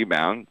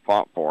 Rebound.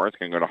 Fought for. It's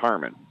going to go to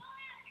Harmon.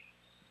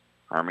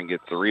 Harmon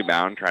gets the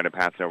rebound. Try to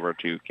pass it over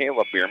to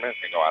Caleb Bierman. It's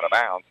going to go out of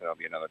bounds. It'll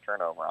be another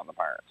turnover on the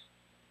Pirates.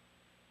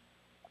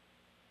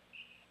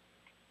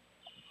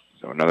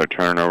 So another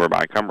turnover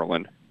by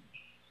Cumberland.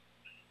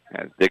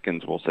 As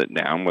Dickens will sit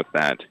down with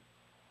that.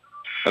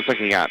 Looks like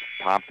he got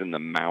popped in the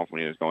mouth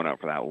when he was going up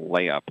for that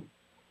layup.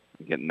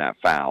 Getting that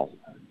foul.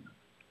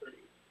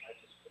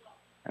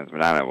 As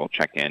Madonna will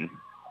check in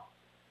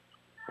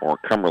for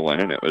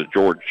Cumberland, and it was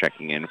George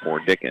checking in for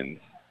Dickens.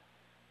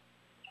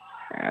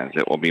 As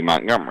it will be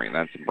Montgomery.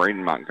 That's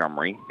Braden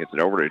Montgomery. Gets it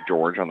over to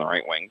George on the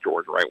right wing.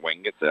 George right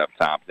wing gets it up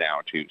top now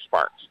to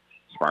Sparks.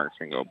 Sparks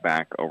can go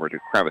back over to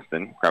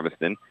Creviston.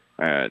 Creviston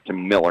to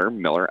Miller.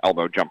 Miller,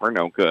 elbow jumper,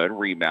 no good.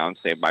 Rebound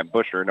saved by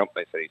Busher. Nope,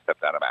 they said he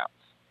stepped out of bounds.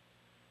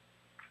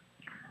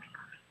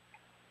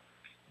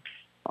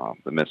 Off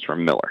the miss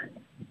from Miller.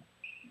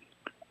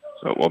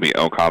 So it will be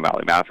Okaw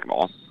Valley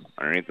basketball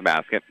underneath the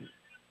basket,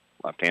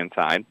 left-hand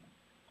side.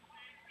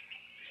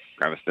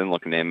 Creviston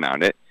looking to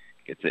inbound it.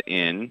 Gets it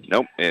in.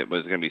 Nope, it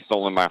was going to be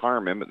stolen by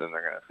Harmon, but then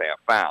they're going to say a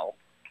foul.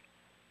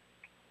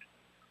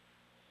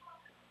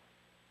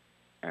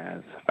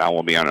 As foul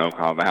will be on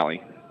Okaw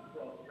Valley.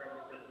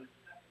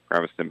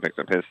 Creviston picks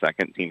up his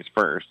second, team's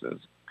first, as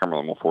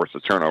Cumberland will force a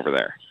turnover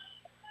there.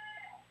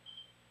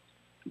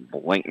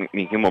 Blake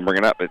McMeekin will bring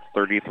it up. It's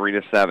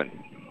 33-7.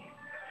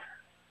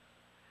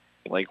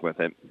 Blake with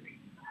it.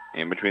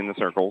 In between the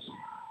circles.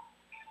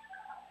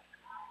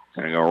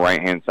 Going to go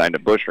right-hand side to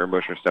Busher.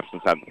 Busher steps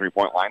inside the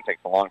three-point line.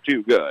 Takes a long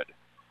two. Good.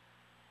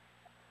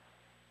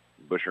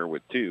 Busher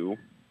with two.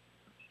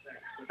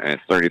 And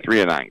it's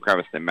 33-9.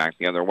 Creviston back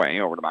the other way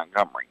over to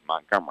Montgomery.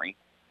 Montgomery.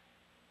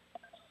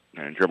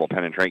 And dribble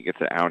penetrate.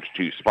 Gets it out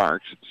to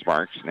Sparks.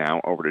 Sparks now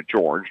over to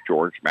George.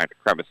 George back to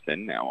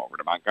Creviston. Now over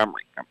to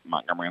Montgomery.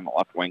 Montgomery on the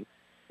left wing.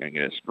 Going to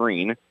get a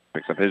screen.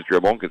 Picks up his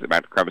dribble. Gets it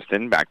back to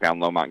Creviston. Back down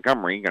low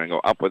Montgomery. Going to go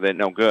up with it.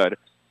 No good.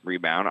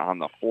 Rebound on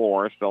the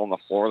floor. Still on the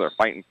floor. They're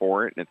fighting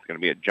for it. And it's going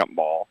to be a jump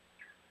ball.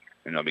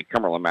 And it'll be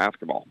Cumberland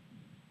basketball.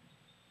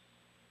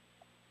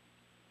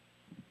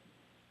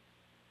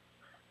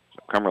 So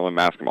Cumberland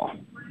basketball.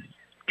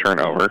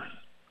 Turnover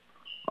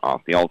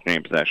off the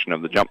alternating possession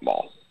of the jump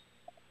ball.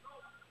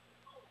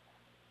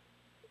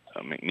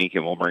 So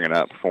McMeekin will bring it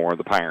up for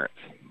the Pirates.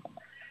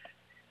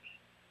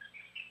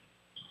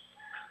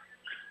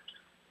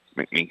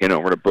 McMeekin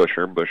over to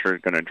Busher.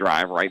 Busher's going to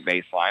drive right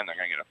baseline. They're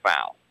going to get a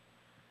foul.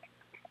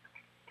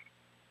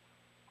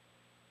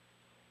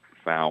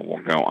 Foul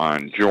will go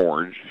on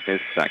George, his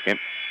second,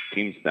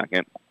 team's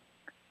second.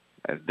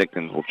 As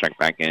Dickens will check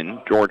back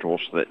in. George will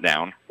sit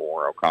down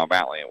for Okaw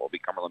Valley. It will be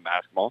Cumberland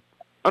basketball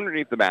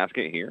underneath the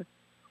basket here.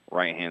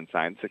 Right-hand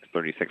side,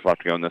 6:36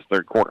 left to go in this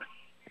third quarter.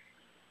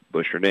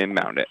 Busher to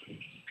inbound it.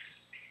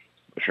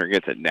 Busher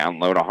gets it down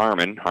low to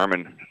Harmon.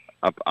 Harmon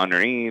up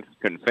underneath,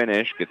 couldn't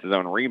finish, gets his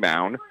own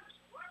rebound.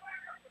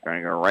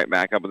 Trying to go right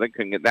back up with it,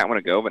 couldn't get that one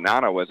to go, but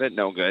Nana with it,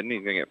 no good, and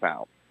he's going to get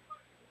fouled.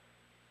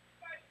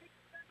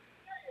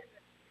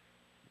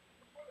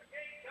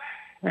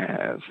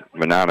 As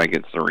Venata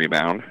gets the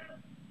rebound.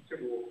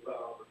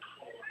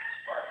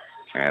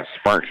 As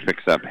Sparks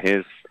picks up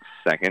his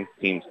second,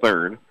 team's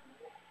third.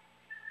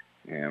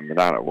 And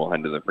Venata will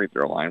head to the free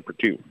throw line for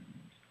two.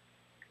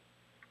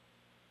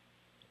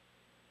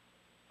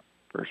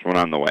 First one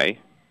on the way.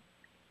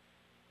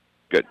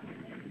 Good.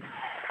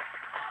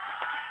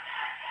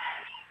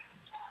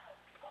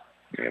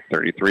 We have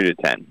 33-10.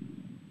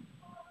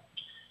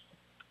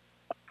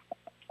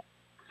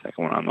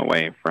 Second one on the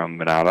way from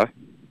Manada.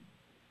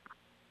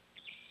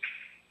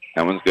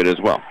 That one's good as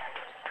well.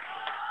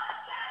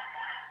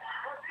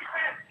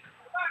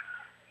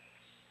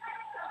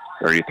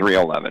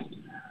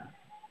 (33-11).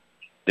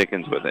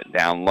 Dickens with it,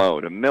 down low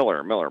to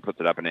Miller. Miller puts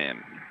it up and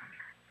in.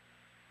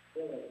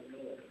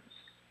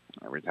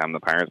 Every time the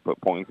Pirates put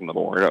points on the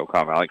board,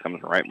 Okaw Valley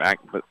comes right back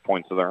and puts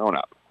points of their own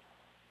up.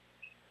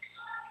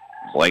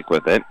 Blake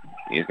with it.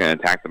 He's going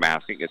to attack the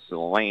basket, gets to the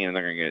lane, and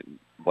they're going to get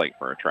Blake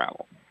for a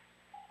travel.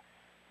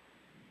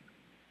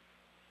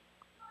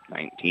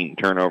 19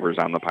 turnovers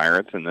on the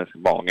Pirates in this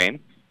ball game,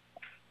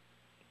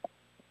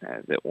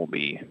 as it will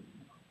be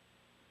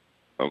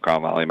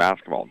Okaw Valley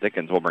basketball.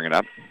 Dickens will bring it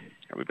up.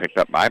 It'll be picked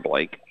up by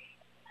Blake.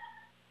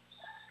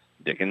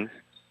 Dickens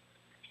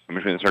in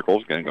between the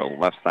circles, going to go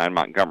left side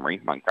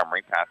Montgomery.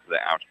 Montgomery passes it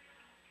out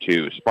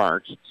to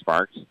Sparks.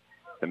 Sparks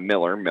to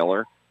Miller.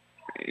 Miller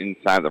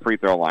inside the free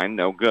throw line,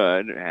 no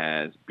good,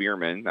 as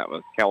Bierman, that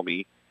was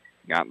Kelby,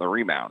 got the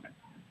rebound.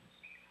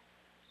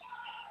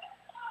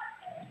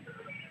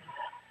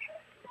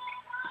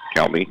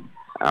 Kelby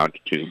out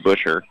to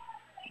Busher.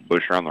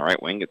 Busher on the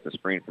right wing gets the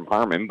screen from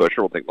Harmon.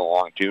 Busher will take the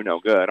long two, no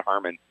good.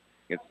 Harmon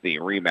gets the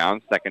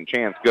rebound, second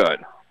chance, good.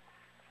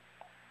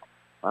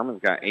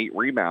 Harmon's got 8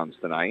 rebounds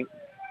tonight.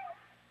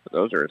 But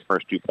those are his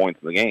first 2 points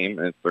of the game,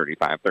 and it's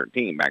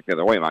 35-13. Back the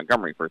other way,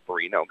 Montgomery for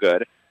 3, no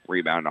good.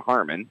 Rebound to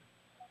Harmon.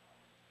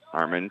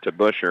 Harmon to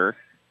Busher.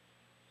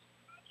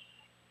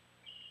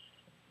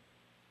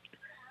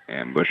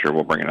 And Busher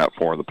will bring it up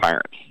for the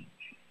Pirates.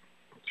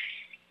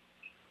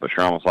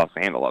 Busher almost lost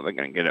the handle of it.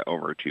 Going to get it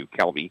over to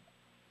Kelby.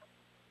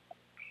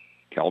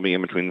 Kelby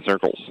in between the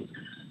circles.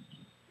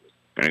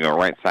 Going to go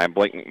right side,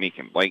 Blake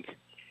McMeekin. Blake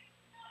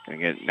going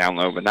to get down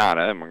low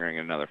Venata, and we're going to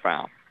get another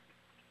foul.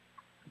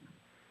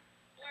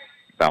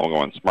 Foul will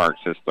go on Sparks,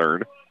 his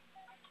third.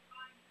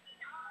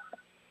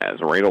 As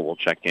Radel will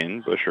check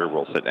in, Busher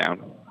will sit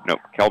down.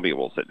 Nope, Kelby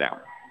will sit down.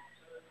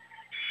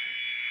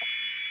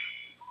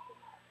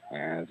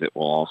 As it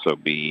will also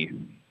be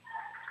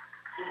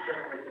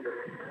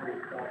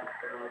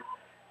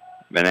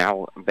Van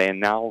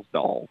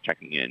Nalsdahl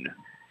checking in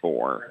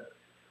for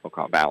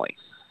Okaw Valley.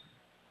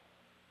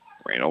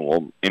 Radel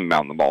will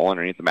inbound the ball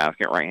underneath the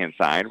basket, right-hand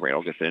side.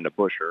 Radel gets it into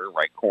Busher,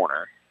 right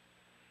corner.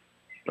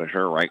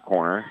 Busher, right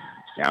corner.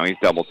 Now he's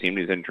double-teamed.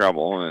 He's in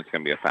trouble, and it's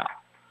going to be a foul.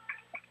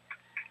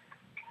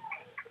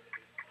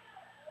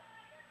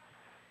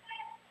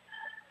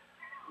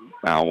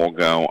 Foul will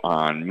go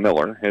on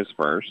Miller, his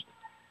first.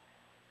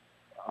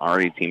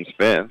 Already team's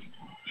fifth,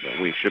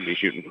 but we should be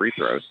shooting free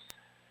throws.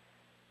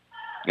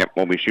 Yep,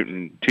 we'll be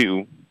shooting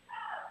 2.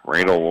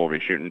 Radel will be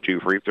shooting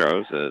 2 free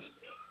throws as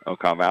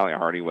Okaw Valley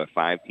already with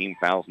 5 team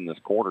fouls in this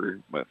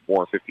quarter with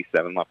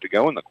 4:57 left to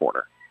go in the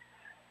quarter.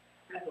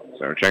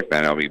 So check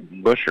that. It'll be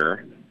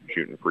Busher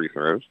shooting free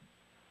throws.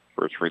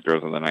 First free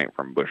throws of the night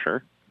from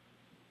Busher.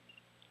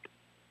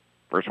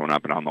 First one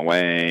up and on the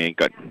way.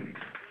 Good.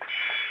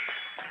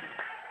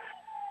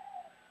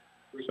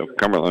 So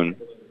Cumberland,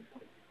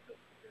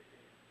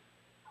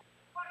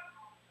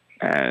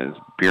 as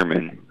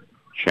Bierman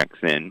checks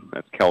in,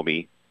 that's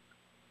Kelby.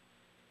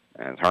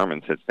 As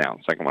Harmon sits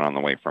down, second one on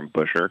the way from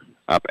Busher,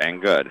 up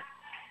and good.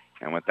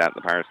 And with that,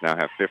 the Pirates now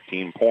have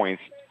 15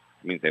 points.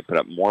 It means they put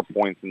up more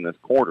points in this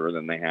quarter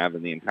than they have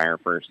in the entire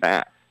first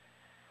half.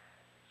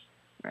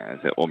 As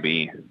it will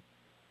be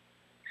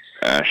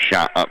a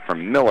shot up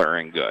from Miller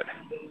and good.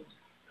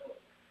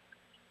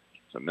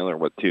 So Miller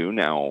with 2.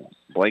 Now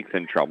Blake's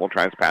in trouble.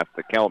 Tries to pass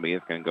to Kelby.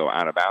 It's going to go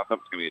out of bounds.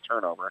 It's going to be a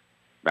turnover.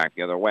 Back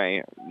the other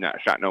way.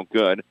 Shot no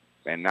good.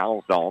 Van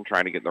Nalsdahl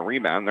trying to get the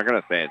rebound. They're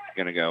going to say it's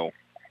going to go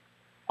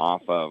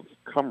off of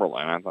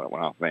Cumberland. I thought it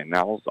went off Van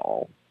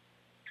Nalsdahl.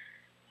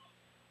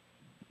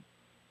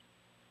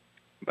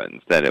 But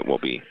instead it will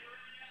be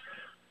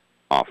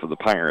off of the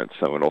Pirates.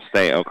 So it'll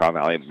stay Okaw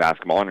Valley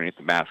basketball underneath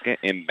the basket.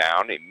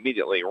 Inbound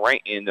immediately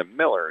right into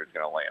Miller, who's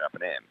going to lay it up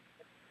and in.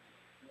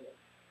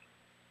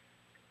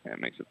 That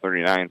makes it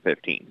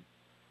 39-15.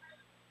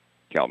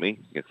 Kelby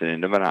gets it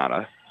into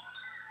Venata.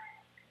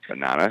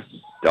 Venata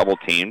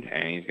double-teamed,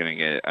 and he's going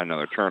to get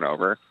another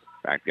turnover.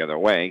 Back the other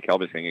way.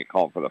 Kelby's going to get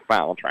called for the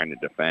foul, trying to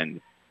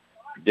defend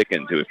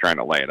Dickens, who was trying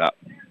to lay it up.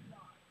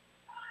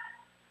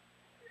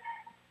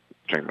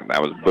 Check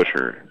that was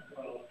Busher.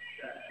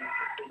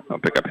 He'll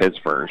pick up his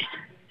first.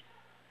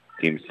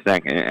 Team's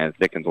second, as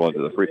Dickens will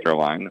to the free throw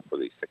line for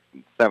the 6th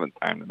and 7th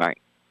time tonight.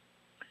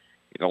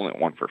 He's only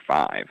 1 for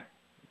 5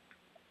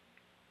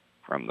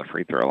 from the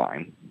free throw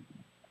line.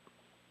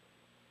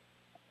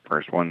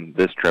 First one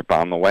this trip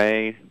on the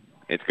way.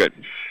 It's good.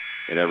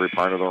 Hit every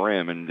part of the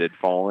rim and did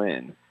fall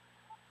in.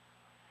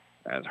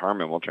 As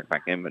Harmon will check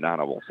back in,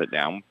 Venata will sit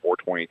down.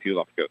 4:22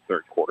 left to go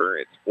third quarter.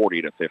 It's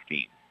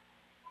 40-15.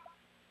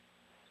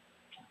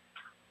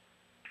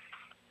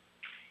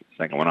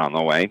 Second one on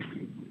the way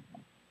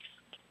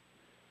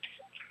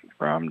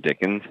from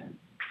Dickens.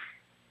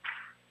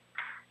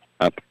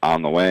 Up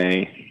on the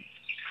way.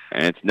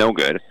 And it's no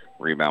good.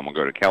 Rebound will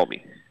go to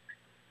Kelby.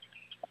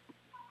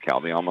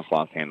 Kelby almost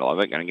lost handle of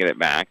it. Going to get it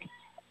back.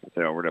 Gets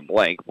it over to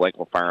Blake. Blake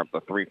will fire up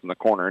the three from the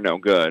corner. No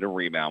good.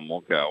 Rebound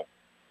will go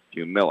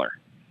to Miller.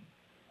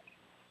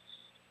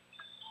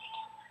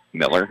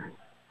 Miller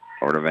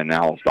over to Van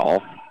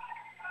Alsdahl.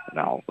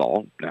 Van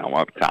Alsdahl now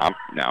up top.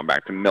 Now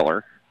back to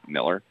Miller.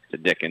 Miller to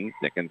Dickens.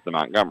 Dickens to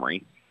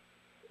Montgomery.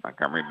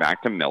 Montgomery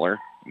back to Miller.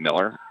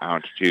 Miller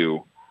out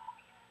to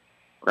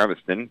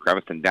Creviston.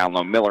 Creviston down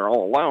low. Miller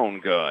all alone.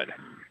 Good.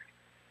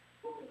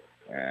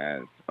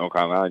 As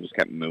Okaw Valley just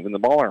kept moving the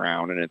ball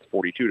around, and it's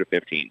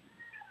 42-15.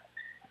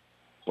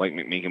 Blake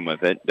McMeekin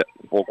with it.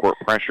 Full court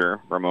pressure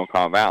from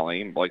Okaw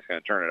Valley. Blake's going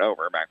to turn it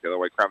over. Back the other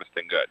way.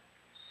 Creviston good.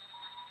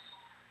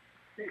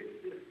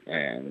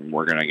 And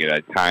we're going to get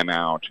a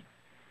timeout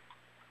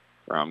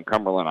from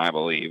Cumberland, I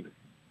believe.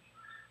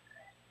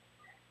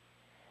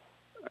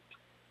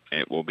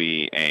 It will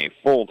be a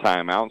full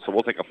timeout, so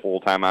we'll take a full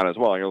timeout as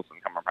well. You're listening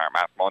to Cumberland Power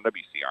Basketball on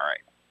WCRA.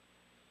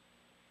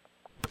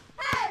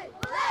 Hey,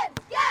 let's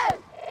go,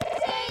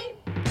 team!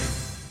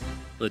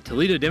 The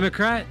Toledo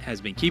Democrat has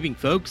been keeping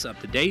folks up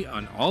to date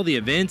on all the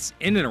events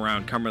in and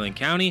around Cumberland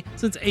County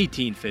since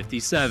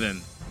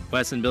 1857.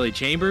 Wes and Billy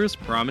Chambers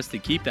promised to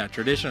keep that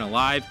tradition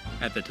alive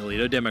at the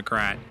Toledo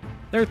Democrat.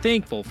 They're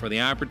thankful for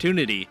the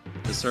opportunity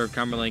to serve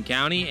Cumberland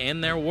County,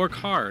 and they'll work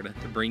hard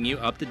to bring you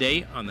up to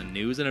date on the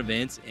news and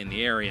events in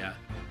the area.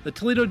 The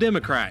Toledo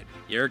Democrat,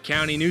 your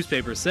county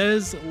newspaper,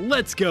 says,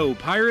 "Let's go,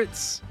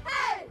 Pirates!"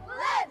 Hey,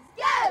 let's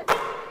go!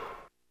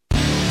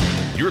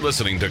 You're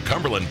listening to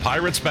Cumberland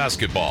Pirates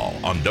basketball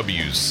on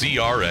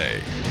WCRA.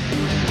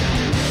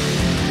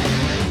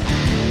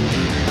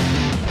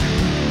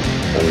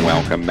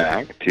 Welcome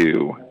back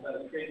to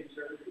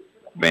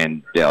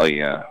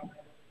Vandalia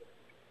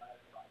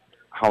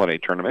Holiday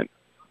Tournament.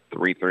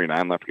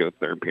 3:39 left to go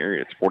third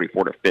period. It's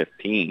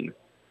 44-15.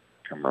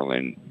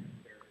 Cumberland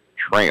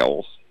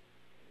trails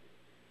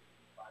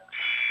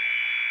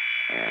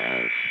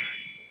as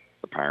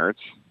the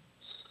Pirates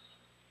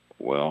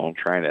will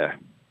try to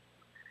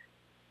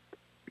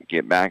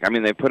get back. I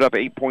mean, they put up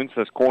 8 points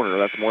this quarter.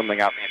 That's more than they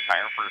got in the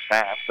entire first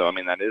half. So, I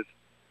mean, that is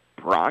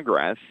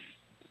progress.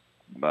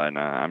 But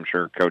I'm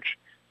sure Coach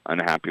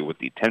unhappy with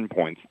the 10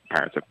 points the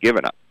Pirates have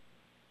given up.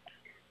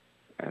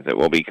 As it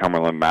will be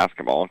Cumberland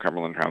basketball.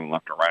 Cumberland traveling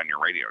left or right on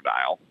your radio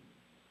dial.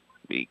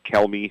 Be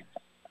Kelby,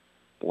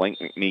 Blake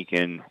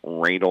McMeekin,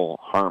 Radel,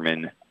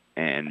 Harmon,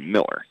 and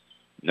Miller.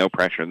 No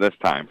pressure this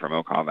time from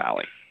Okaw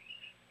Valley.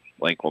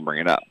 Blake will bring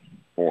it up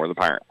for the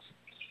Pirates.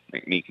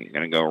 McMeekin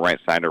going to go right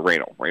side to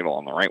Radel. Radel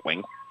on the right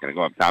wing. Going to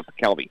go up top to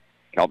Kelby.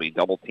 Kelby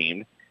double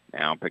teamed.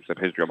 Now picks up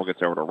his dribble,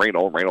 gets over to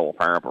Radel. Radel will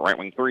fire up a right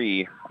wing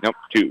three. Nope,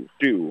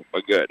 two,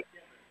 but good.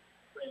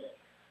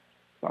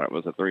 Thought it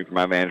was a three from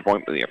my vantage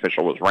point, but the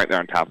official was right there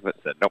on top of it,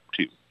 said nope,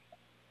 two.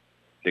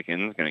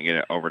 Dickens going to get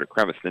it over to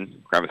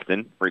Creviston.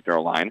 Creviston, free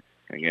throw line.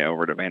 Going to get it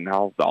over to Van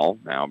Alsdahl.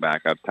 Now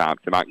back up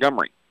top to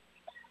Montgomery.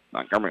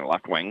 Montgomery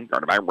left wing,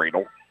 guarded by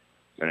Radel.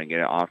 Going to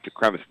get it off to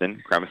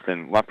Creviston.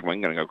 Creviston left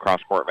wing, going to go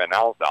cross court Van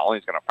Alsdahl.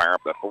 He's going to fire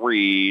up the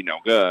three, no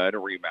good. A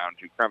rebound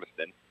to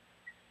Creviston.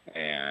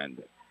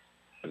 And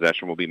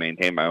possession will be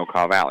maintained by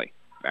Okaw Valley.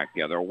 Back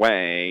the other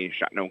way,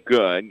 shot no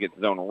good. Gets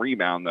his own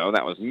rebound, though.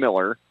 That was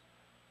Miller.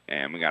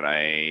 And we got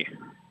a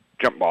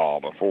jump ball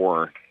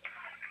before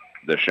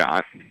the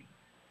shot.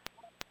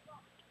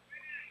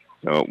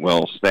 So it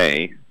will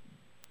stay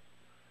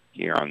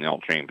here on the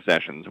alternate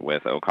possessions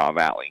with Okaw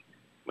Valley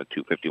with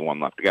 2:51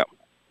 left to go.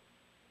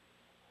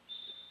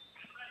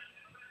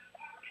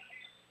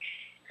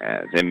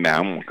 As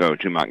inbound will go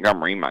to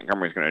Montgomery.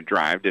 Montgomery's going to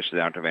drive, dishes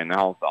out to Van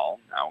Alsdahl.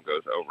 Now it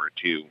goes over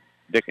to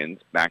Dickens.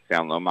 Back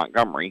down low,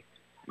 Montgomery.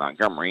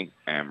 Montgomery,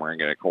 and we're going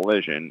to get a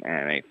collision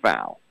and a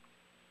foul.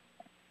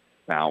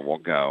 Foul will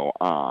go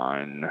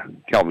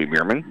on Kelby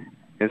Bierman,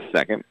 his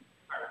second.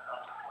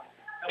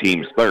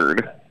 Team's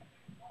third.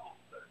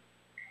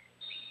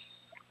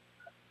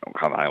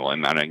 Okaw Valley will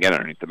inbound again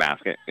underneath the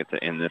basket. Gets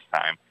it in this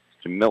time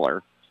to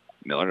Miller.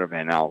 Miller to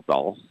Van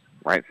Alsdahl.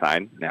 Right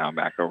side. Now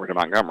back over to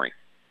Montgomery.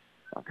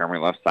 Montgomery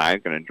left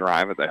side. Going to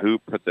drive at the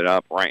hoop. Puts it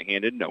up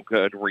right-handed. No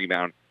good.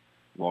 Rebound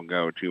will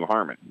go to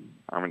Harmon.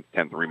 Harmon's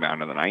 10th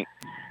rebound of the night.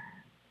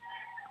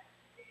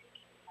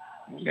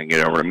 Going to get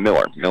it over to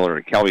Miller. Miller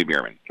to Kelby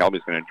Bierman.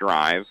 Kelby's going to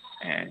drive,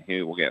 and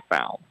he will get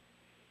fouled.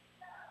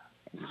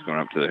 He's going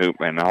up to the hoop,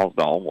 and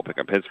Alsdahl will pick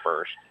up his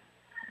first.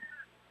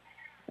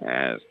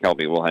 As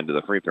Kelby will head to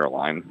the free throw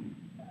line.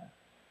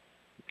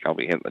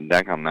 Kelby hit the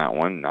deck on that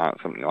one. Not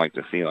something you like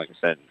to see, like I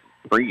said,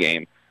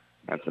 pregame.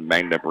 That's some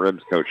banged-up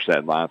ribs, Coach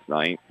said last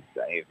night,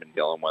 that he's been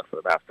dealing with for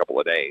the past couple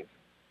of days.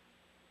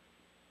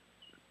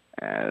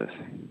 As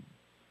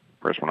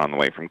first one on the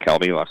way from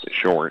Kelby, left it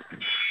short.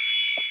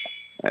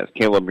 As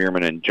Caleb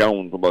Bierman and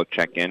Jones will both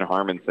check in.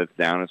 Harmon sits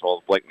down as well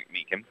as Blake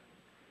McMeekin.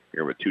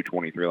 Here with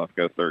 2:23 left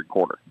to go third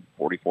quarter.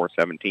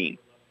 44-17.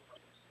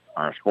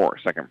 Our score.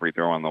 Second free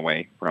throw on the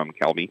way from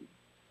Kelby.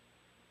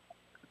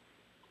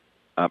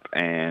 Up,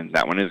 and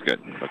that one is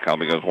good. So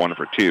Kelby goes 1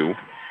 for 2.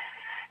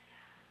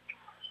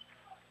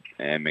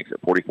 And makes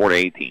it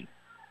 44-18.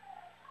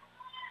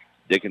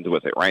 Dickens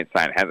with it, right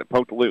side, has it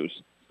poked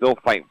loose. Still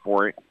fighting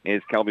for it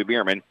is Kelby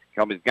Bierman.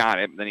 Kelby's got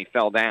it, but then he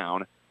fell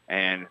down,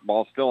 and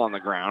ball's still on the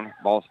ground.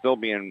 Ball's still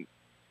being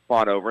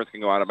fought over. It's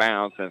going to go out of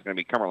bounds, and it's going to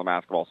be Cumberland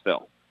basketball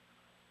still.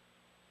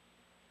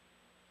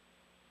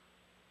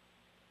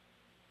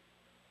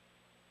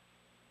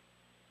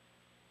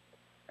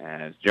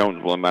 As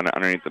Jones will inbound it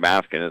underneath the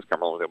basket, as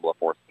Cumberland was able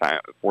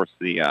to force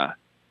the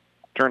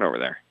turnover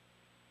there.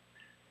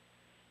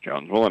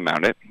 Jones will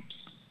inbound it.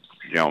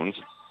 Jones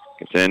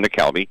gets it into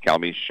Kelby.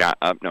 Kelby's shot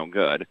up, no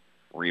good.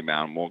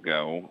 Rebound will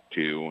go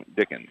to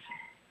Dickens.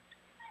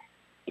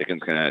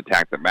 Dickens going to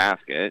attack the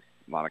basket.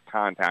 A lot of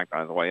contact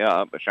on his way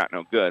up. The shot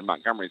no good.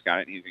 Montgomery's got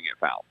it, and he's going to get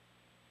fouled.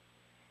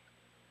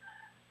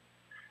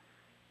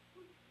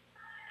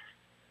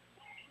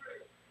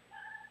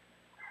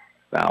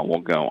 Foul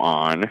will go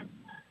on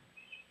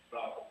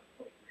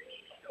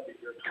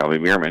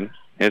Kelby Bierman,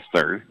 his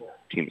third.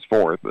 Team's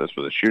fourth, but this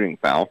was a shooting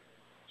foul.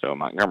 So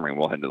Montgomery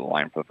will head to the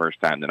line for the first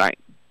time tonight.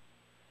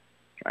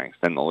 Try and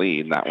extend the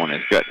lead. That one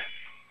is good.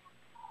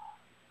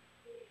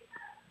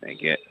 They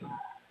get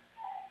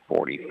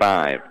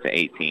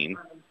 45-18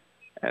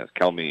 as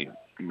Kelby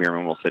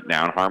Bierman will sit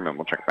down. Harmon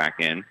will check back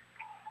in.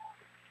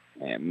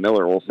 And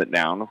Miller will sit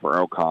down for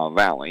Okaw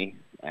Valley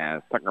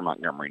as Tucker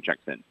Montgomery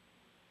checks in.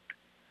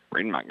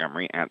 Braden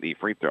Montgomery at the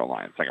free throw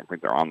line. Second free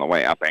throw on the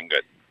way, up and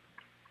good.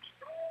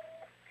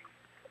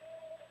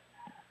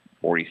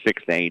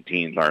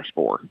 46-18 is our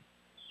score.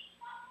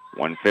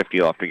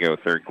 1:50 left to go,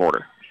 third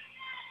quarter.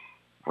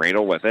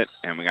 Radel with it,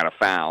 and we got a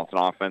foul. It's an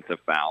offensive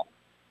foul.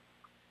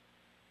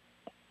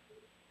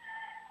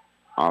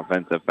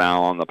 Offensive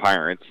foul on the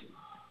Pirates.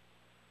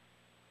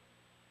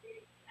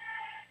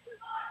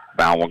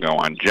 Foul will go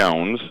on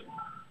Jones.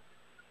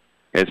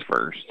 His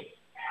first.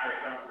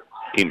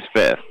 Team's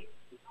fifth.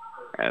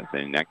 As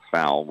the next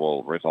foul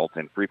will result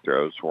in free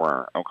throws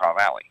for Okaw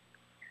Valley.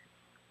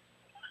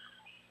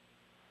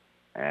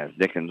 As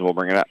Dickens will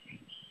bring it up.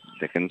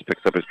 Dickens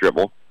picks up his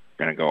dribble.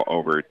 Going to go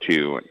over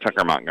to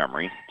Tucker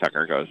Montgomery.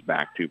 Tucker goes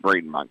back to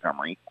Braden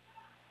Montgomery.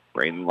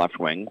 Braden left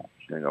wing.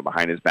 Going to go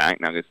behind his back.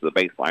 Now gets to the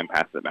baseline.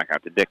 Passes it back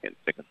out to Dickens.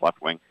 Dickens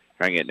left wing.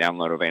 Trying to get down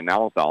low to Van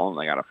Nalsdahl, and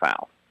they got a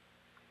foul.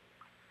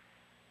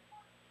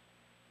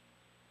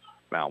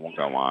 Foul will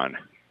go on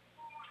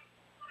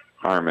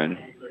Harmon,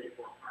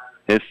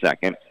 his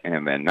second,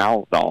 and then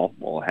Nalsdahl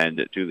will head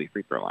to the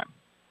free throw line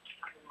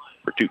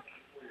for two.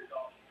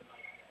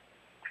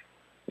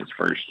 His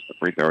first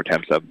free throw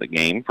attempts of the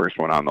game. First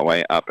one on the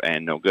way, up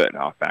and no good,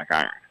 off back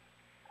iron.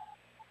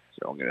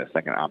 So we'll get a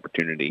second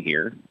opportunity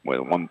here with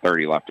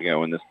 1:30 left to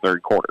go in this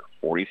third quarter.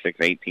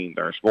 46-18 is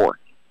our score.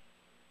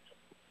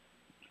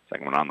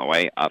 Second one on the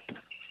way, up.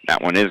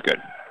 That one is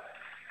good.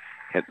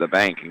 Hit the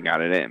bank and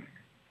got it in.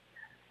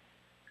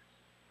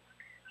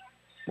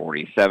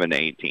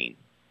 47-18.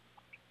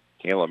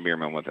 Caleb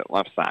Bierman with it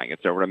left side.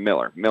 Gets over to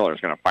Miller.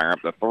 Miller's going to fire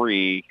up the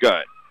three.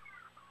 Good.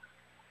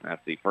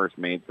 That's the first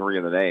made three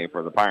of the day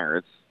for the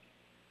Pirates.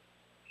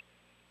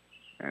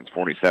 And it's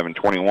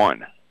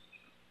 47-21.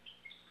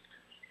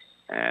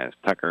 As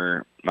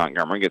Tucker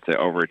Montgomery gets it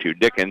over to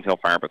Dickens. He'll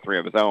fire up a three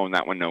of his own.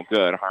 That one no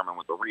good. Harmon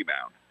with the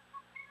rebound.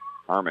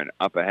 Harmon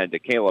up ahead to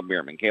Caleb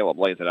Bierman. Caleb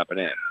lays it up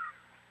and in.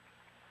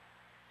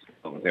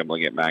 So was able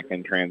to get back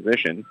in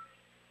transition.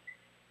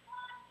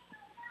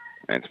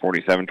 And it's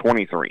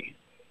 47-23.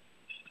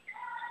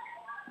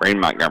 Braden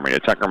Montgomery to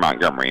Tucker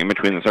Montgomery in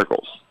between the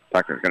circles.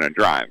 Tucker's going to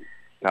drive.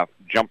 Tough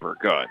jumper,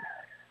 good.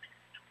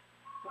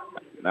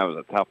 That was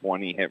a tough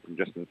one. He hit from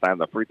just inside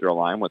the free throw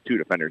line with two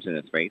defenders in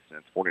his face, and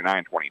it's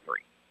 49-23.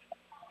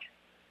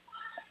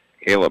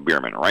 Caleb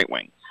Bierman, right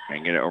wing.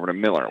 And get it over to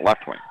Miller,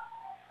 left wing.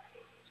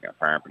 He's got to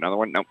fire up another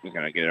one. Nope, he's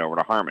going to get it over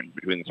to Harmon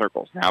between the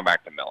circles. Now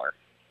back to Miller.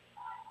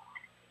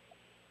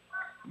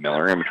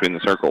 Miller in between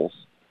the circles.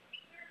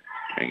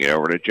 And get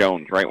over to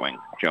Jones, right wing.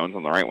 Jones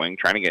on the right wing,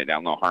 trying to get it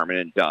down low. Harmon,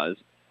 and does.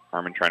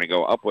 Harmon trying to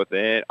go up with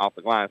it. Off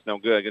the glass, no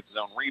good. Gets his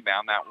own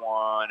rebound. That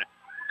one,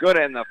 good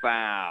in the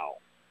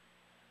foul.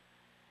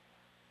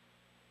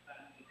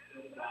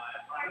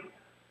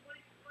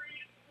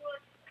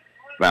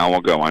 Foul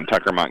will go on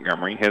Tucker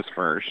Montgomery, his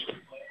first.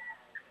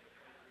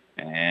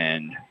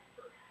 And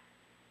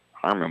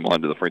Harmon will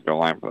head to the free throw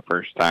line for the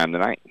first time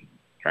tonight.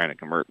 Trying to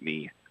convert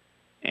the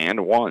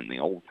and one, the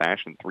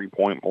old-fashioned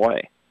three-point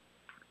play.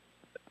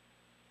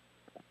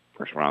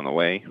 First one on the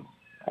way.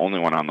 Only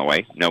one on the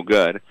way. No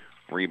good.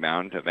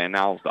 Rebound to Van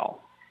Nalsdahl.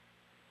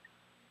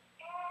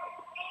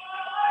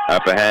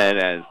 Up ahead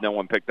as no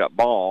one picked up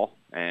ball,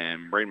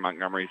 and Braden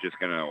Montgomery's just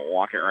going to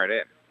walk it right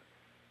in.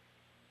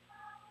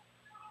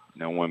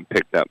 No one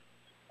picked up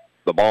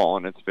the ball,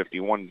 and it's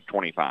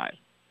 51-25.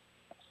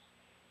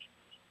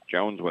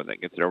 Jones with it.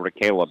 Gets it over to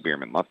Caleb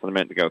Bierman. Less than a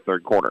minute to go,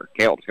 third quarter.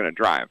 Caleb's going to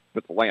drive.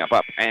 Puts the layup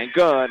up, and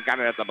good. Got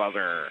it at the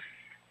buzzer.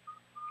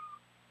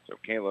 So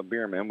Caleb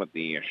Bierman with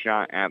the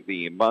shot at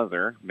the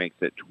buzzer makes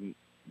it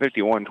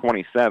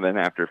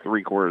 51-27 after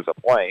 3 quarters of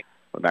play.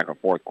 We're back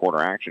with fourth quarter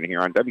action here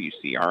on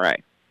WCRA.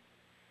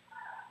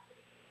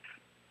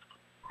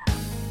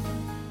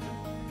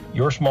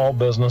 Your small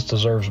business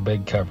deserves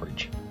big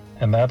coverage.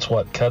 And that's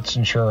what Cuts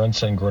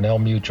Insurance and Grinnell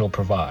Mutual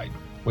provide.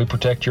 We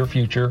protect your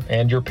future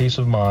and your peace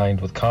of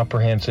mind with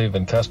comprehensive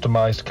and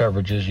customized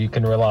coverages you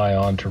can rely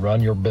on to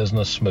run your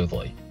business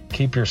smoothly.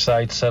 Keep your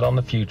sights set on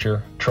the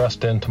future.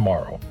 Trust in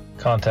tomorrow.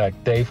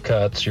 Contact Dave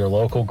Cutts, your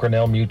local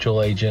Grinnell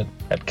Mutual agent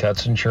at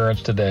Cutts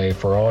Insurance today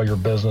for all your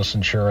business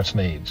insurance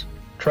needs.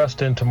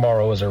 Trust in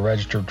Tomorrow is a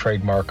registered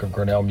trademark of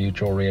Grinnell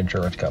Mutual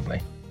Reinsurance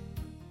Company.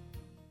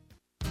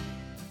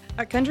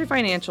 At Country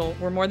Financial,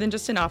 we're more than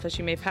just an office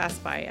you may pass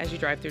by as you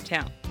drive through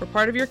town. We're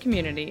part of your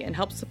community and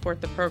help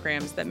support the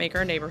programs that make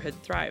our neighborhood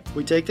thrive.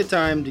 We take the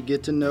time to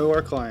get to know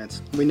our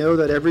clients. We know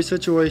that every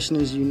situation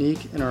is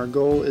unique, and our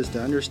goal is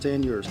to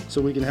understand yours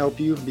so we can help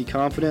you be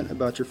confident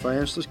about your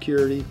financial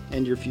security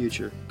and your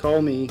future.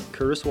 Call me,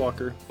 Curtis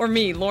Walker. Or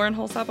me, Lauren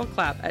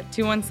Holsapple-Clapp, at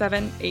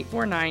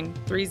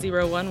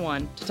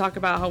 217-849-3011 to talk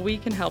about how we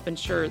can help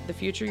ensure the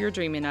future you're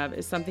dreaming of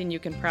is something you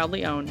can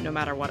proudly own no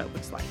matter what it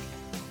looks like.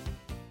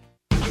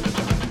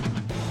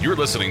 You're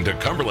listening to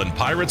Cumberland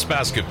Pirates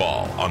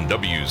basketball on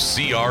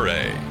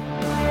WCRA.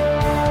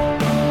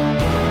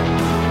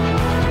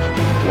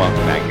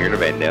 Welcome back here to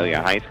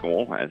Vandalia High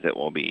School, as it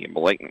will be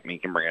Blake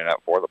McMeekin bringing it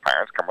up for the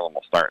Pirates. Cumberland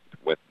will start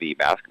with the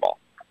basketball.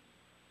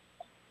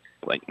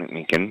 Blake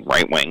McMeekin,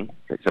 right wing,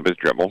 picks up his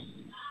dribble.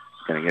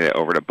 Going to get it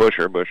over to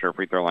Busher. Busher,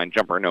 free throw line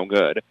jumper, no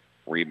good.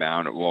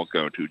 Rebound will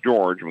go to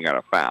George. We got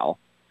a foul,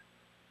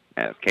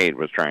 as Cade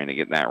was trying to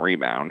get that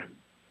rebound.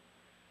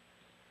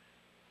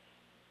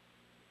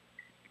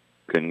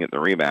 Couldn't get the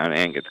rebound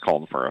and gets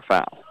called for a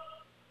foul.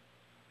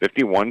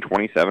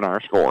 51-27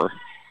 our score.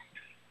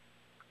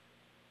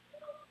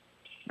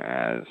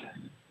 As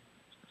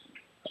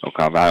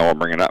Okaw will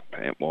bring it up.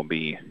 It will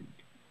be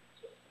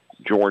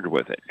George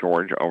with it.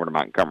 George over to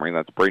Montgomery.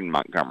 That's Braden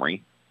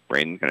Montgomery.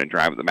 Braden's going to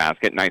drive at the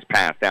basket. Nice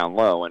pass down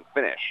low and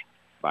finish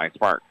by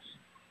Sparks.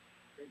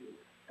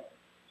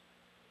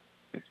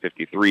 It's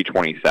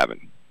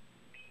 53-27.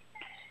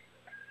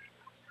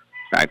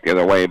 Back the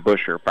other way,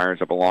 Busher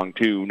fires up a long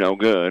two, no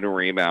good.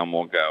 Rebound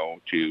will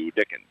go to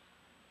Dickens.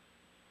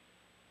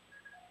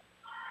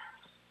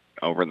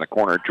 Over in the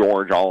corner,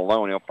 George all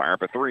alone. He'll fire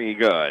up a three,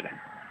 good.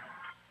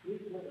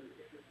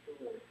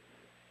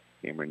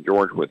 Cameron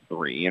George with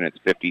three, and it's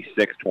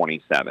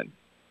 56-27.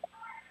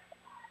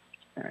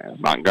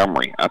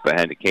 Montgomery up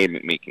ahead to Cade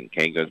McMeekin.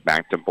 Cade goes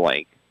back to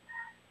Blake.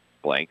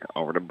 Blake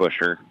over to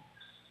Busher.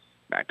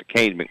 Back to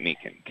Cade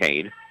McMeekin.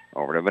 Cade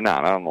over to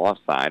Venata on the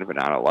left side.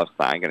 Venata left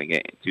side, going to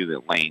get into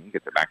the lane.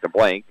 Gets it back to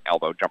Blake.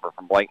 Elbow jumper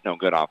from Blake. No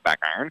good off back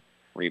iron.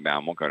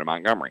 Rebound will go to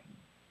Montgomery.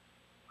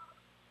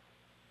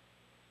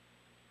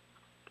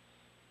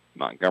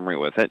 Montgomery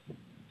with it.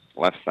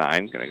 Left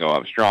side, going to go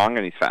up strong,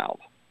 and he's fouled.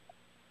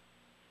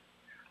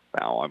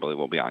 Foul, I believe,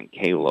 will be on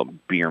Caleb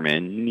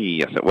Bierman.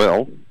 Yes, it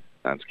will.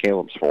 That's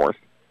Caleb's fourth.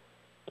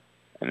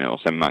 And it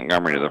will send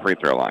Montgomery to the free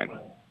throw line,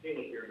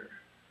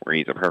 where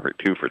he's a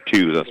perfect 2 for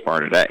 2 thus far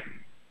today.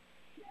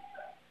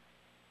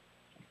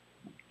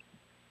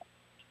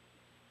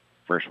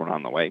 First one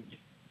on the way.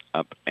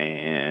 Up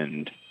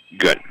and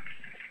good.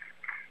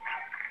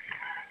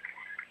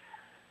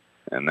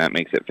 And that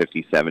makes it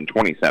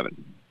 57-27.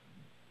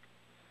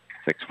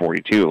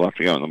 6:42 left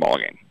to go in the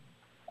ballgame.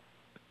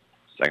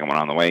 Second one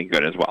on the way,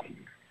 good as well.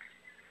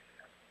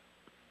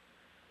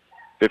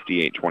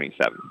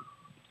 58-27.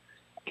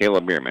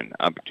 Caleb Bierman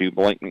up to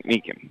Blake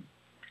McMeekin.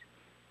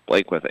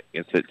 Blake with it.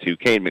 Gets it to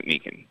Cade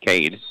McMeekin.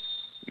 Cade.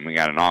 And we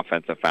got an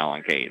offensive foul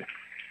on Cade.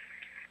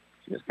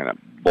 Just kind of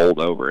bowled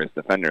over his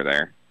defender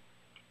there.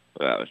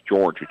 That was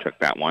George who took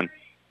that one.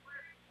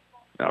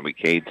 That'll be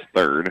Cade's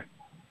third.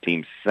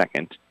 Team's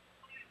second.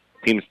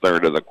 Team's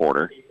third of the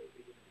quarter.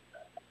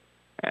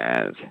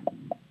 As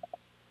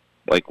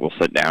Blake will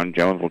sit down.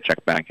 Jones will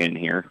check back in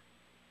here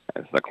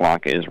as the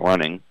clock is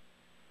running,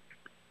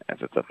 as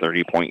it's a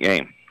 30-point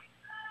game.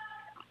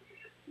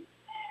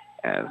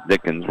 As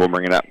Dickens will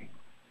bring it up.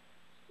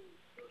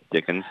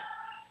 Dickens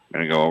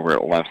going to go over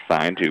at left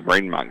side to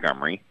Braden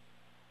Montgomery.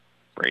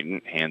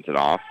 Braden hands it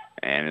off,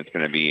 and it's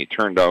going to be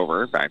turned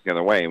over back the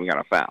other way. We got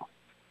a foul.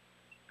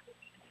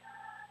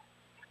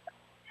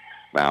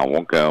 Foul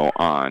will go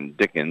on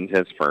Dickens,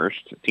 his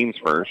first, team's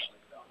first.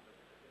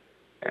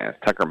 As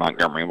Tucker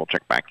Montgomery will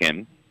check back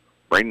in.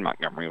 Braden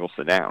Montgomery will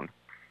sit down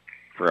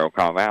for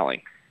Okaw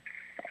Valley.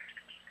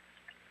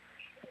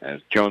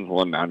 As Jones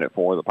will inbound it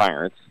for the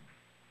Pirates.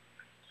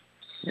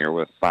 Here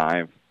with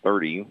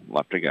 5:30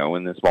 left to go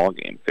in this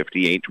ballgame.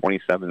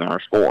 58-27 our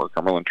score.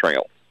 Cumberland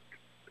trails.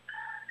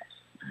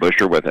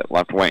 Busher with it,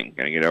 left wing.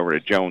 Going to get over to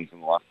Jones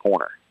in the left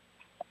corner.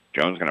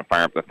 Jones going to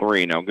fire up the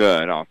three, no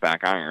good. Off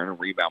back iron.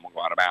 Rebound will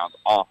go out of bounds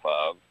off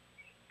of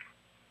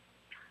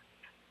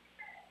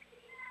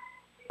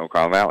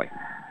Okaw Valley.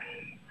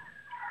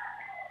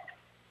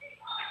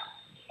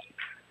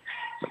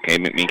 Okay,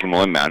 McMeekin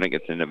will inbound it.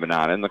 Gets into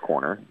Venata in the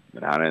corner.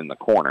 Venata in the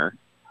corner.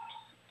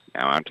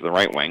 Now out to the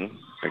right wing.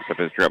 Picks up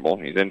his dribble.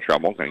 He's in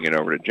trouble. Going to get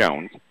over to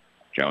Jones.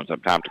 Jones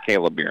up top to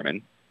Caleb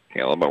Bierman.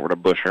 Caleb over to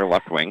Busher,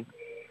 left wing.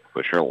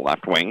 Busher,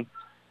 left wing.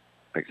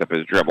 Picks up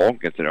his dribble.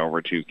 Gets it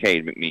over to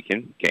Cade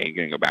McMeekin. Cade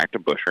going to go back to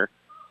Busher.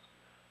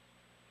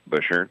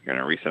 Busher going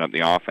to reset up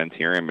the offense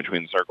here in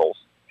between the circles.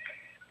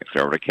 Gets it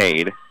over to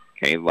Cade.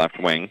 Cade left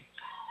wing.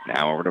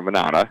 Now over to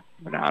Venata.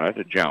 Venata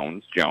to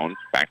Jones. Jones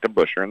back to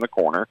Busher in the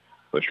corner.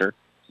 Busher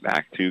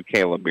back to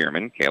Caleb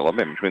Bierman. Caleb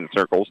in between the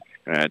circles.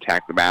 Going to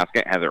attack the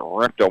basket. Has it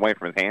ripped away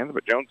from his hands,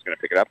 but Jones is going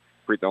to pick it up.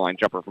 Free throw line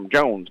jumper from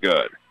Jones.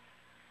 Good.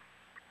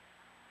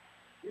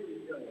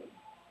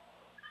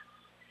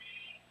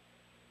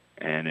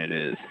 And it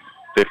is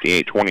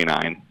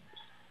 58-29.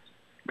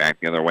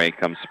 Back the other way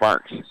comes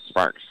Sparks.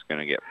 Sparks is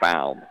going to get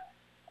fouled.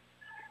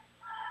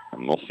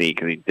 And we'll see,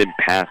 because he did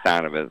pass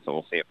out of it, so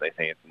we'll see if they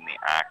say it's in the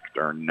act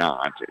or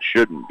not. It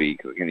shouldn't be,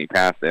 because again, he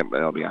passed it, but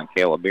it'll be on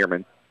Caleb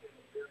Bierman.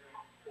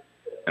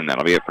 And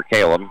that'll be it for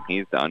Caleb.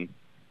 He's done.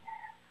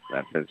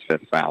 That's his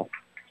 5th foul.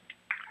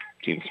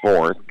 Team's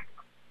 4th,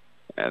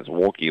 as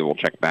Wolke will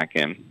check back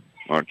in,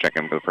 or check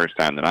in for the first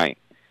time tonight.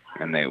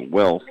 And they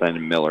will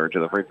send Miller to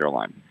the free throw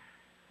line.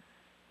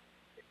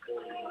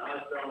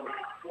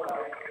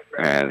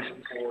 As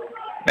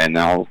Ben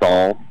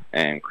Nalsdahl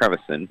and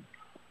Crevison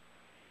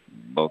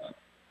both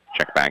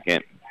check back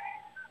in.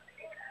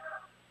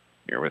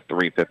 Here with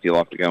 3:50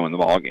 left to go in the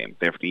ball game.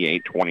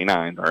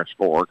 58-29 our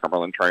score.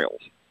 Cumberland trails.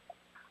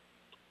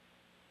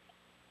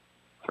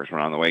 First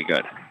one on the way,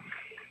 good.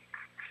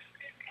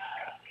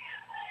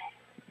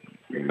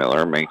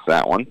 Miller makes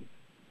that one.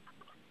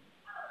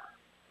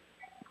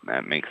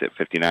 That makes it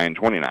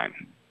 59-29.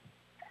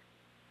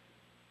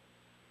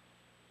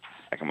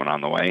 Second one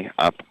on the way,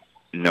 up.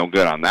 No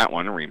good on that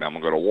one. Rebound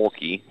will go to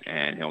Wolke,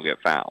 and he'll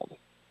get fouled.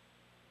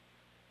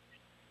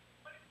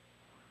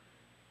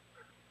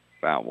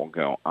 Foul will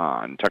go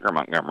on Tucker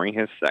Montgomery,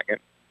 his 2nd.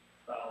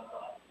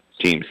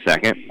 Team's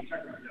 2nd.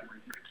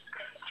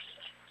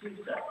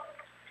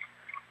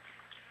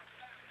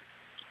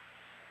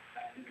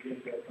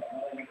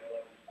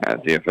 As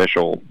the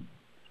official,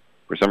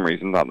 for some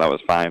reason, thought that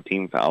was 5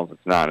 team fouls.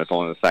 It's not. It's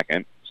only the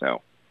 2nd.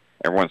 So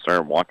everyone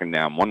started walking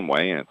down one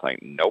way, and it's like,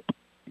 nope.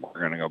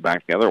 We're going to go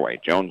back the other way.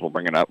 Jones will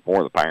bring it up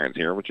for the Pirates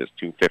here, which is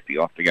 2:50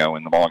 left to go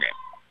in the ballgame.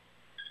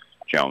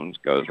 Jones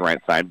goes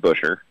right side,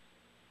 Busher.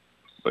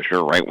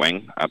 Busher right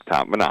wing, up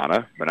top,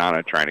 Venata.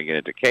 Venata trying to get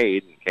it to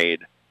Cade, and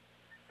Cade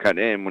cut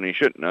in when he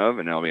shouldn't have,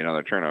 and there'll be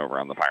another turnover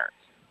on the Pirates.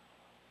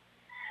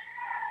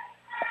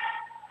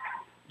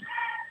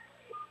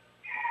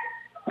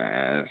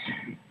 As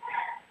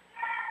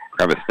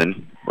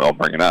Crevison will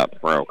bring it up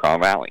for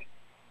Okaw Valley.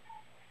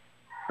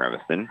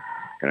 Crevison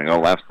going to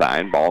go left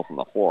side. Ball's on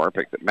the floor.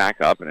 Picks it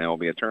back up, and it will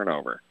be a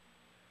turnover.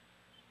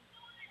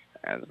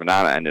 As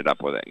Venata ended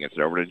up with it. Gets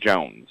it over to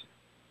Jones.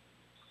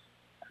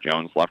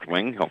 Jones left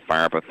wing. He'll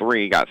fire up a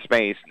 3. Got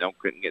space. No,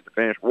 couldn't get to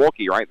finish.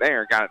 Wolke right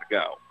there. Got it to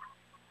go.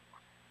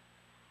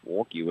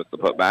 Wolke with the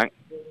putback.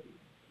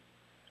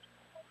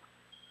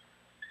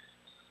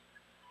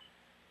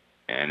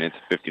 And it's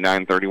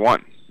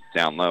 59-31.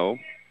 Down low.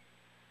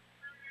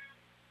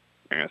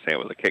 I'm going to say it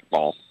was a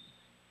kickball.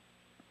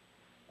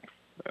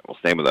 We'll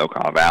stay with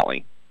Okaw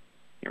Valley.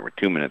 Here with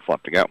 2 minutes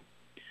left to go.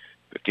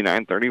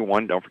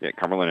 59-31. Don't forget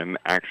Cumberland in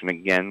action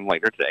again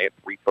later today at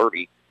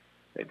 3:30.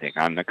 They take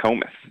on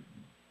Nokomis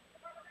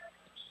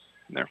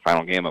in their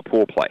final game of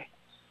pool play.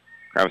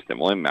 Crevison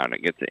will inbound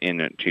it. Gets it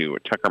in to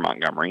Tucker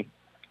Montgomery.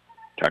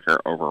 Tucker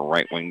over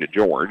right wing to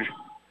George.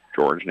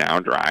 George now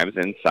drives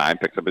inside,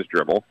 picks up his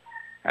dribble.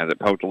 Has it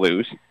poked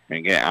loose.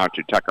 And get out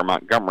to Tucker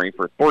Montgomery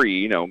for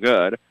 3. No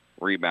good.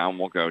 Rebound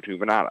will go to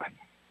Venata.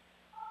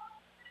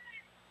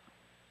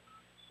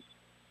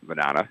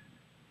 Venata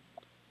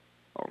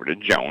over to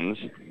Jones.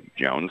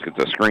 Jones gets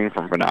a screen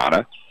from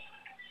Venata.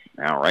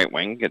 Now right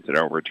wing gets it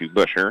over to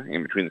Busher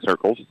in between the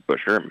circles.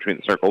 Busher in between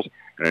the circles.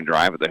 Going to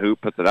drive at the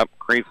hoop. Puts it up.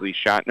 Crazily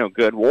shot. No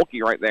good.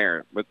 Wolke right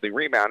there with the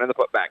rebound and the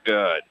putback.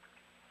 Good.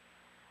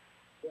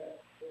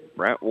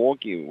 Brett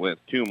Wolke with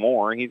 2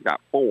 more. He's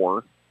got 4.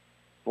 As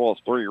well as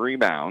 3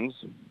 rebounds.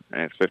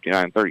 And it's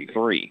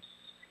 59-33.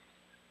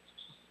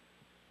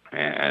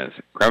 As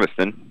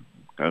Crevison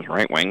goes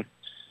right wing.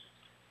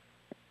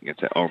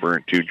 Gets it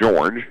over to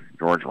George.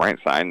 George right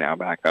side, now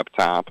back up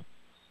top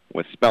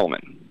with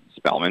Spellman.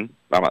 Spellman,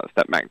 thought about the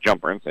step-back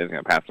jumper, and so he's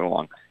going to pass it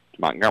along to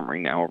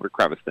Montgomery. Now over to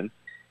Crevison.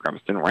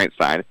 Crevison right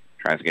side,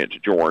 tries to get it to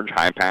George.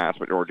 High pass,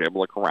 but George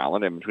able to corral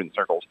it in between the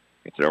circles.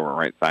 Gets it over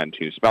right side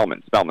to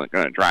Spellman. Spellman's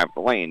going to drive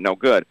the lane. No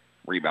good.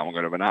 Rebound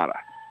will go to Venata.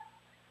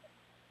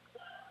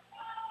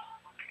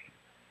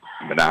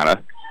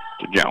 Venata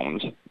to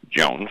Jones.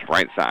 Jones,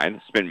 right side,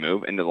 spin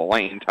move into the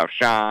lane. Tough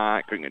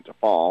shot. Couldn't get to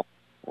fall.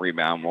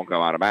 Rebound will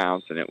go out of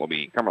bounds, and it will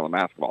be Cumberland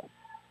basketball.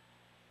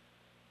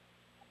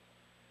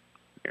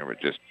 Here with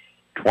just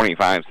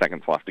 25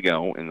 seconds left to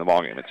go in the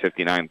ballgame. It's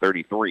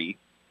 59-33.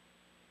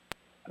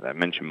 As I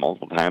mentioned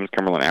multiple times,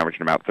 Cumberland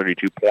averaging about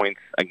 32 points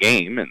a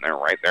game, and they're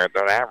right there at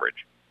that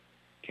average.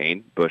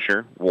 Cade,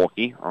 Busher,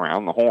 Wolke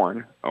around the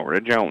horn. Over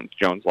to Jones.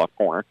 Jones left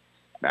corner.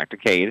 Back to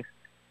Cade.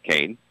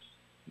 Cade.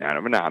 Now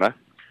to Venata.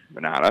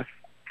 Venata.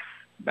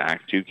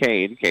 Back to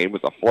Cade. Cade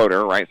with a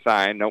floater, right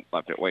side. Nope,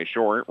 left it way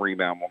short.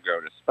 Rebound will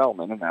go to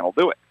Spellman, and that'll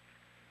do it.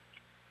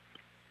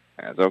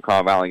 As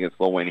Okaw Valley gets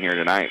the win here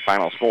tonight.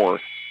 Final score,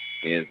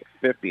 is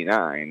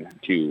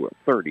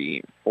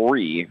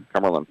 59-33.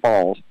 Cumberland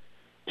falls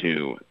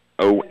to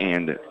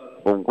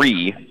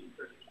 0-3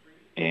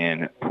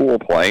 in pool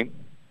play,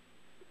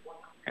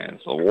 as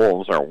the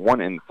Wolves are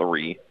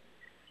 1-3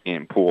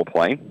 in pool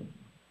play.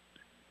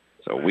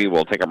 So we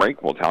will take a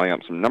break. We'll tally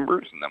up some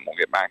numbers, and then we'll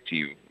get back to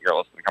you. You're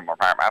listening to Cumberland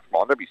Pirate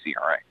Basketball on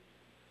WCRA.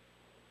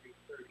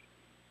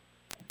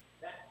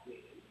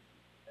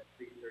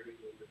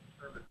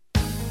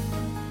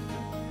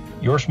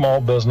 Your small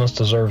business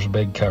deserves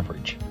big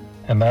coverage,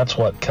 and that's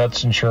what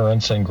Cuts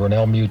Insurance and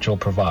Grinnell Mutual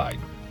provide.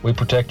 We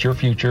protect your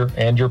future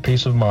and your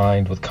peace of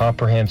mind with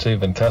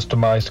comprehensive and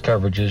customized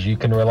coverages you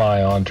can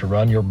rely on to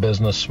run your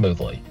business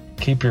smoothly.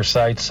 Keep your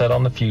sights set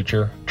on the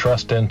future,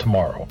 trust in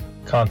tomorrow.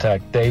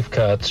 Contact Dave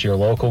Cuts, your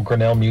local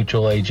Grinnell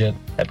Mutual agent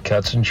at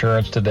Cuts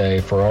Insurance today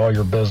for all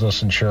your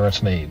business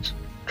insurance needs.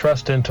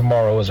 Trust in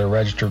Tomorrow is a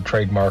registered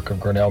trademark of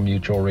Grinnell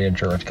Mutual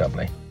Reinsurance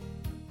Company.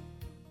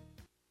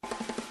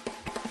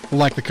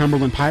 Like the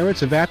Cumberland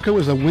Pirates, Evapco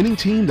is a winning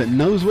team that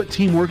knows what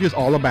teamwork is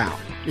all about.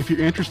 If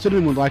you're interested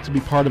and would like to be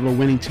part of a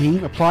winning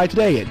team, apply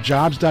today at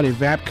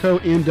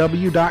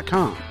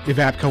jobs.evapconw.com.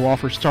 Evapco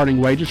offers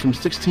starting wages from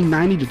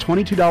 $16.90 to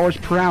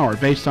 $22 per hour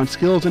based on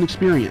skills and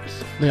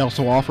experience. They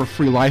also offer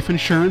free life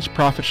insurance,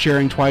 profit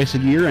sharing twice a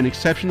year, and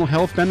exceptional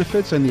health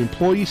benefits and the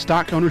employee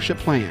stock ownership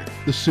plan.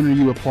 The sooner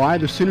you apply,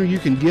 the sooner you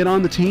can get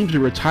on the team to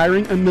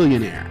retiring a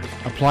millionaire.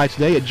 Apply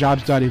today at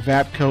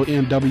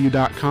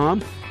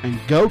jobs.evapconw.com and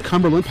go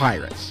Cumberland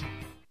Pirates.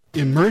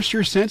 Immerse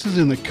your senses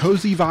in the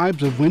cozy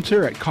vibes of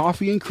winter at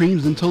Coffee and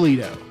Creams in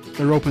Toledo.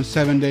 They're open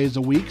 7 days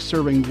a week,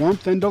 serving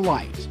warmth and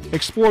delight.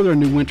 Explore their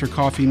new winter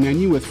coffee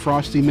menu with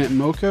frosty mint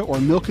mocha or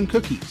milk and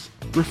cookies.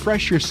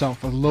 Refresh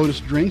yourself with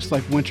lotus drinks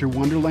like Winter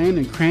Wonderland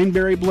and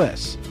Cranberry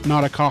Bliss.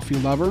 Not a coffee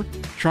lover?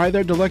 Try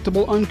their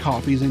delectable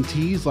uncoffees and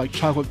teas like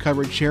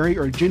chocolate-covered cherry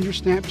or ginger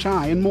snap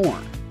chai and more.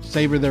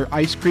 Savor their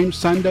ice cream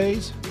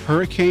sundaes,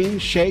 hurricane,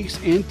 shakes,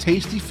 and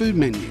tasty food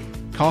menu.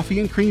 Coffee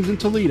and Creams in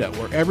Toledo,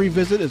 where every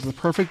visit is the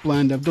perfect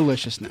blend of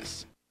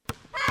deliciousness.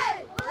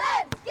 Hey,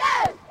 let's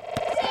go,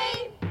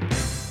 team!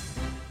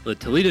 The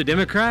Toledo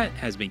Democrat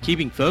has been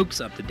keeping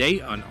folks up to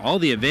date on all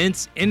the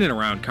events in and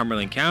around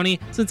Cumberland County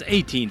since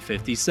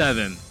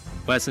 1857.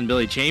 Wes and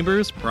Billy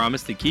Chambers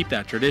promised to keep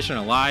that tradition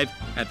alive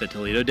at the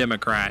Toledo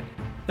Democrat.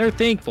 They're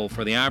thankful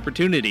for the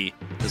opportunity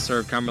to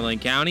serve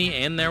Cumberland County,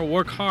 and they'll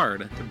work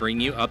hard to bring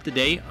you up to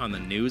date on the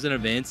news and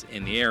events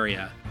in the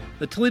area.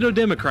 The Toledo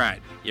Democrat,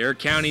 your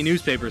county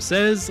newspaper,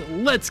 says,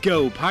 "Let's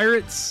go,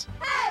 Pirates!"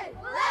 Hey,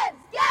 let's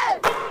go!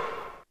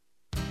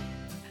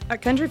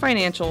 At Country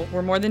Financial,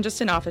 we're more than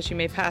just an office you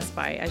may pass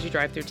by as you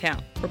drive through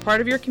town. We're part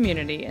of your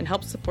community and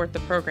help support the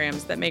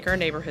programs that make our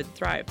neighborhood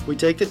thrive. We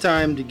take the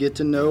time to get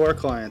to know our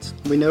clients.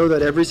 We know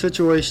that every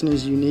situation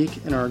is unique,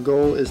 and our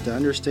goal is to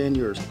understand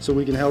yours so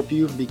we can help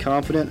you be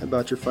confident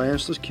about your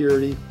financial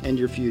security and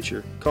your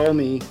future. Call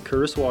me,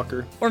 Curtis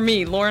Walker. Or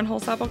me, Lauren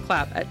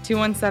Holsapple-Clapp, at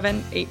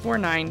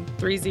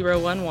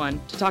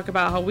 217-849-3011 to talk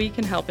about how we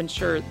can help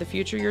ensure the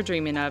future you're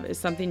dreaming of is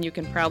something you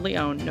can proudly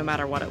own no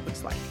matter what it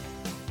looks like.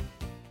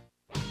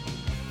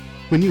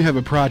 When you have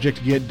a project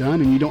to get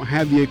done and you don't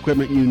have the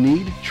equipment you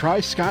need, try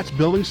Scott's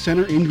Building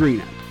Center in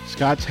Greenup.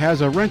 Scott's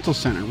has a rental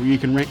center where you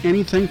can rent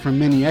anything from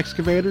mini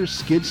excavators,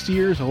 skid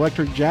steers,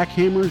 electric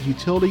jackhammers,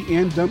 utility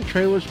and dump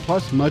trailers,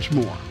 plus much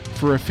more.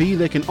 For a fee,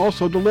 they can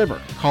also deliver.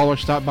 Call or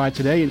stop by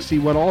today and see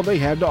what all they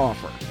have to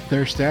offer.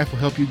 Their staff will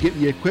help you get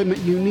the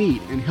equipment you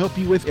need and help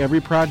you with every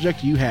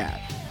project you have.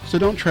 So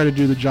don't try to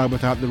do the job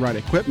without the right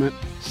equipment.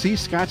 See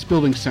Scott's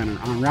Building Center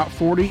on Route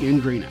 40 in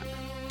Greenup.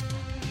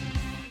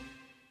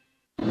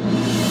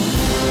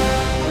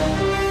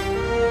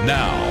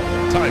 Now,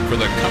 time for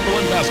the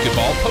Cumberland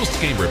Basketball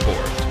postgame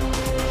report.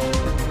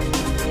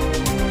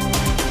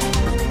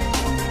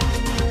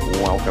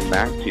 Welcome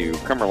back to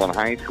Cumberland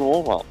High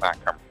School. Well, not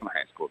Cumberland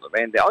High School, to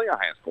Vandalia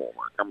High School,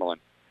 where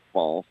Cumberland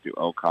falls to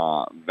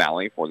Okaw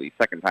Valley for the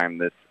second time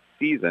this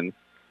season.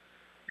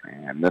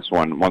 And this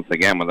one, once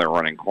again, with a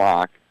running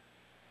clock,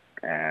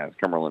 as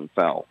Cumberland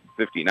fell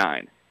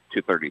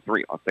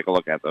 59-33. Let's take a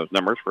look at those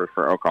numbers for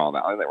Okaw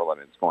Valley. They were led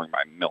in scoring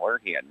by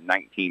Miller. He had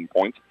 19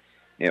 points.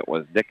 It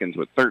was Dickens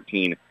with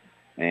 13,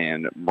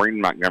 and Braden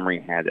Montgomery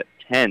had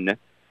 10,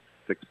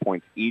 6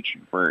 points each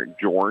for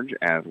George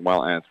as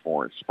well as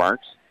for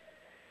Sparks,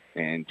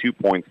 and 2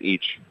 points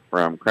each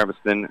from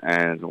Creviston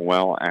as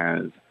well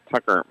as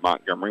Tucker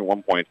Montgomery,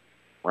 1 point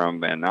from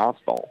Van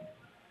Nostel.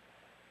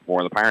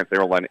 For the Pirates, they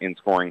were led in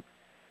scoring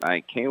by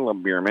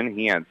Caleb Bierman.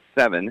 He had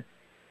 7.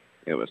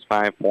 It was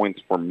 5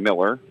 points for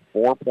Miller,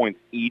 4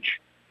 points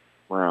each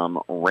from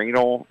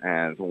Radel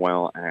as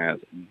well as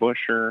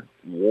Busher,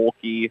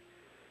 Wolke,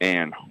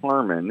 and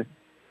Harmon,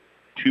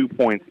 2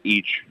 points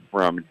each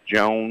from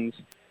Jones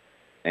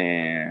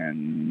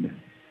and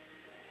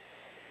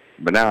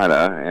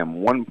Bonata,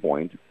 and 1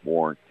 point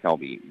for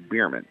Kelby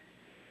Bierman.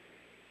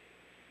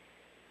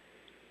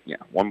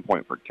 1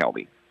 point for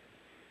Kelby.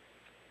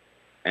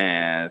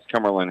 As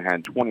Cumberland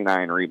had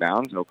 29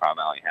 rebounds, Okaw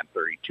Valley had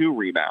 32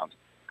 rebounds.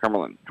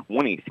 Cumberland,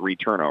 23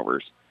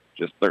 turnovers,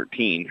 just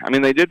 13. I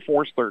mean, they did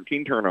force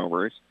 13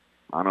 turnovers,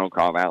 on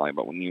Okaw Valley,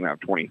 but when you have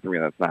 23,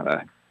 that's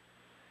not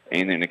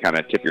anything to kind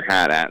of tip your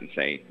hat at and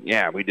say,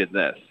 yeah, we did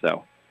this.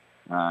 So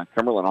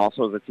Cumberland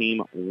also is a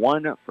team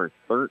 1 for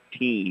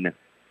 13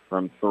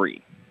 from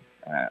 3.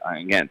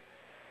 Again,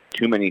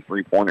 too many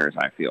three-pointers,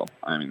 I feel.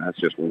 I mean, that's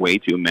just way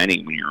too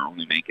many when you're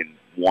only making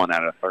 1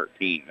 out of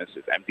 13. This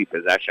is empty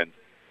possessions.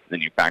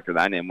 Then you factor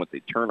that in with the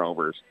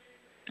turnovers.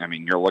 I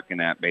mean, you're looking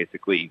at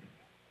basically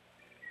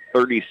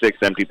 36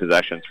 empty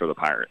possessions for the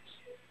Pirates.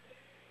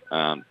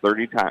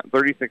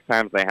 36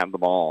 times they had the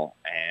ball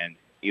and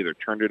either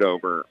turned it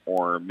over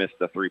or missed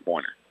a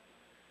three-pointer.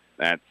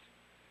 That's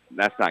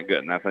not good,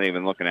 and that's not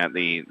even looking at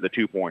the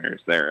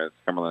two-pointers there. As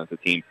Cumberland as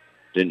a team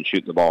didn't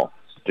shoot the ball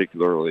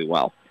particularly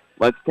well.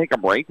 Let's take a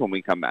break. When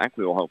we come back,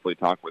 we will hopefully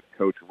talk with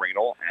Coach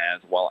Radel,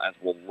 as well as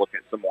we'll look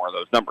at some more of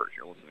those numbers.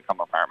 You're listening to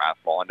Cumberland Pirate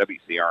Basketball on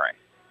WCRA.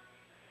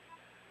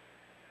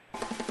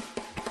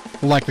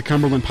 Like the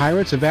Cumberland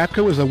Pirates,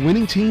 Evapco is a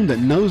winning team that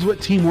knows what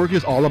teamwork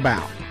is all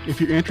about. If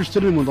you're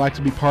interested and would like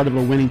to be part of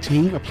a winning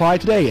team, apply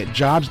today at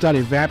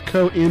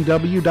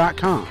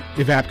jobs.evapconw.com.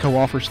 Evapco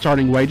offers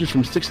starting wages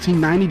from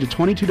 $16.90 to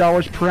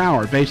 $22 per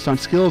hour based on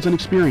skills and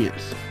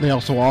experience. They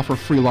also offer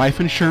free life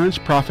insurance,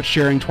 profit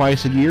sharing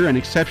twice a year, and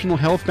exceptional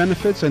health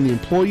benefits and the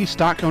employee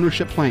stock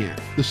ownership plan.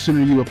 The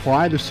sooner you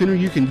apply, the sooner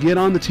you can get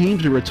on the team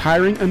to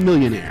retiring a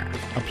millionaire.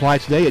 Apply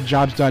today at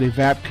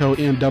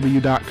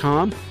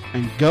jobs.evapconw.com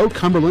and go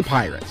Cumberland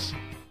Pirates.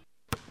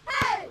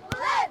 Hey,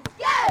 let's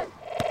go,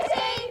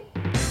 team!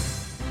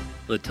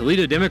 The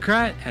Toledo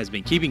Democrat has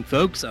been keeping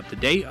folks up to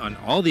date on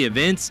all the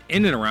events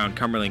in and around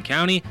Cumberland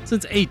County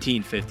since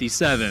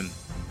 1857.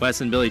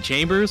 Wes and Billy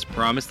Chambers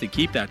promised to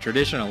keep that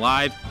tradition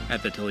alive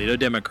at the Toledo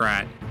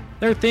Democrat.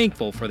 They're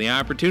thankful for the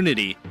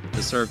opportunity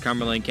to serve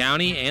Cumberland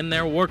County, and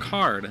they'll work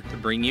hard to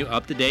bring you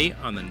up to date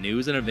on the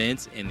news and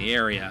events in the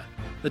area.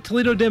 The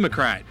Toledo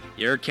Democrat,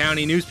 your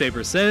county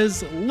newspaper,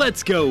 says,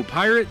 "Let's go,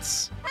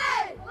 Pirates!"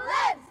 Hey,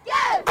 let's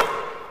go!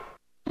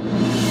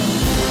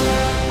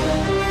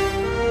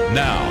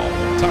 Now,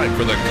 time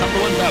for the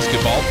Cumberland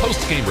Basketball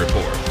Post-Game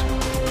Report.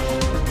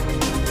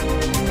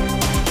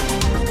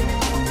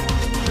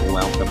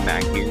 Welcome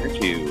back here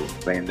to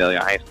Vandalia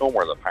High School,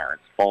 where the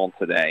Pirates fall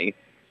today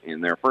in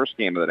their first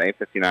game of the day,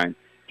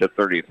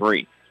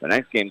 59-33. The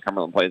next game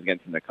Cumberland plays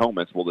against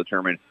Nokomis will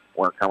determine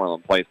where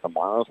Cumberland plays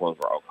tomorrow, as well as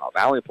where Okaw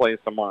Valley plays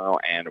tomorrow,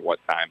 and what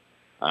time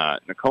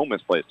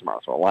Nokomis plays tomorrow.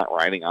 So a lot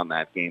riding on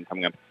that game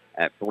coming up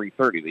at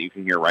 3:30 that you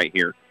can hear right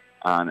here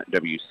on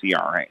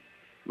WCRA.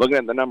 Looking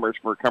at the numbers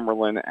for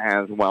Cumberland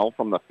as well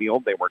from the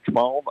field, they were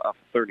 12 of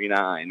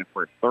 39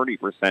 for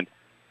 30%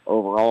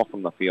 overall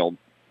from the field.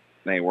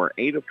 They were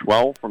 8 of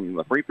 12 from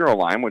the free throw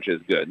line, which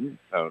is good.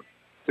 So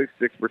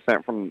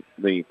 66% from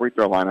the free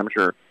throw line. I'm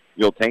sure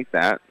you'll take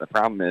that. The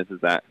problem is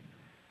that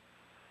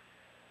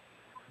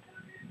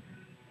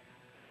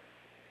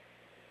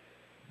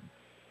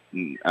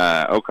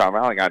Okaw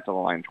Valley got to the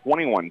line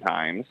 21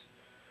 times.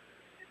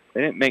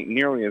 They didn't make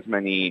nearly as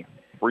many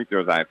free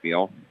throws, I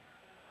feel.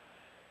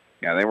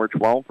 Yeah, they were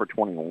 12 for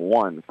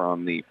 21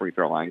 from the free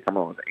throw line.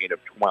 Cumberland was 8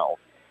 of 12.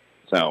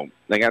 So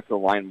they got to the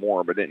line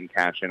more, but didn't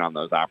cash in on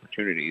those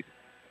opportunities,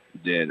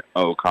 did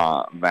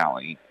Okaw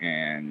Valley.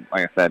 And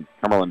like I said,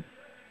 Cumberland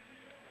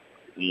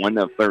 1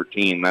 of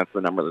 13. That's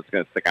the number that's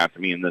going to stick out to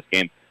me in this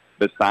game,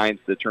 besides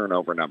the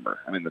turnover number.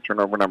 I mean, the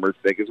turnover number is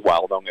big as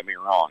well, don't get me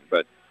wrong,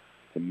 but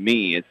to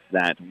me, it's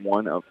that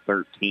 1 of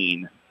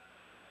 13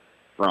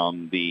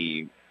 from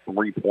the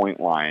three-point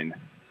line.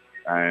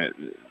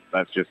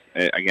 That's just,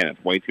 again,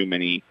 it's way too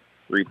many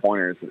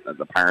three-pointers that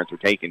the Pirates are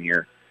taking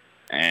here.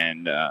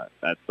 And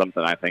that's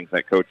something I think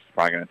that Coach is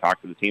probably going to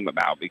talk to the team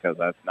about, because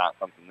that's not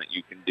something that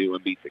you can do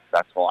and be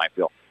successful. I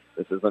feel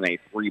this isn't a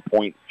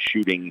three-point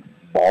shooting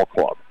ball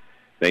club.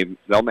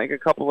 They'll make a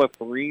couple of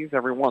threes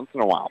every once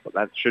in a while, but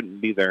that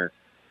shouldn't be their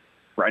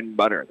bread and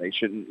butter. They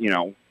shouldn't,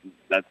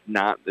 that's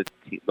not the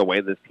way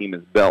this team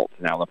is built.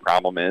 Now, the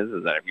problem is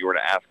that if you were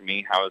to ask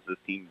me, how is this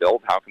team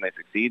built? How can they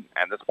succeed?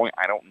 At this point,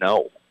 I don't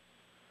know.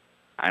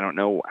 I don't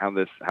know how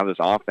this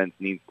offense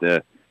needs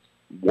to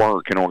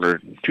work in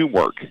order to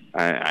work.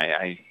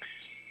 I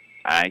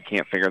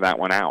can't figure that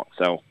one out.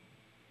 So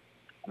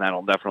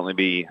that'll definitely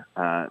be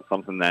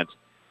something that,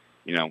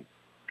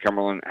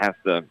 Cumberland has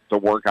to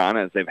work on,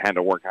 as they've had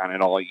to work on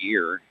it all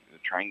year, to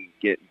try and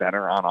get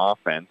better on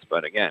offense.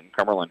 But again,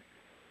 Cumberland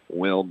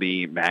will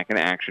be back in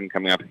action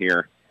coming up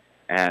here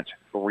at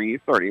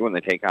 3:30 when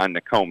they take on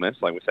Nokomis.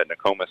 Like we said,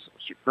 Nokomis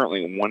is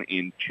currently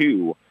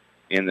 1-2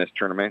 in this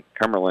tournament.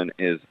 Cumberland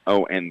is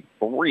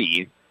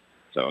 0-3.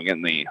 So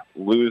again, the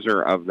loser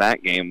of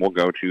that game will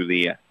go to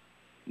the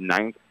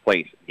 9th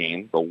place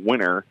game. The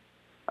winner,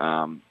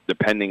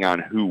 depending on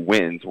who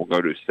wins, will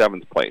go to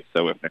 7th place.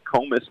 So if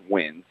Nokomis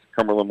wins,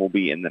 Cumberland will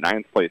be in the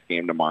 9th place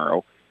game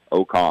tomorrow.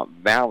 Okaw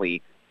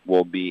Valley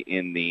will be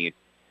in the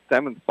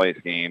 7th place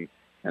game,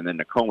 and then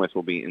Nokomis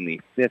will be in the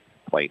 5th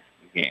place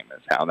game.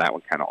 Is how that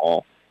would kind of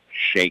all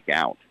shake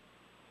out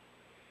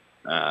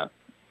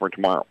for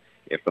tomorrow.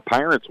 If the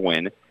Pirates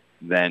win,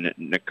 then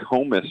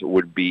Nokomis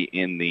would be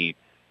in the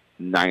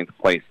 9th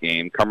place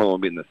game. Cumberland will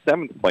be in the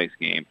 7th place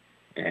game,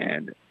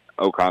 and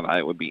Okaw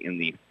Valley would be in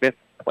the 5th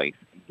place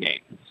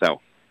game. So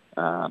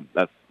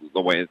that's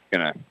the way it's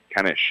going to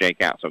kind of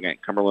shake out. So again,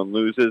 Cumberland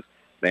loses.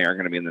 They are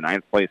going to be in the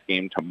 9th place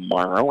game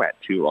tomorrow at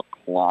 2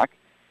 o'clock.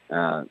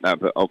 That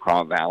put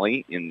Okaw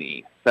Valley in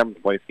the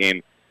 7th place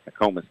game,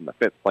 Nokomis in the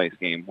 5th place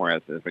game,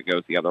 whereas if it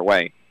goes the other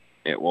way,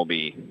 it will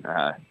be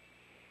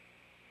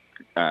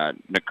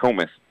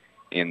Nokomis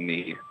in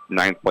the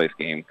 9th place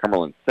game,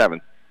 Cumberland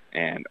 7th,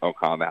 and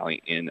Okaw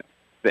Valley in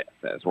 5th.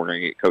 As we're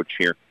going to get Coach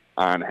here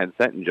on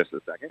headset in just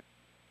a second.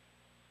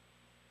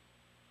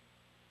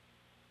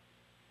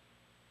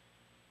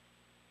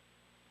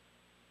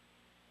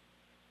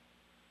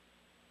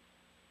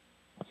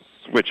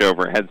 Switch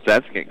over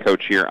headsets, get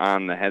Coach here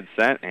on the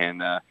headset.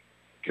 And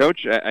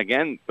Coach,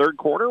 again, third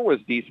quarter was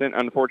decent.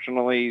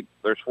 Unfortunately,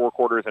 there's 4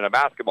 quarters in a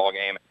basketball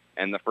game,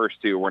 and the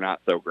first 2 were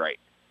not so great.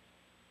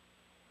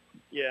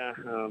 Yeah,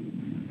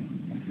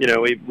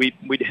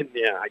 we didn't.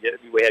 Yeah, I guess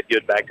we had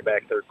good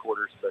back-to-back third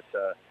quarters, but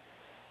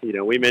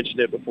we mentioned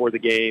it before the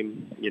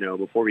game.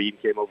 Before we even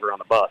came over on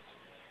the bus,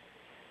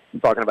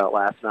 talking about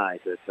last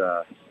night that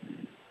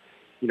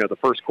the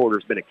first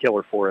quarter's been a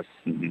killer for us,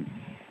 and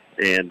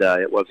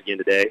it was again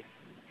today.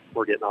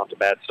 We're getting off to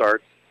bad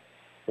starts,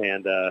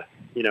 and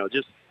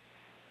just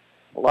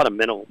a lot of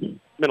mental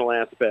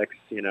aspects.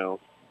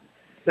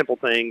 Simple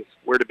things,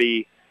 where to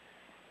be,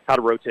 how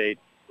to rotate.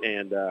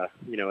 And,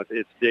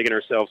 it's digging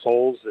ourselves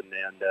holes.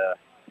 And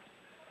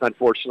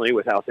unfortunately,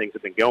 with how things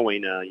have been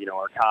going,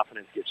 our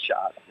confidence gets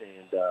shot.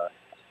 And the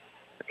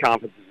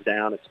confidence is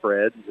down, it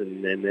spreads.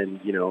 And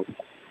then, a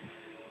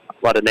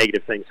lot of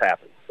negative things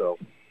happen. So,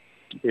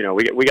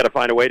 we got to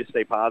find a way to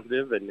stay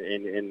positive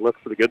and look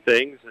for the good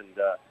things and,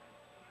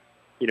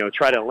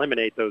 try to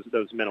eliminate those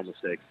mental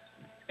mistakes.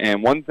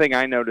 And one thing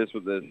I noticed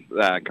with this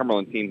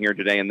Cumberland team here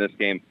today in this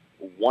game,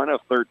 1 of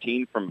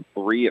 13 from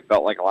 3. It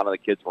felt like a lot of the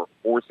kids were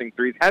forcing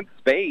threes. Had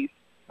space.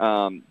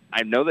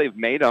 I know they've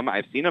made them.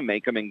 I've seen them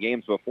make them in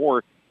games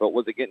before. But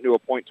was it getting to a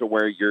point to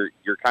where you're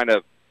kind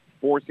of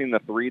forcing the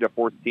 3 to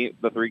force the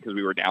 3 because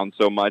we were down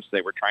so much?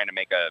 They were trying to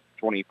make a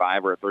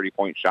 25 or a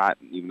 30-point shot,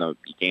 even though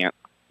you can't.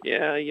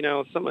 Yeah,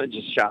 some of it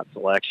just shot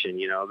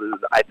selection.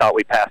 I thought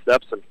we passed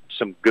up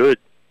some good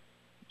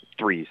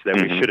threes that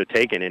we should have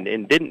taken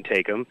and didn't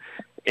take them.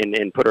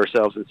 And put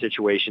ourselves in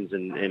situations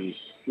and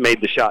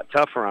made the shot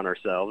tougher on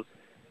ourselves.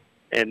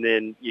 And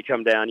then you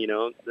come down,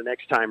 the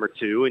next time or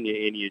two, and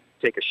you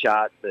take a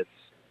shot that's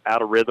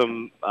out of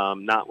rhythm,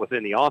 not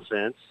within the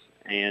offense,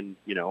 and,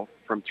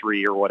 from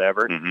 3 or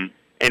whatever. And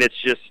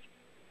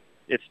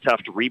it's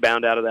tough to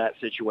rebound out of that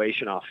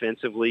situation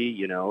offensively.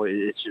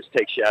 It just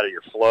takes you out of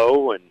your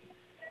flow. And,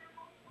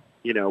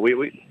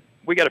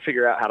 we got to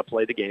figure out how to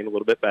play the game a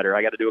little bit better.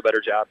 I got to do a better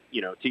job,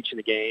 teaching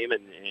the game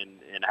and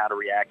how to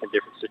react in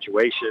different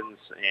situations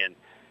and,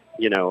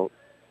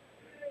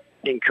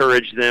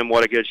 encourage them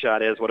what a good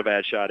shot is, what a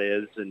bad shot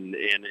is, and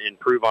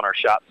improve on our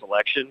shot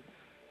selection.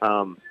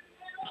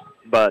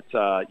 But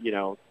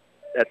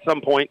at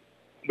some point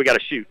we got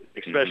to shoot,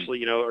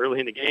 especially, early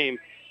in the game.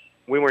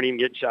 We weren't even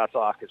getting shots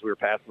off because we were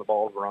passing the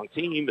ball to the wrong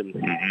team. And,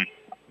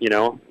 you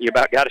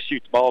about got to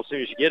shoot the ball as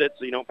soon as you get it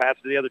so you don't pass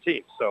it to the other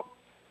team. So,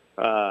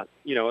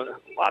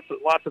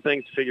 lots of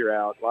things to figure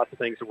out, lots of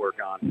things to work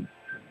on.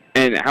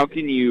 And how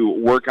can you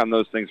work on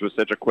those things with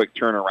such a quick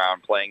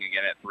turnaround, playing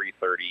again at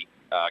 3:30,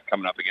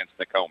 coming up against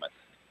Nokomis?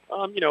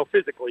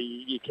 Physically,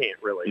 you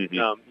can't really.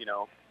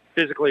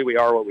 Physically, we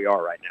are what we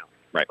are right now.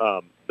 Right.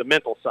 The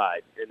mental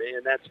side,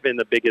 and that's been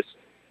the biggest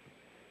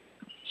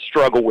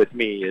struggle with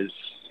me is,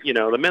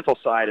 the mental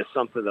side is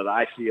something that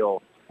I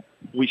feel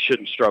we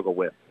shouldn't struggle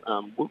with.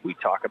 We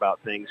talk about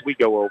things. We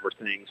go over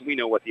things. We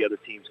know what the other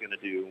team's going to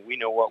do. We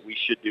know what we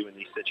should do in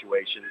these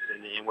situations,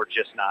 and we're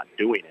just not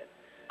doing it.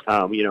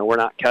 We're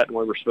not cutting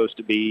where we're supposed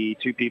to be.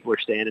 2 people are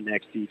standing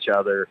next to each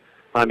other.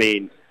 I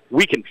mean,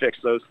 we can fix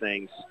those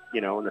things,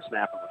 in the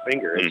snap of a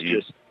finger. It's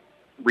just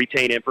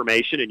retain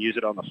information and use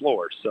it on the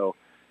floor. So,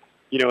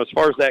 as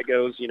far as that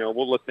goes,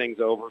 we'll look things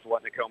over with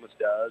what Nokomis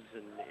does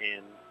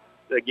and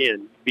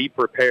again, be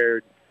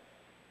prepared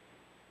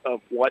of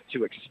what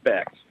to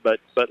expect. But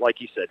like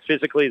you said,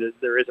 physically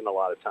there isn't a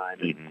lot of time.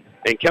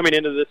 And coming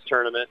into this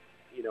tournament,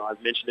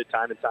 I've mentioned it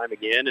time and time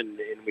again, and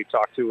we've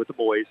talked to it with the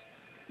boys,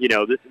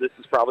 this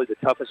is probably the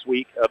toughest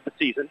week of the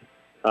season.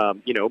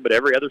 But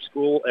every other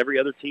school, every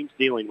other team's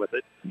dealing with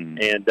it. And,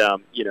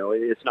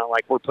 it's not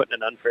like we're putting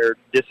an unfair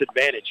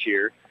disadvantage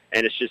here,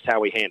 and it's just how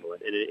we handle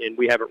it. And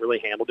we haven't really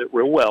handled it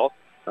real well,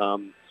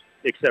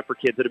 except for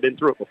kids that have been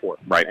through it before.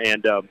 Right.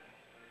 And,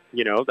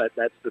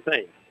 that's the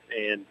thing.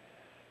 And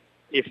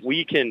if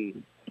we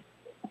can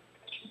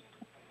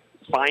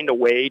find a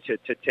way to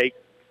take,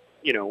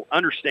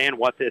 understand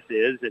what this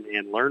is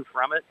and learn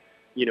from it,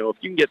 if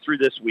you can get through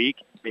this week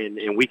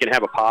and we can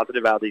have a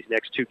positive out of these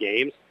next 2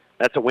 games,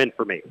 that's a win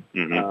for me.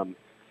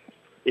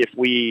 If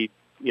we,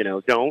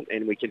 don't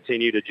and we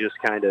continue to just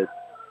kind of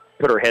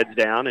put our heads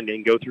down and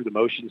then go through the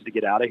motions to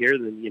get out of here,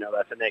 then,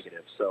 that's a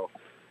negative. So,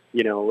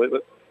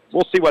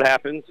 we'll see what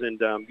happens.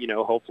 And,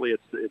 hopefully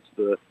it's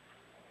the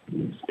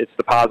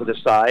positive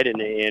side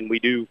and we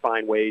do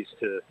find ways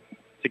to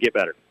get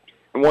better.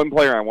 And one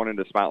player I wanted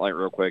to spotlight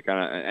real quick,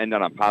 end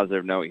on a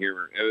positive note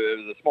here. It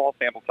was a small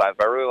sample size,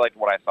 but I really liked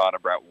what I saw out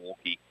of Brett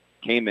Wolke.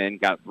 Came in,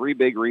 got 3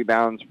 big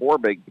rebounds, 4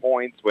 big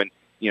points when,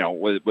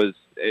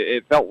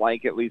 it felt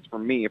like, at least for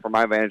me, from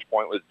my vantage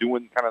point, was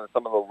doing kind of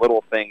some of the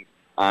little things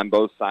on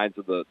both sides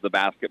of the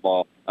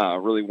basketball.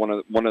 Really one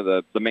of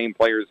the main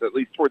players, at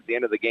least towards the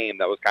end of the game,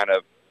 that was kind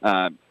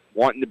of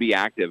wanting to be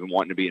active and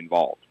wanting to be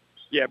involved.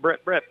 Yeah,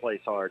 Brett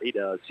plays hard. He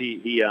does.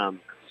 He's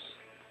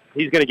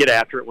going to get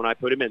after it when I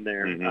put him in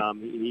there.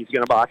 Mm-hmm. He's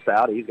going to box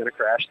out. He's going to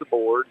crash the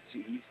boards.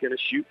 He's going to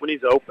shoot when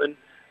he's open.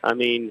 I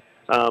mean,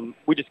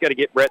 we just got to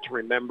get Brett to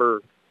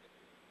remember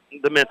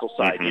the mental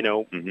side,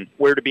 Mm-hmm.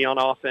 Where to be on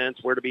offense,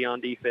 where to be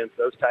on defense,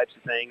 those types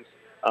of things.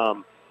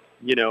 And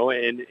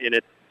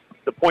it's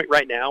the point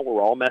right now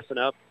we're all messing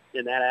up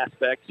in that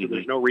aspect, so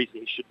there's no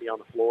reason he should be on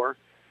the floor.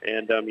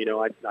 And,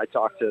 I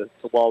talked to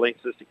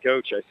Wall-Link's assistant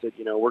coach. I said,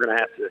 we're going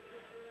to have to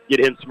get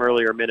him some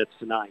earlier minutes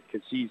tonight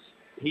because he's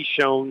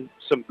shown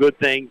some good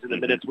things in the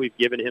minutes we've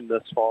given him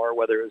thus far,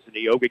 whether it was in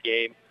the yoga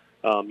game,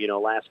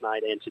 last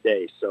night and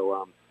today.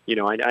 So,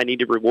 I need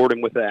to reward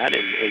him with that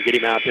and get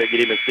him out there,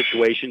 get him in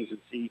situations and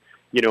see,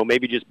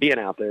 maybe just being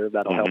out there,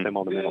 that'll help him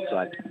on the mental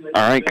side.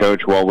 All right,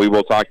 Coach. Well, we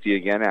will talk to you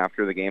again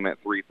after the game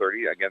at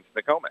 3:30 against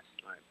Nokomis.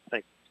 All right,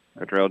 thanks.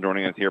 Coach Rail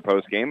joining us here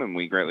post-game, and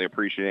we greatly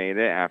appreciate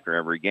it after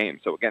every game.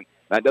 So, again,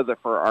 that does it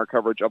for our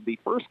coverage of the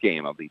first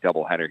game of the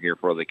doubleheader here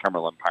for the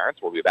Cumberland Pirates.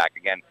 We'll be back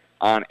again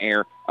on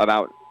air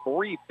about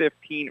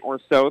 3:15 or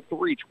so,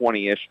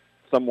 3:20-ish,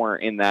 somewhere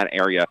in that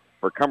area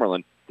for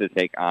Cumberland to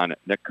take on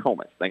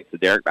Nokomis. Thanks to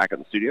Derek back at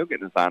the studio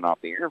getting us on off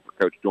the air. For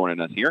Coach joining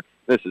us here,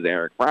 this is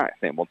Eric Price,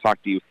 and we'll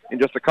talk to you in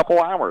just a couple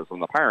hours when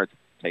the Pirates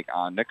take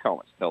on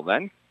Nokomis. Till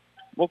then,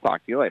 we'll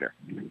talk to you later.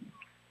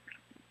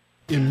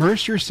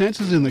 Immerse your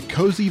senses in the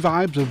cozy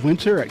vibes of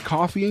winter at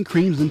Coffee and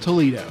Creams in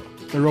Toledo.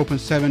 They're open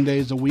 7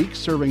 days a week,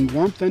 serving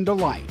warmth and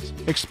delight.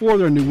 Explore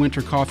their new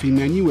winter coffee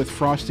menu with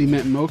frosty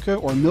mint mocha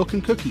or milk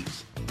and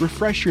cookies.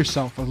 Refresh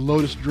yourself with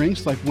lotus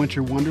drinks like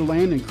Winter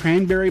Wonderland and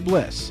Cranberry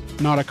Bliss.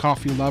 Not a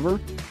coffee lover?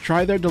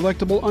 Try their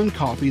delectable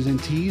uncoffees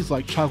and teas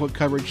like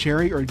chocolate-covered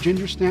cherry or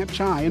ginger snap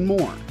chai and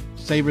more.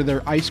 Savor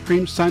their ice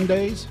cream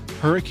sundaes,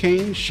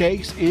 hurricane,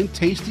 shakes, and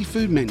tasty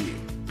food menu.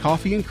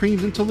 Coffee and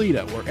Creams in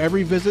Toledo, where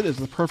every visit is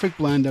the perfect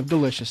blend of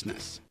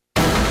deliciousness.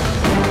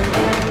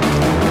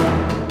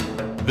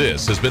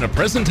 This has been a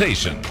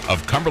presentation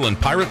of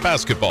Cumberland Pirate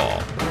Basketball.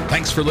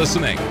 Thanks for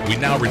listening. We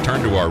now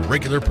return to our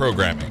regular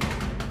programming.